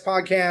Nintendo Dads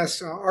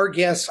podcast, our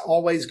guests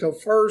always go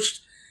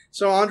first.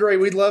 So, Andre,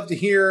 we'd love to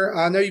hear.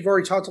 I know you've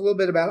already talked a little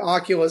bit about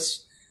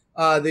Oculus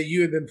that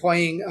you have been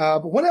playing,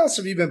 but what else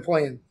have you been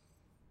playing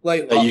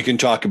lately? That you can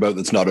talk about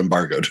that's not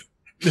embargoed.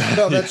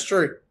 No, that's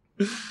true.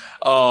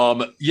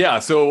 Yeah,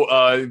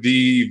 so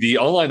the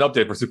online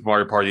update for Super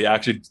Mario Party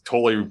actually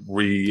totally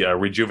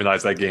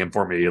rejuvenized that game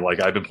for me.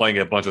 Like, I've been playing it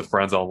a bunch with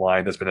friends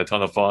online. It's been a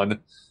ton of fun.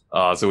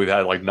 So we've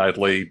had like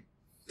nightly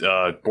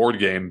board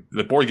game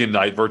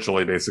night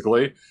virtually,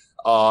 basically.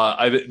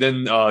 Speaking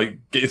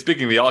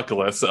of the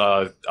Oculus,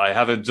 I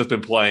haven't just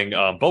been playing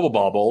Puzzle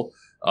Bobble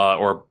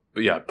rather,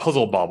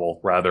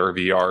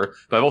 VR,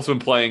 but I've also been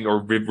playing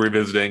or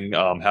revisiting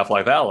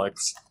Half-Life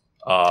Alyx.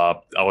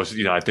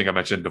 I think I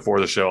mentioned before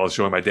the show, I was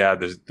showing my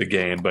dad the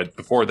game, but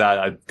before that,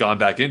 I'd gone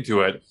back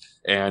into it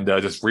and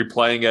just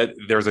replaying it.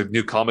 There's a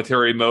new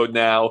commentary mode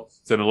now,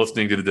 so I've been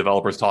listening to the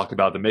developers talk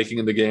about the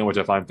making of the game, which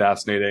I find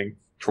fascinating,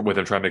 with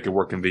them trying to make it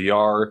work in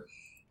VR.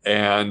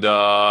 And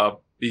I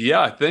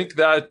think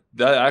that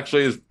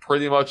actually is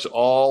pretty much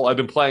all I've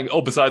been playing. Oh,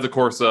 besides, of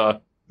course,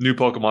 new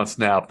Pokemon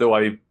Snap, though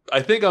I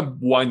think I'm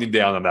winding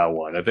down on that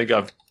one. I think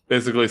I've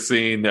basically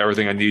seen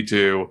everything I need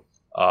to.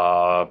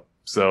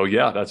 So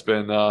yeah, that's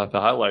been the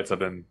highlights I've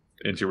been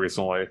into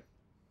recently.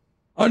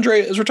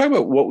 Andre, as we're talking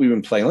about what we've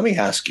been playing, let me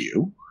ask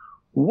you,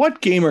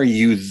 what game are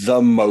you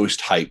the most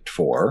hyped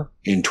for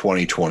in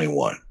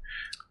 2021?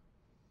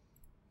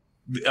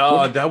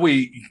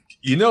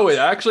 It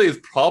actually is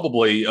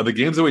probably of the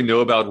games that we know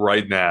about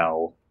right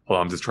now.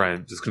 Well, I'm just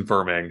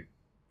confirming.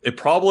 It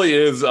probably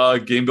is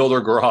Game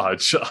Builder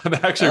Garage. I'm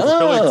actually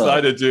really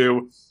excited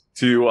to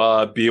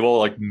be able to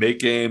like make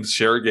games,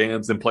 share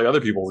games, and play other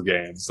people's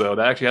games. So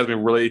that actually has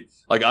been really,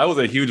 like, I was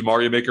a huge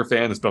Mario Maker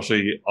fan,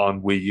 especially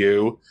on Wii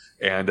U,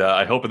 and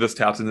I hope that this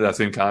taps into that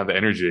same kind of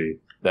energy,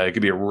 that it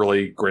could be a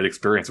really great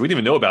experience. We didn't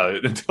even know about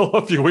it until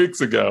a few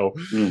weeks ago.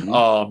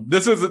 Mm-hmm.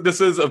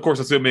 This is of course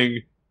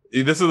assuming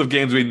this is the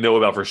games we know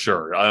about for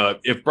sure.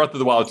 If Breath of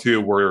the Wild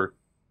 2 were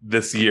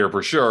this year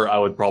for sure, I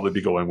would probably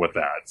be going with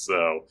that.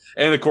 So,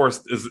 and of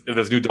course, if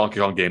this new Donkey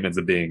Kong game ends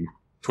up being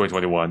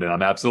 2021, then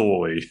I'm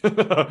absolutely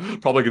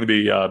probably going to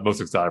be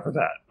most excited for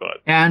that. But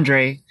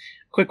Andre,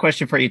 quick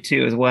question for you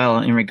too, as well,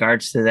 in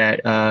regards to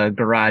that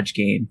Garage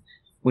game.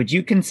 Would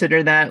you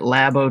consider that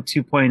Labo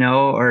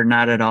 2.0 or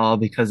not at all,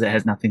 because it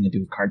has nothing to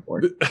do with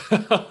cardboard?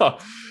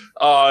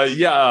 I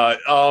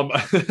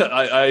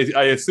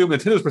assume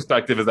Nintendo's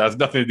perspective is that has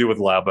nothing to do with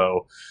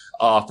Labo.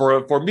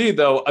 For me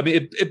though, I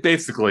mean, it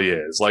basically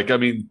is. Like, I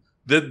mean,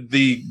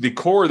 the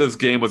core of this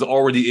game was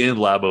already in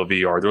Labo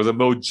VR. There was a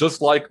mode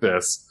just like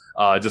this,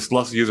 just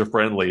less user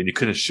friendly, and you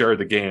couldn't share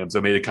the game, so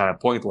it made it kind of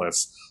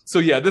pointless. So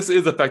yeah, this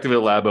is effectively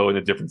Labo in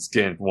a different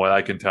skin, from what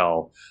I can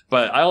tell.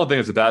 But I don't think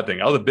it's a bad thing.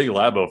 I was a big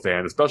Labo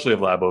fan, especially of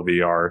Labo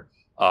VR.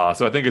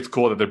 So I think it's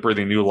cool that they're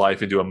breathing new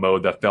life into a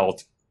mode that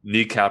felt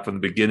kneecapped from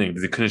the beginning,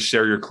 because you couldn't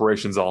share your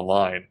creations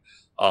online.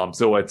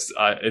 So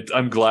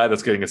I'm glad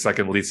it's getting a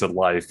second lease of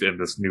life in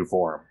this new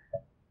form.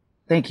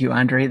 Thank you,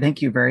 Andre.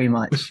 Thank you very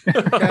much.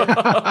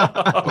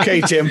 Okay,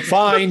 Tim,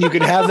 fine. You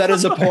can have that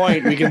as a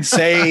point. We can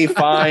say,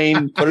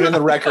 fine, put it in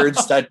the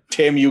records that,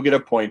 Tim, you get a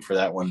point for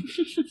that one.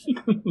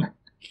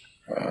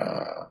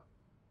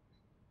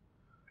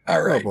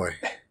 All right. Oh, boy.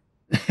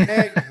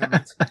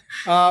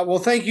 Well,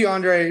 thank you,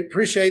 Andre.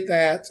 Appreciate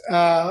that.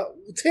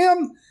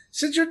 Tim,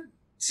 since you're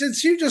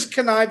since you just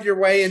connived your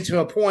way into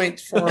a point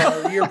for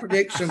our year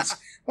predictions,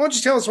 why don't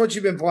you tell us what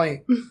you've been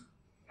playing?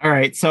 All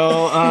right.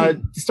 So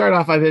to start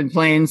off, I've been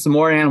playing some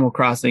more Animal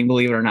Crossing,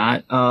 believe it or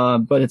not.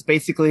 But it's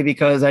basically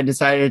because I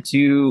decided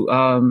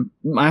to,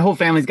 my whole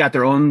family's got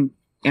their own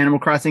Animal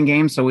Crossing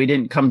games. So we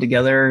didn't come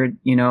together,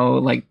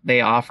 like they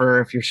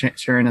offer. If you're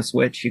sharing a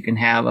Switch, you can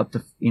have up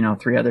to,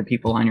 3 other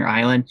people on your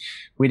island.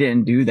 We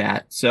didn't do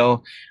that.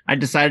 So I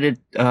decided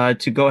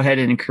to go ahead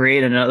and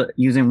create another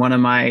using one of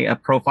my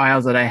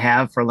profiles that I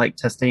have for like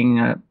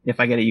testing. If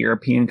I get a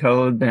European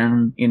code,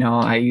 then,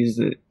 I use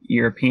the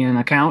European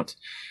account.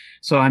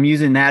 So I'm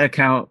using that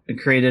account and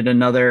created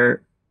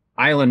another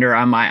islander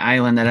on my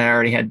island that I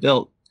already had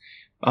built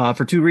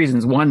for 2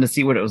 reasons. One, to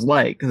see what it was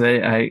like, because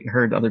I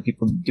heard other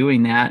people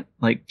doing that.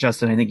 Like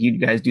Justin, I think you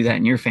guys do that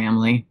in your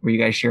family where you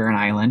guys share an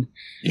island.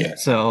 Yeah.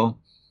 So,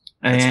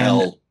 That's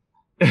hell.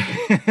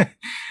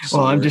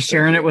 Well, I'm just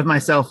sharing it with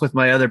myself with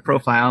my other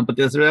profile. But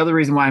the other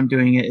reason why I'm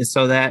doing it is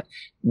so that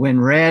when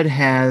Red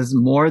has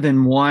more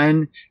than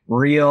one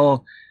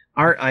real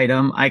art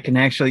item, I can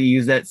actually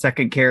use that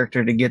second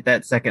character to get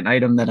that second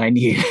item that I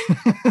need.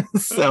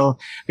 So,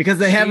 because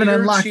they haven't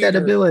unlocked that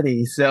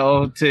ability.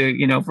 So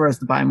for us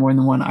to buy more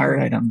than one art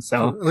item.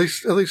 So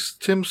at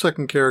least Tim's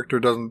second character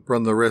doesn't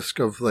run the risk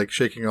of like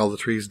shaking all the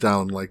trees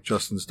down like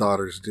Justin's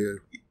daughters do.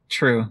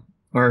 True.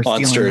 Or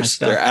monsters.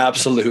 They're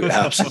absolute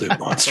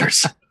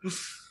monsters.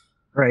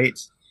 Right.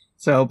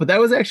 So, but that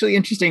was actually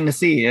interesting to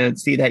see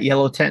that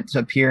yellow tent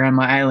appear on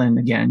my island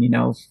again,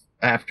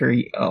 after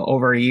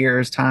over a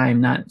year's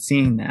time not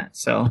seeing that.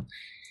 So,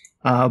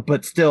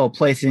 but still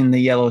placing the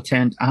yellow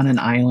tent on an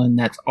island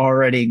that's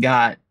already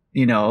got,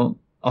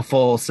 a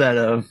full set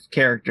of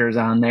characters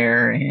on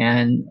there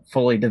and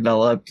fully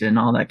developed and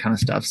all that kind of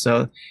stuff.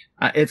 So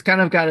it's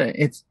kind of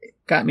it's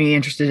got me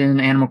interested in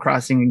Animal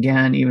Crossing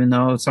again, even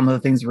though some of the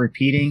things are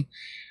repeating.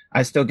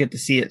 I still get to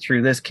see it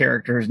through this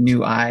character's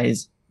new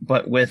eyes,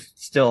 but with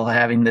still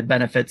having the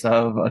benefits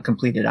of a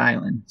completed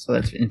island. So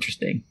that's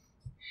interesting.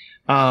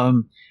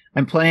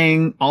 I'm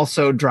playing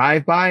also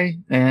Drive-By,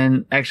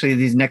 and actually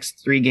these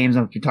next 3 games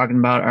I'm talking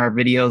about are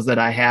videos that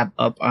I have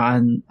up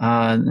on the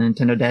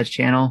Nintendo Dad's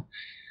channel.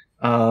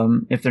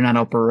 If they're not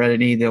up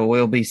already, they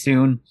will be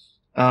soon.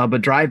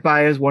 But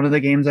Drive-By is one of the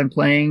games I'm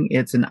playing.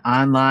 It's an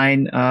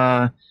online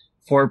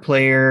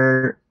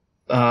 4-player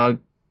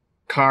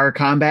car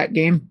combat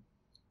game.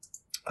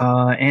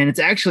 And it's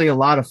actually a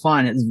lot of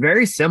fun. It's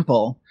very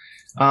simple,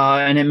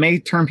 and it may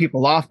turn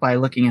people off by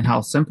looking at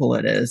how simple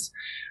it is.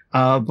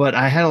 But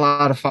I had a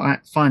lot of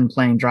fun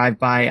playing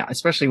Drive-By,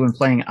 especially when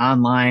playing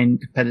online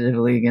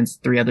competitively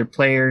against 3 other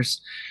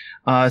players.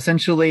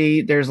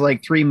 Essentially, there's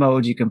like 3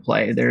 modes you can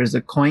play. There's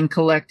a coin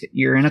collect.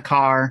 You're in a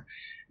car.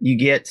 You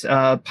get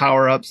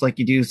power-ups like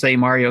you do, say,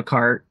 Mario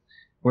Kart,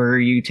 where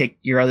you take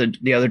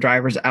the other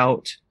drivers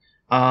out.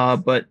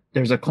 But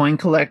there's a coin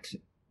collect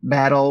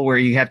battle where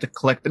you have to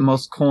collect the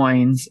most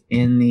coins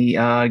in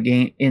the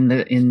game, in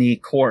the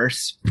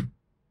course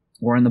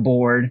or in the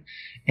board.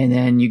 And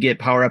then you get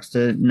power-ups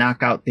to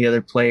knock out the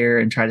other player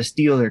and try to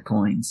steal their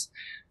coins.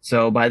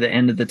 So by the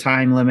end of the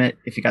time limit,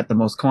 if you got the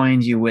most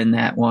coins, you win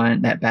that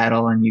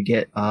battle, and you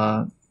get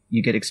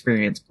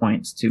experience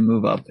points to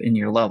move up in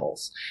your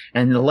levels.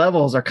 And the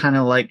levels are kind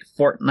of like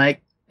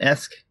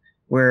Fortnite-esque,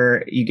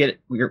 where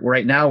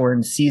right now we're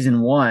in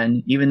season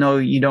 1, even though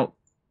you don't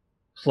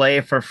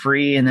play for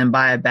free and then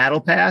buy a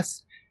battle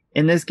pass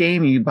in this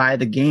game, you buy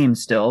the game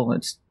still.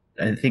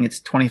 I think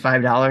it's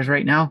 $25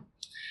 right now.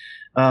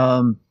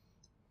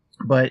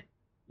 But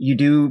you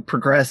do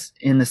progress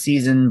in the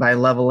season by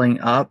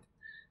leveling up.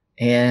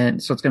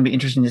 And so it's going to be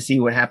interesting to see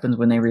what happens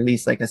when they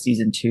release like a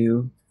season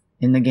 2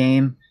 in the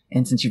game.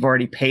 And since you've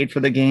already paid for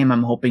the game,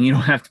 I'm hoping you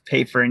don't have to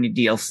pay for any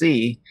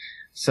DLC.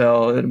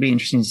 So it'll be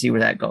interesting to see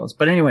where that goes.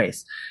 But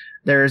anyways,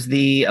 there's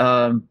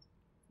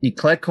you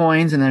collect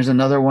coins, and there's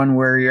another one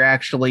where you're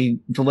actually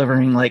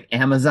delivering like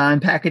Amazon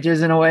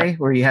packages in a way,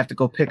 where you have to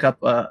go pick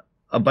up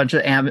a bunch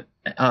of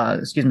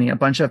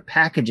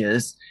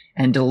packages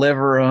and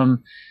deliver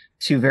them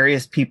to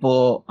various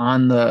people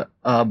on the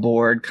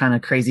board, kind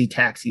of Crazy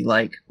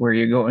Taxi-like, where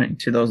you're going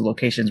to those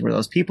locations where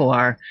those people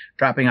are,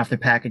 dropping off their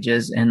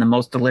packages, and the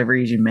most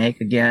deliveries you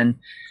make, again,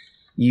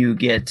 you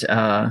get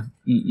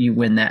you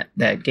win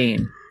that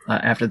game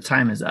after the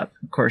time is up.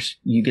 Of course,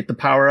 you get the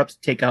power-ups,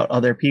 take out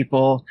other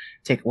people,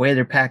 take away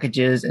their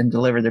packages, and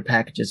deliver their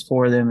packages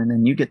for them, and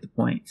then you get the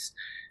points.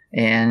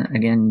 And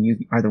again, you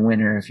are the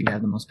winner if you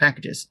have the most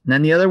packages. And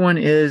then the other one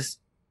is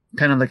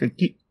kind of like a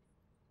keep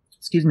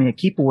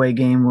away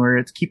game, where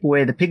it's keep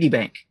away the piggy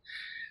bank.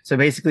 So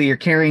basically you're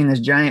carrying this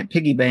giant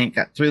piggy bank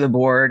through the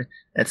board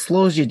that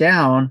slows you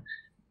down,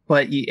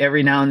 but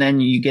every now and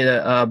then you get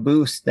a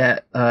boost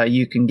that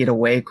you can get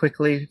away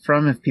quickly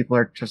from if people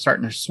are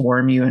starting to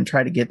swarm you and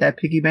try to get that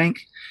piggy bank.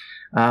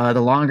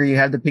 The longer you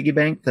have the piggy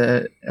bank,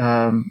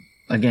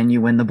 again,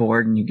 you win the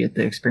board and you get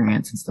the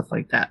experience and stuff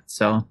like that.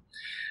 So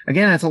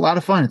again, it's a lot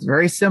of fun. It's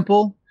very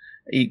simple.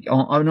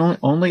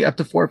 Only up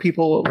to 4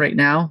 people right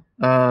now.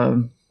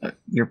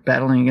 You're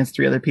battling against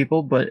 3 other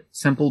people, but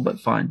simple but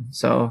fun.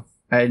 So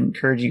I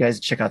encourage you guys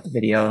to check out the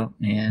video,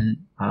 and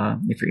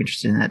if you're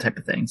interested in that type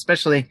of thing,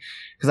 especially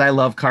because I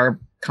love car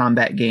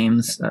combat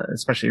games,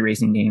 especially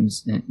racing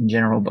games in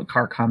general, but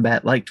car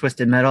combat like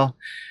Twisted Metal.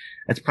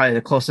 That's probably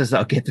the closest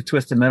I'll get to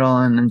Twisted Metal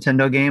on a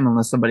Nintendo game,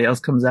 unless somebody else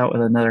comes out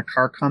with another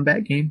car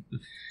combat game.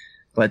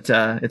 But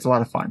it's a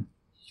lot of fun.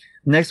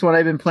 Next one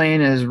I've been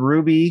playing is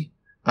Ruby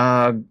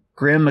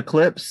Grim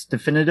Eclipse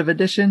Definitive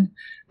Edition.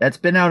 That's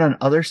been out on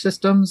other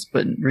systems,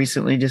 but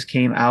recently just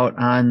came out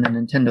on the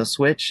Nintendo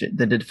Switch,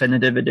 the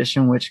Definitive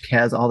Edition, which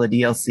has all the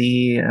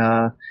DLC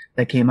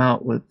that came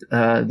out with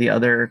the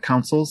other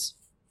consoles.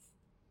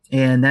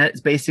 And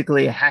that's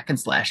basically a hack and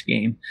slash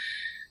game.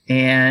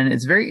 And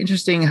it's very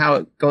interesting how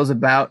it goes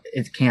about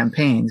its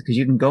campaigns, because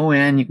you can go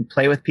in, you can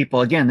play with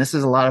people. Again, this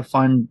is a lot of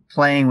fun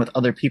playing with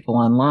other people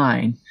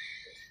online.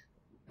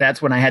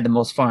 That's when I had the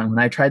most fun. When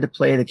I tried to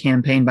play the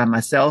campaign by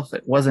myself,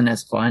 it wasn't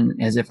as fun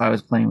as if I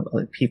was playing with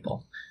other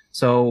people.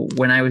 So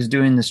when I was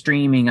doing the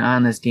streaming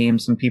on this game,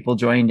 some people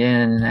joined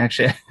in, and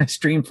actually I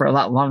streamed for a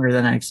lot longer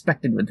than I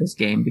expected with this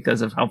game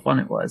because of how fun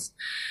it was.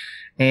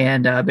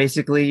 And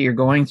basically you're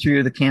going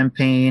through the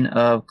campaign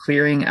of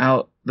clearing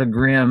out the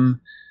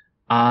Grim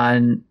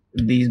on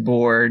these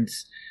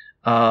boards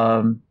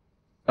or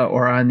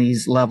on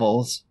these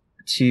levels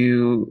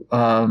to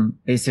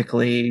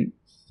basically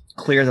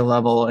clear the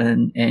level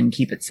and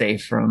keep it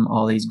safe from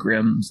all these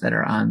Grims that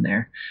are on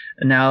there.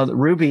 Now,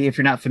 Ruby, if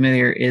you're not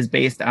familiar, is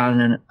based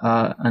on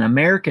an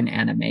American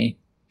anime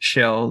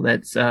show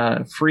that's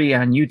free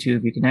on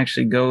YouTube. You can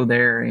actually go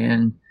there,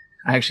 and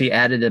I actually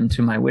added them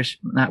to my my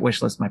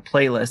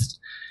playlist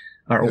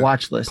or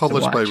watch list.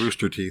 Published by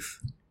Rooster Teeth.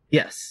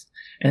 Yes.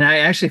 And I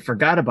actually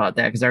forgot about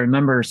that because I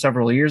remember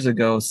several years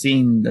ago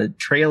seeing the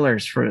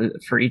trailers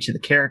for each of the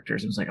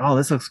characters. I was like, oh,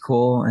 this looks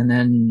cool. And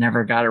then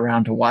never got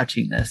around to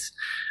watching this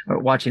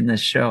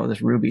show,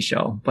 this Ruby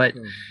show. But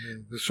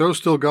the show's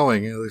still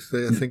going.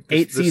 I think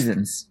 8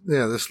 seasons.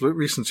 Yeah, this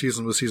recent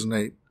season was season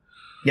 8.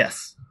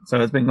 Yes.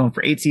 So it's been going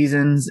for 8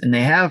 seasons, and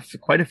they have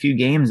quite a few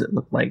games, it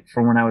looked like,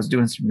 from when I was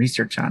doing some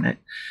research on it.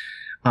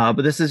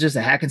 But this is just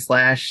a hack and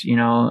slash,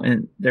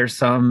 and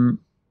there's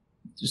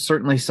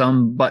certainly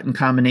some button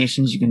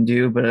combinations you can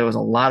do, but it was a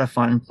lot of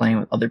fun playing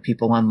with other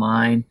people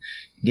online,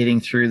 getting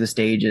through the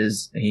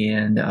stages.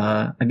 And,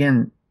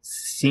 again,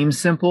 seems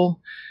simple,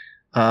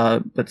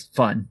 but it's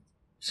fun.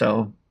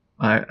 So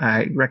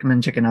I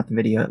recommend checking out the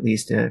video, at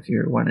least if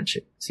you want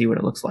to see what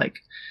it looks like.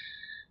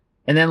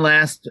 And then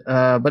last,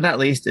 but not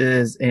least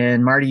is,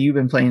 and Marty, you've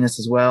been playing this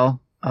as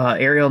well,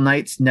 Aerial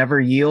Knights Never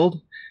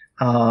Yield.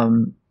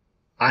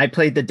 I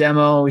played the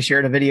demo. We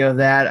shared a video of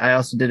that. I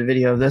also did a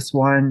video of this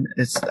one.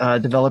 It's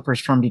developers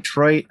from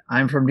Detroit.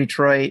 I'm from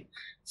Detroit,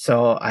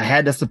 so I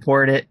had to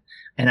support it.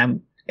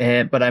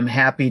 But I'm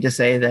happy to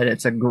say that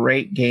it's a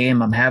great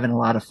game. I'm having a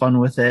lot of fun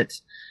with it.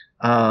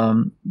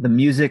 The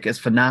music is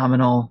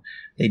phenomenal.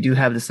 They do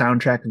have the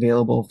soundtrack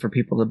available for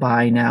people to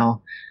buy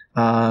now,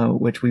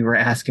 which we were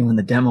asking when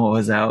the demo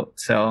was out.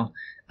 So,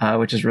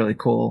 which is really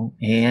cool.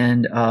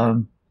 And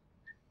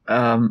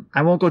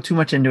I won't go too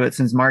much into it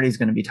since Marty's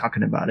going to be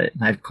talking about it.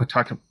 And I've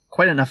talked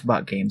quite enough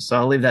about games, so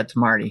I'll leave that to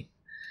Marty.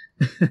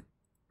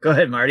 Go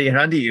ahead, Marty, and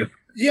on to you.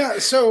 Yeah,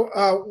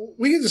 so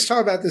we can just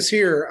talk about this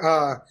here.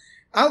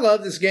 I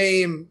love this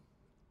game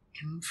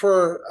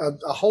for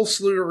a whole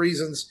slew of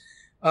reasons.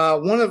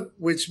 One of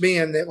which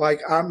being that,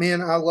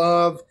 I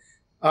love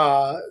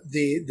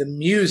the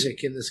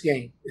music in this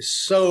game is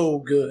so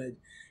good.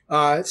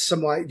 It's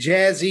some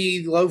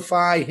jazzy,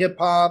 lo-fi, hip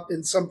hop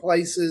in some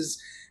places.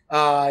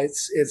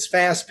 It's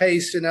fast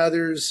paced in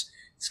others.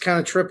 It's kind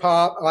of trip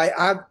hop.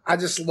 I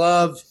just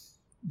love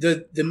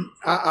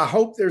I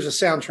hope there's a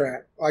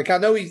soundtrack. I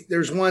know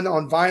there's one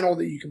on vinyl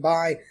that you can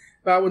buy,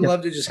 but I would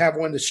love to just have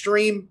one to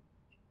stream.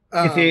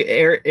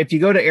 If you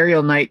go to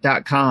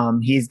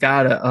aerialknight.com, he's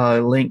got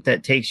a link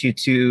that takes you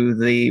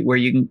to where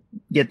you can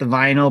get the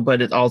vinyl,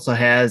 but it also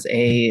has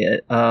a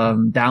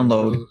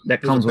download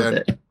that comes with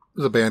it.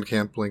 There's a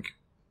Bandcamp link.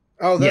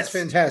 Oh, that's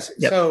fantastic.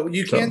 Yep. So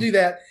you can do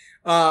that.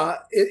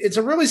 It's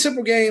a really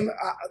simple game,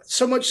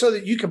 so much so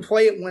that you can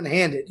play it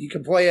one-handed. You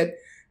can play it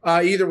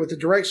either with the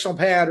directional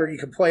pad, or you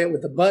can play it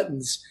with the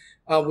buttons,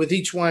 with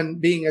each one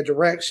being a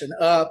direction.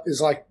 Up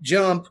is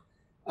jump,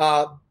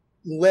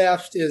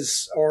 left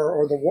is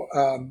or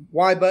the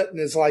Y button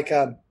is like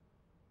a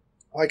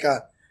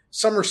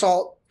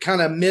somersault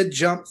kind of mid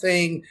jump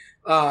thing.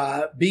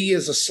 B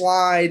is a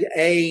slide.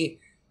 A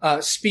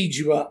speeds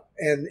you up,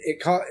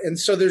 and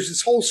so there's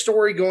this whole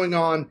story going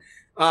on.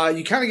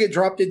 You kind of get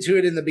dropped into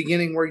it in the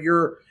beginning where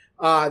you're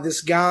this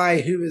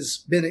guy who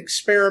has been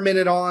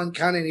experimented on,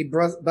 and he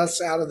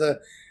busts out of the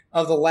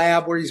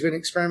lab where he's been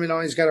experimented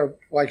on. He's got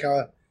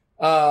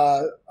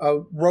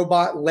a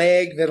robot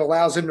leg that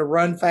allows him to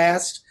run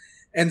fast.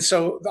 And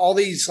so all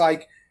these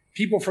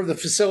people from the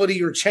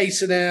facility are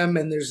chasing him,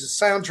 and there's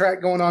a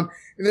soundtrack going on,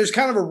 and there's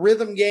kind of a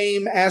rhythm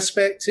game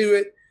aspect to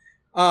it.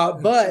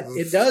 But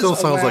it does still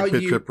sounds allow like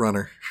Pit Trip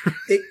Runner.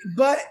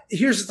 But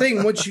here's the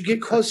thing: once you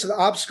get close to the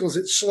obstacles,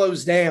 it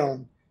slows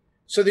down.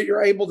 so that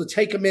you're able to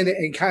take a minute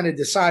and kind of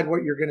decide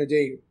what you're going to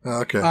do.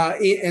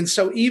 Okay. And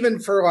so even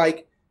for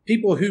like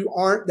people who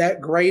aren't that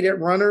great at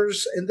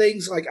runners and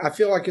things, like I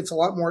feel like it's a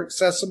lot more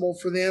accessible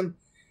for them.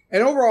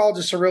 And overall,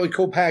 just a really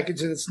cool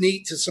package, and it's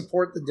neat to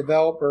support the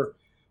developer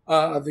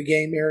of the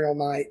game, Aerial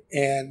Knight.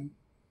 And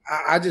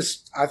I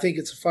think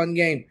it's a fun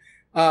game.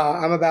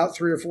 I'm about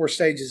 3 or 4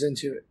 stages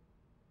into it.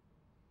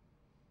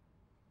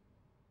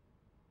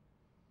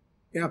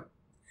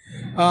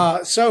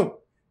 Yeah. So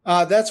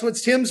that's what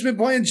Tim's been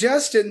playing.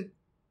 Justin,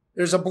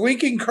 there's a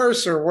blinking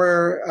cursor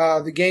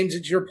where the games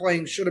that you're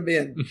playing should have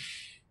been.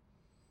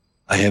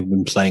 I have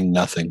been playing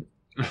nothing.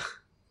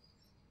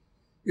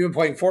 You've been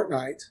playing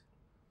Fortnite.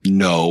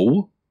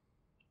 No.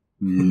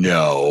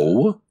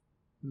 No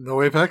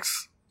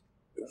Apex?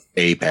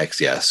 Apex,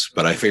 yes.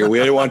 But I figured we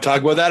didn't want to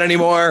talk about that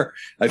anymore.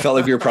 I felt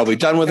like we were probably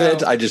done with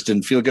it. I just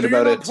didn't feel good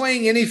about You're it. not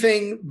playing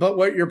anything but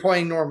what you're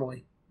playing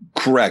normally.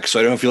 Correct. So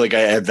I don't feel like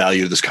I add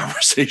value to this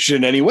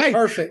conversation anyway.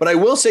 Perfect. But I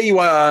will say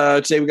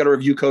today we got a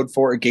review code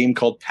for a game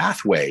called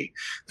Pathway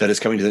that is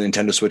coming to the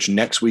Nintendo Switch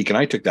next week. And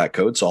I took that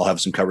code, so I'll have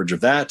some coverage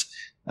of that.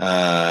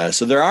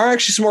 So there are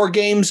actually some more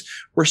games.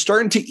 We're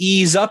starting to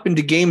ease up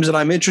into games that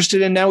I'm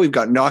interested in now. We've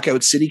got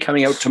Knockout City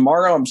coming out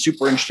tomorrow. I'm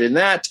super interested in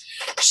that.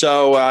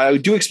 So I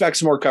do expect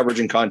some more coverage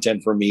and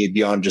content from me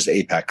beyond just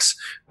Apex,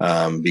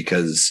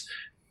 because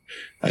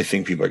I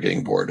think people are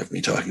getting bored of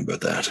me talking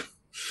about that.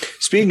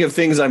 Speaking of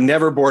things I'm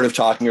never bored of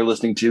talking or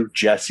listening to,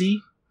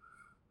 Jesse?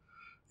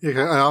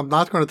 Yeah, I'm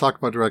not going to talk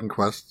about Dragon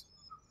Quest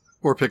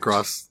or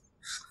Picross.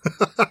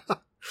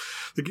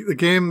 The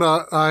game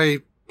I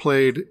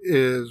played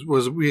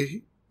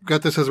we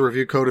got this as a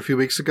review code a few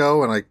weeks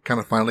ago, and I kind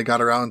of finally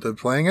got around to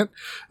playing it.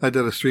 I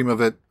did a stream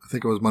of it. I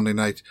think it was Monday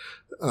night.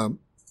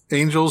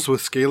 Angels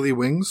with Scaly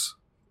Wings.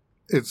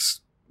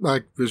 It's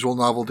like visual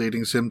novel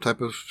dating sim type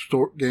of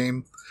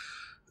game,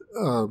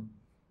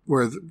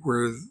 where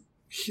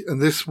in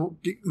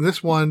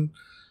this one,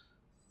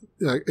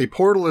 a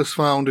portal is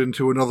found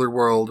into another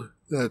world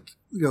that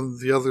on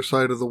the other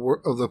side of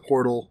the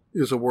portal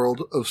is a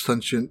world of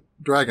sentient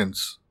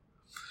dragons.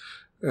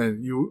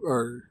 And you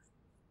are,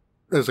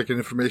 as like an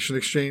information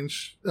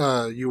exchange,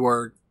 you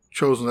are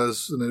chosen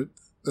as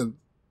an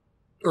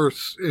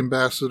Earth's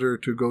ambassador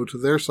to go to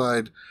their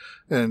side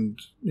and,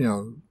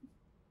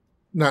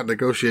 not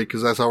negotiate,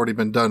 because that's already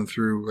been done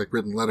through like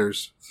written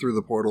letters through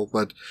the portal,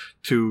 but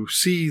to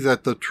see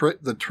that the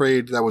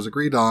trade that was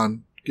agreed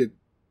on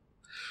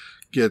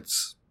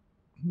gets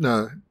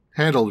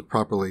handled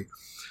properly.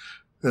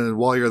 And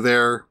while you're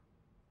there,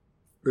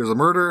 there's a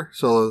murder,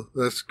 so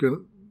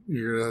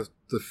you're gonna have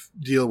to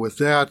deal with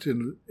that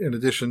in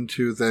addition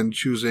to then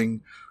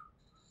choosing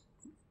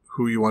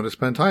who you want to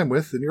spend time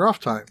with in your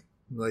off time,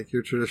 like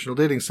your traditional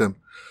dating sim.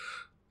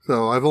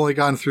 So I've only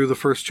gone through the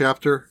first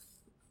chapter,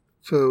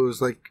 so it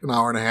was like an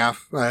hour and a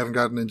half. I haven't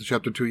gotten into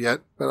chapter 2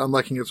 yet, but I'm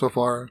liking it so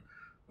far.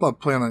 But I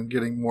plan on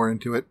getting more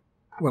into it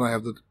when I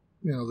have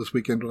this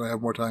weekend when I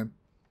have more time.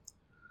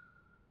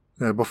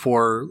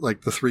 Before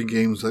like the 3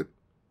 games that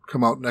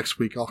come out next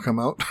week, I'll come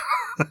out.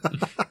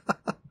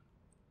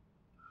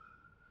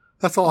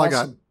 That's all awesome.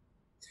 I got.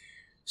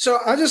 So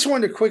I just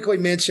wanted to quickly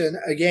mention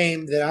a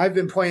game that I've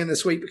been playing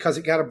this week because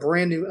it got a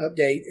brand new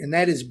update, and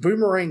that is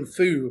Boomerang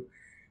Fu,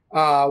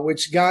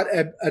 which got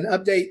an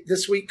update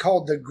this week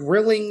called the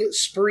Grilling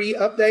Spree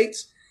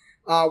Updates,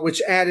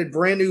 which added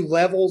brand new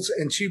levels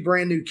and 2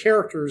 brand new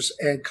characters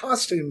and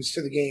costumes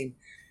to the game.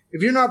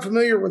 If you're not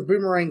familiar with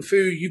Boomerang Fu,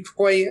 you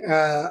play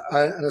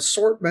an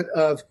assortment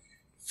of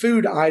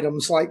food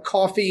items like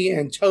coffee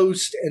and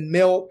toast and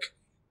milk,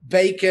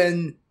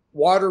 bacon,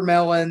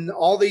 watermelon,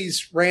 all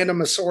these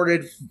random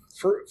assorted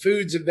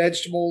foods and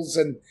vegetables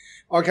and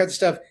all kinds of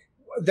stuff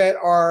that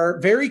are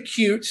very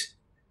cute,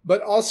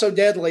 but also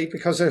deadly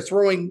because they're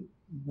throwing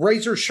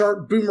razor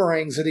sharp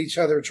boomerangs at each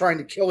other, trying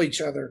to kill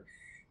each other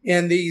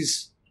in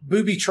these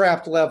booby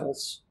trapped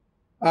levels.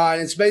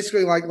 And it's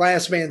basically like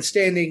Last Man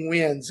Standing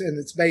wins. And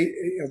it's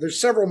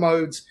there's several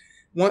modes.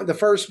 The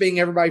first being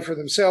everybody for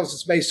themselves.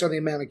 It's based on the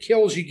amount of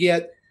kills you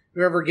get.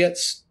 Whoever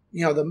gets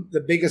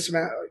the biggest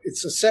amount,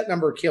 it's a set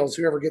number of kills.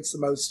 Whoever gets the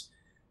most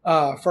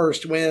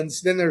first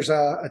wins. Then there's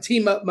a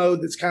team up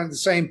mode that's kind of the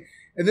same.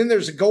 And then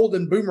there's a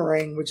golden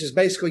boomerang, which is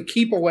basically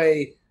keep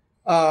away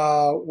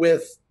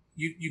with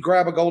you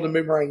grab a golden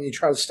boomerang and you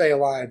try to stay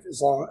alive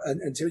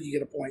until you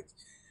get a point.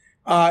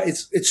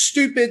 It's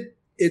stupid.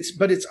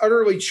 But it's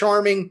utterly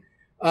charming.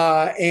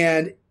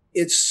 And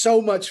it's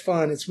so much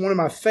fun. It's one of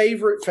my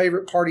favorite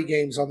party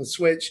games on the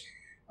Switch.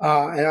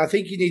 And I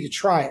think you need to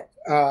try it.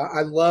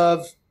 I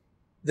love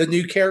the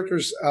new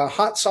characters,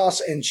 Hot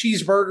Sauce and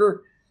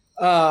Cheeseburger.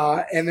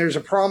 And there's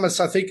a promise,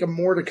 I think, of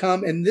more to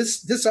come. And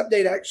this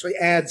update actually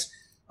adds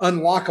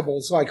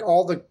unlockables, like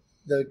all the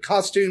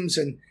costumes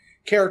and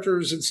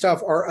characters and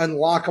stuff are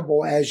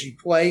unlockable as you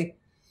play.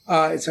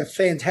 It's a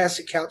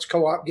fantastic couch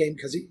co-op game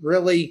because it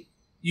really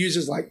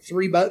uses like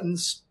 3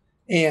 buttons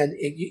and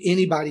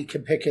anybody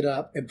can pick it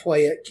up and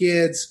play it.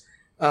 Kids,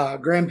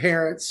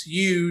 grandparents,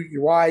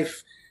 your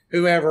wife,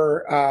 whoever.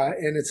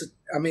 And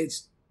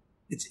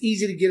it's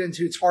easy to get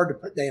into. It's hard to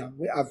put down.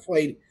 I've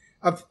played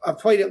I've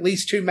played at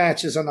least 2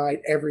 matches a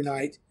night every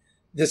night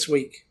this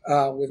week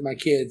with my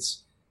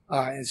kids.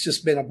 It's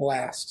just been a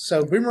blast.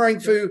 So Boomerang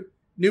Fu,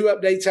 new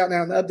updates out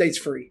now, and the update's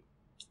free.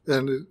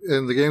 And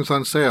the game's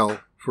on sale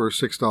for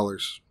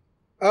 $6.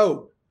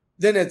 Oh,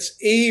 then it's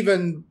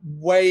even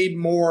way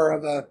more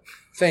of a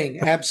thing.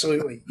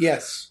 Absolutely.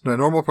 Yes. The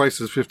normal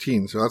price is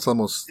 $15, so that's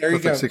almost there you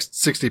go. Like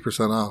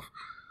 60% off.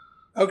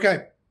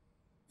 Okay.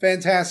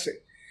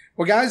 Fantastic.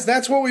 Well, guys,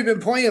 that's what we've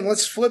been playing.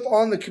 Let's flip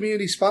on the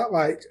community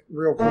spotlight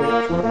real quick.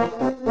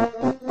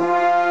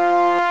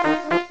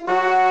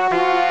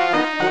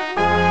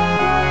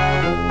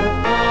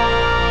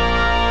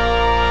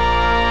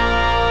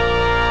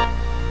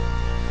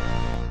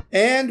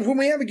 And when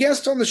we have a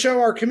guest on the show,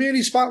 our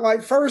community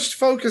spotlight first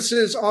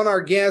focuses on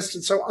our guest.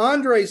 And so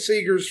Andre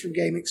Segers from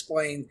Game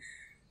Explained,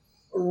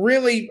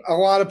 really a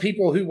lot of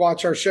people who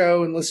watch our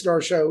show and listen to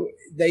our show,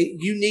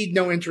 you need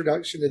no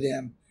introduction to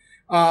them.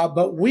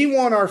 But we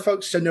want our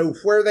folks to know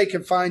where they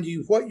can find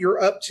you, what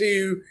you're up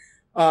to.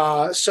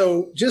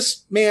 So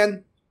just,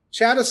 man,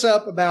 chat us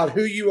up about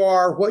who you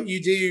are, what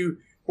you do,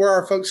 where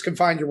our folks can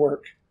find your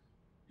work.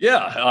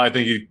 Yeah, I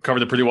think you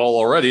covered it pretty well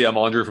already. I'm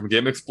Andre from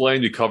Game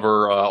Explained. We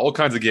cover all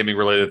kinds of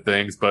gaming-related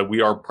things, but we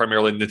are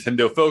primarily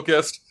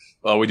Nintendo-focused.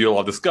 We do a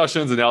lot of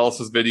discussions,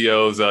 analysis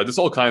videos, just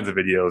all kinds of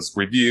videos,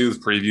 reviews,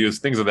 previews,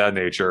 things of that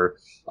nature.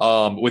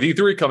 With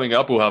E3 coming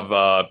up, we'll have,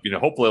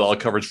 hopefully a lot of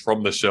coverage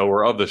from the show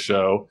or of the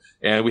show.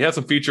 And we have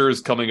some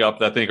features coming up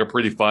that I think are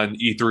pretty fun,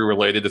 E3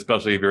 related,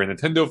 especially if you're a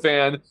Nintendo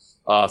fan.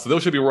 So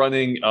those should be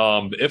running,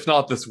 if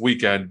not this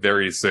weekend,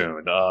 very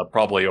soon,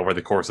 probably over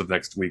the course of the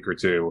next week or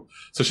two.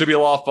 So it should be a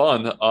lot of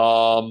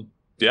fun.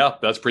 Yeah,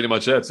 that's pretty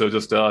much it. So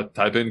just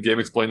type in Game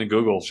Explained in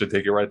Google. Should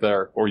take you right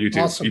there. Or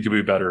YouTube. Awesome. YouTube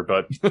would be better,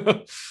 but...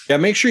 Yeah,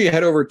 make sure you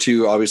head over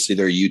to, obviously,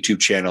 their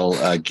YouTube channel.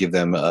 Give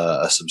them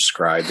a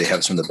subscribe. They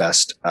have some of the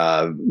best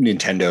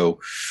Nintendo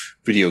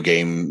video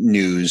game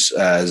news,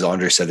 as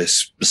Andre said,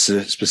 is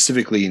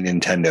specifically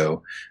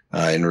Nintendo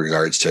in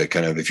regards to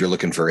kind of if you're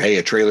looking for, hey,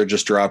 a trailer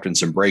just dropped and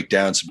some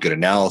breakdown, some good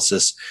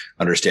analysis,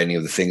 understanding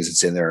of the things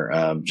that's in there,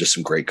 just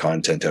some great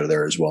content out of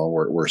there as well.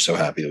 We're so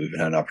happy that we've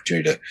had an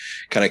opportunity to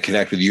kind of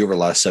connect with you over the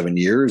last 7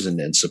 years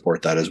and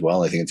support that as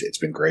well. I think it's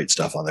been great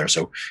stuff on there.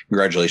 So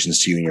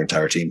congratulations to you and your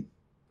entire team.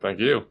 Thank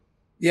you.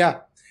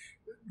 Yeah.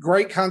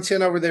 Great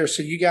content over there.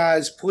 So you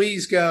guys,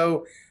 please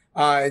go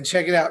and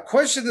check it out.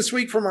 Question this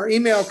week from our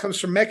email comes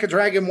from Mecha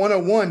Dragon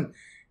 101.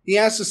 He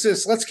asks us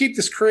this: let's keep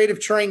this creative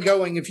train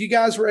going. If you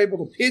guys were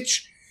able to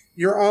pitch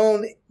your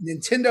own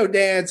Nintendo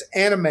Dads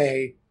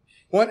anime,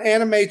 what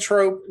anime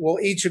trope will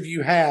each of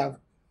you have?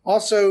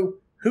 Also,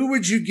 who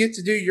would you get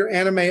to do your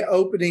anime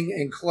opening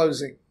and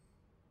closing?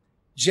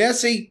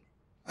 Jesse?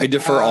 I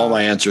defer all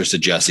my answers to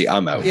Jesse.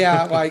 I'm out.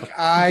 Yeah, like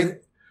I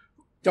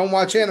don't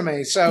watch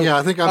anime. So yeah,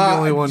 I think I'm the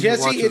only one.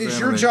 Jesse, it is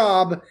your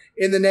job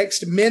in the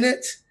next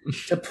minute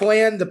to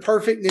plan the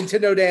perfect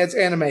Nintendo Dads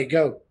anime.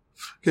 Go.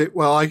 Okay,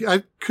 well,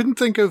 I couldn't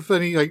think of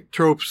any like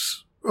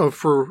tropes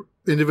for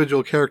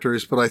individual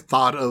characters, but I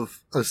thought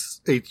of a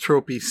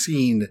tropey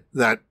scene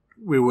that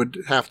we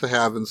would have to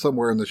have in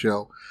somewhere in the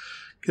show,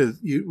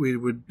 because we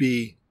would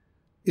be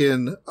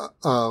in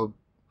a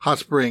hot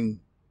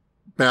spring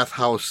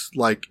bathhouse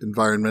like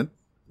environment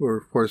where,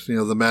 of course,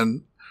 the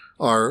men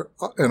are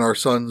and our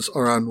sons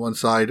are on one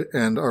side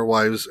and our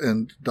wives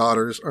and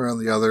daughters are on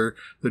the other.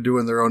 They're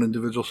doing their own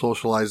individual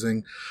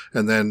socializing,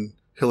 and then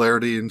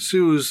hilarity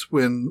ensues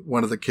when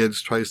one of the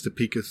kids tries to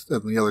peek at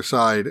the other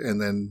side,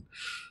 and then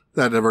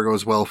that never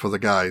goes well for the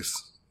guys.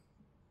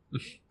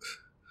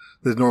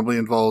 This normally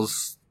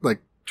involves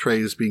like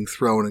trays being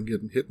thrown and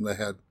getting hit in the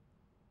head.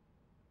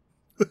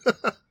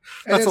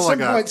 And at some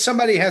point,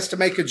 somebody has to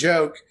make a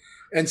joke,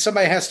 and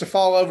somebody has to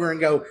fall over and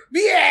go,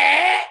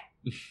 yeah!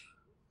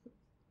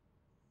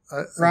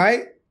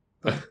 Right?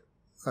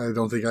 I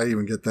don't think I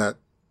even get that.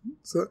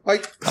 So,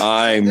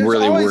 I'm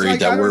really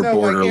worried that we're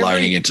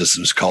borderlining into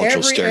some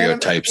cultural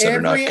stereotypes that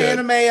are not good. Every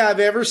anime I've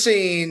ever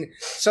seen,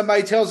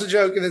 somebody tells a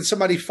joke and then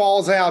somebody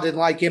falls out in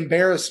like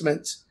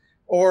embarrassment,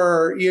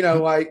 or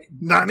like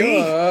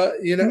Nani?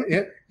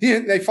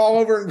 They fall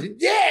over and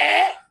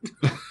yeah.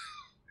 Okay.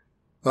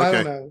 I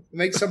don't know. It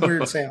makes some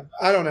weird sound.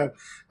 I don't know.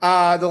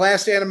 The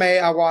last anime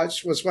I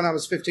watched was when I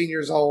was 15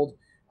 years old.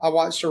 I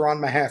watched a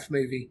Ranma half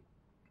movie.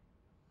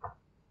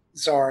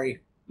 Sorry.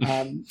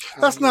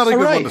 That's not a good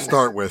one to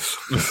start with.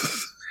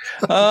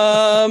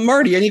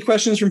 Marty, any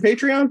questions from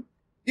Patreon?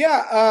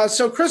 Yeah.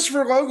 So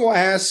Christopher Logal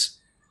asks,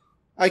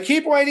 I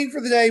keep waiting for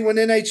the day when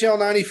NHL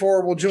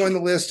 94 will join the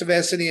list of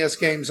SNES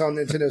games on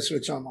Nintendo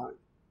Switch Online.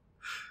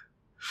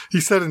 He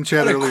said in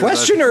chat earlier. A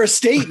question or a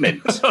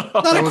statement?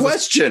 Not a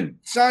question.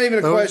 It's not even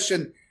a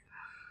question.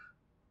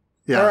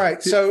 Yeah. All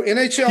right. So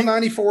NHL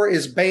 94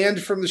 is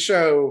banned from the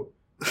show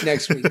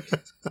next week.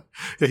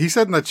 Yeah, he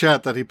said in the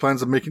chat that he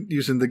plans on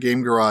using the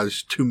Game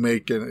Garage to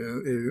make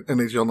an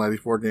NHL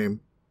 94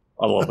 game.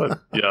 I love it.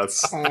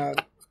 Yes.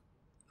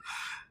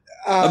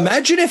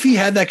 Imagine if he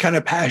had that kind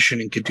of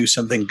passion and could do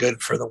something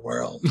good for the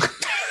world.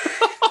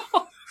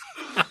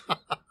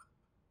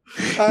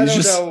 I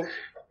don't know.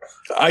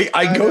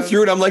 I go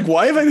through it. I'm like,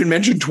 why have I been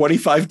mentioned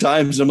 25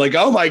 times? I'm like,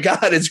 oh my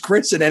God, it's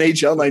Chris in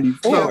NHL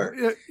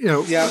 94.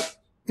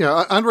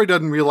 Yeah, Andre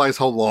doesn't realize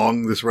how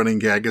long this running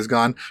gag has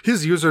gone.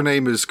 His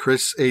username is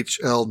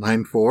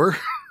ChrisHL94.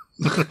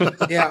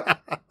 Yeah.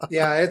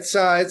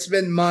 It's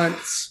been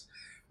months,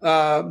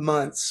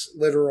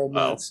 literal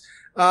months.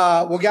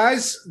 Well,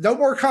 guys, no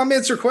more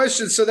comments or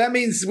questions. So that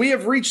means we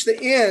have reached the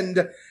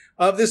end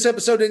of this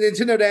episode of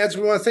Nintendo Dads.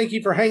 We want to thank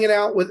you for hanging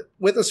out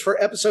with us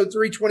for episode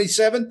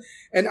 327.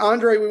 And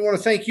Andre, we want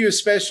to thank you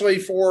especially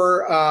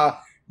for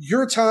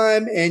your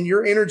time and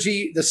your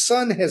energy. The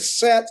sun has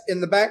set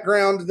in the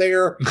background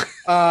there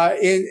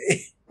in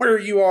where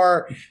you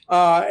are.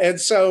 And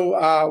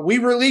so we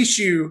release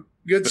you,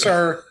 good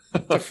sir,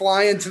 to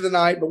fly into the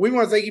night. But we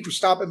want to thank you for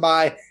stopping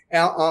by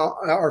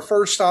our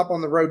first stop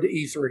on the road to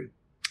E3.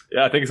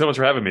 Yeah, thank you so much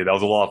for having me. That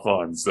was a lot of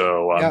fun.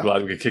 So I'm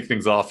glad we could kick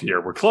things off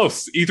here. We're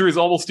close. E3 is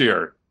almost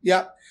here.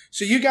 Yeah.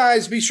 So you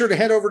guys be sure to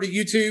head over to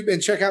YouTube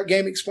and check out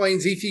Game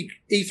Explain's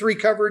E3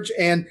 coverage.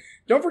 And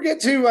don't forget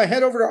to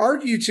head over to our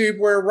YouTube,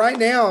 where right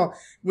now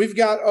we've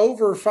got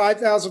over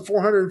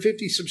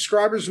 5,450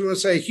 subscribers. We want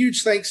to say a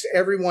huge thanks to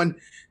everyone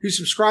who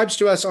subscribes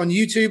to us on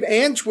YouTube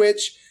and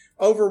Twitch.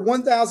 Over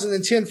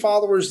 1,010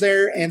 followers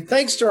there. And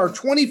thanks to our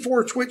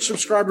 24 Twitch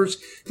subscribers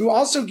who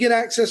also get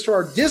access to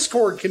our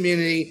Discord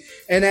community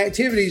and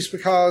activities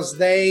because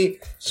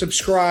they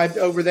subscribed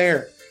over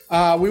there.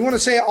 We want to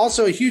say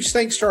also a huge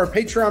thanks to our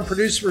Patreon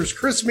producers,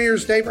 Chris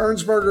Mears, Dave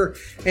Ernsberger,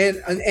 and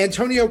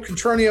Antonio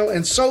Contronio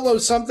and Solo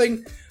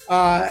Something.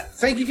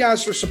 Thank you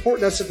guys for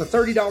supporting us at the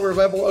 $30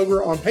 level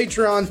over on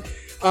Patreon.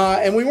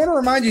 And we want to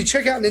remind you,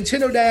 check out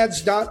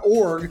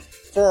nintendodads.org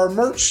for our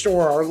merch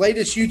store, our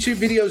latest YouTube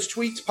videos,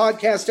 tweets,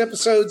 podcast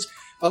episodes,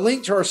 a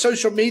link to our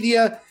social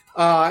media,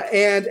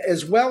 and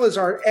as well as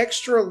our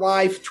Extra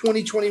Life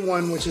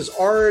 2021, which is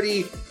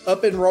already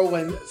up and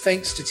rolling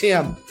thanks to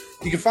Tim.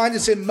 You can find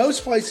us in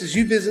most places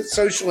you visit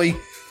socially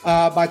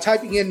by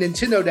typing in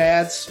Nintendo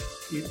Dads.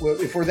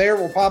 If we're there,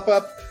 we'll pop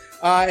up.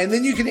 And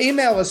then you can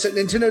email us at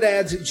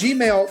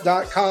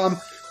nintendodads@gmail.com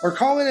or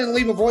call in and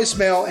leave a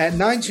voicemail at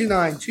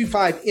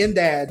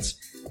 929-25-NDADS.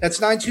 That's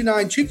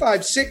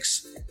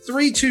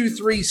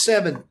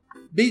 929-256-3237.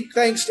 Big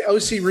thanks to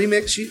OC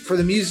Remix for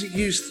the music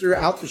used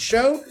throughout the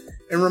show.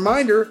 And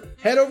reminder,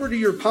 head over to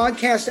your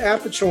podcast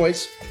app of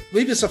choice,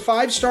 leave us a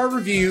 5-star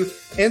review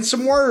and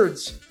some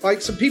words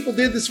like some people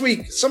did this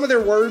week. Some of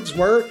their words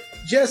were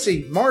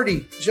Jesse,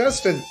 Marty,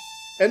 Justin,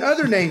 and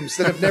other names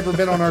that have never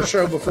been on our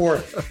show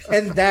before.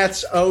 And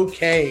that's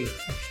okay.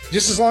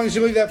 Just as long as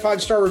you leave that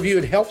 5-star review,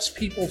 it helps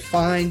people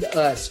find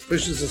us,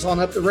 pushes us on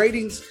up the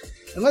ratings,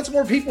 and lets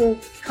more people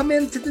come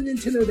into the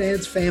Nintendo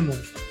Dads family.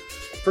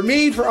 For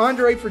me, for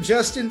Andre, for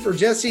Justin, for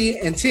Jesse,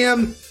 and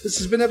Tim, this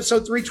has been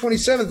episode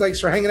 327. Thanks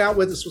for hanging out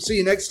with us. We'll see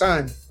you next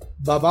time.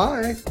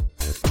 Bye-bye.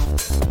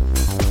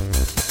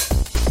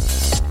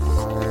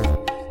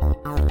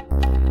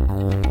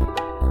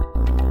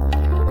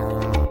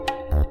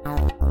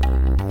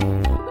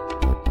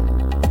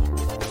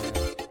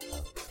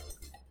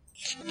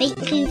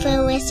 Thank you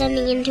for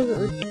listening to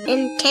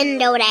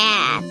Nintendo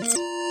Dads.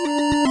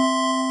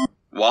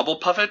 Wobble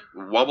Puffet,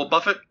 Wobble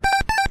Buffet.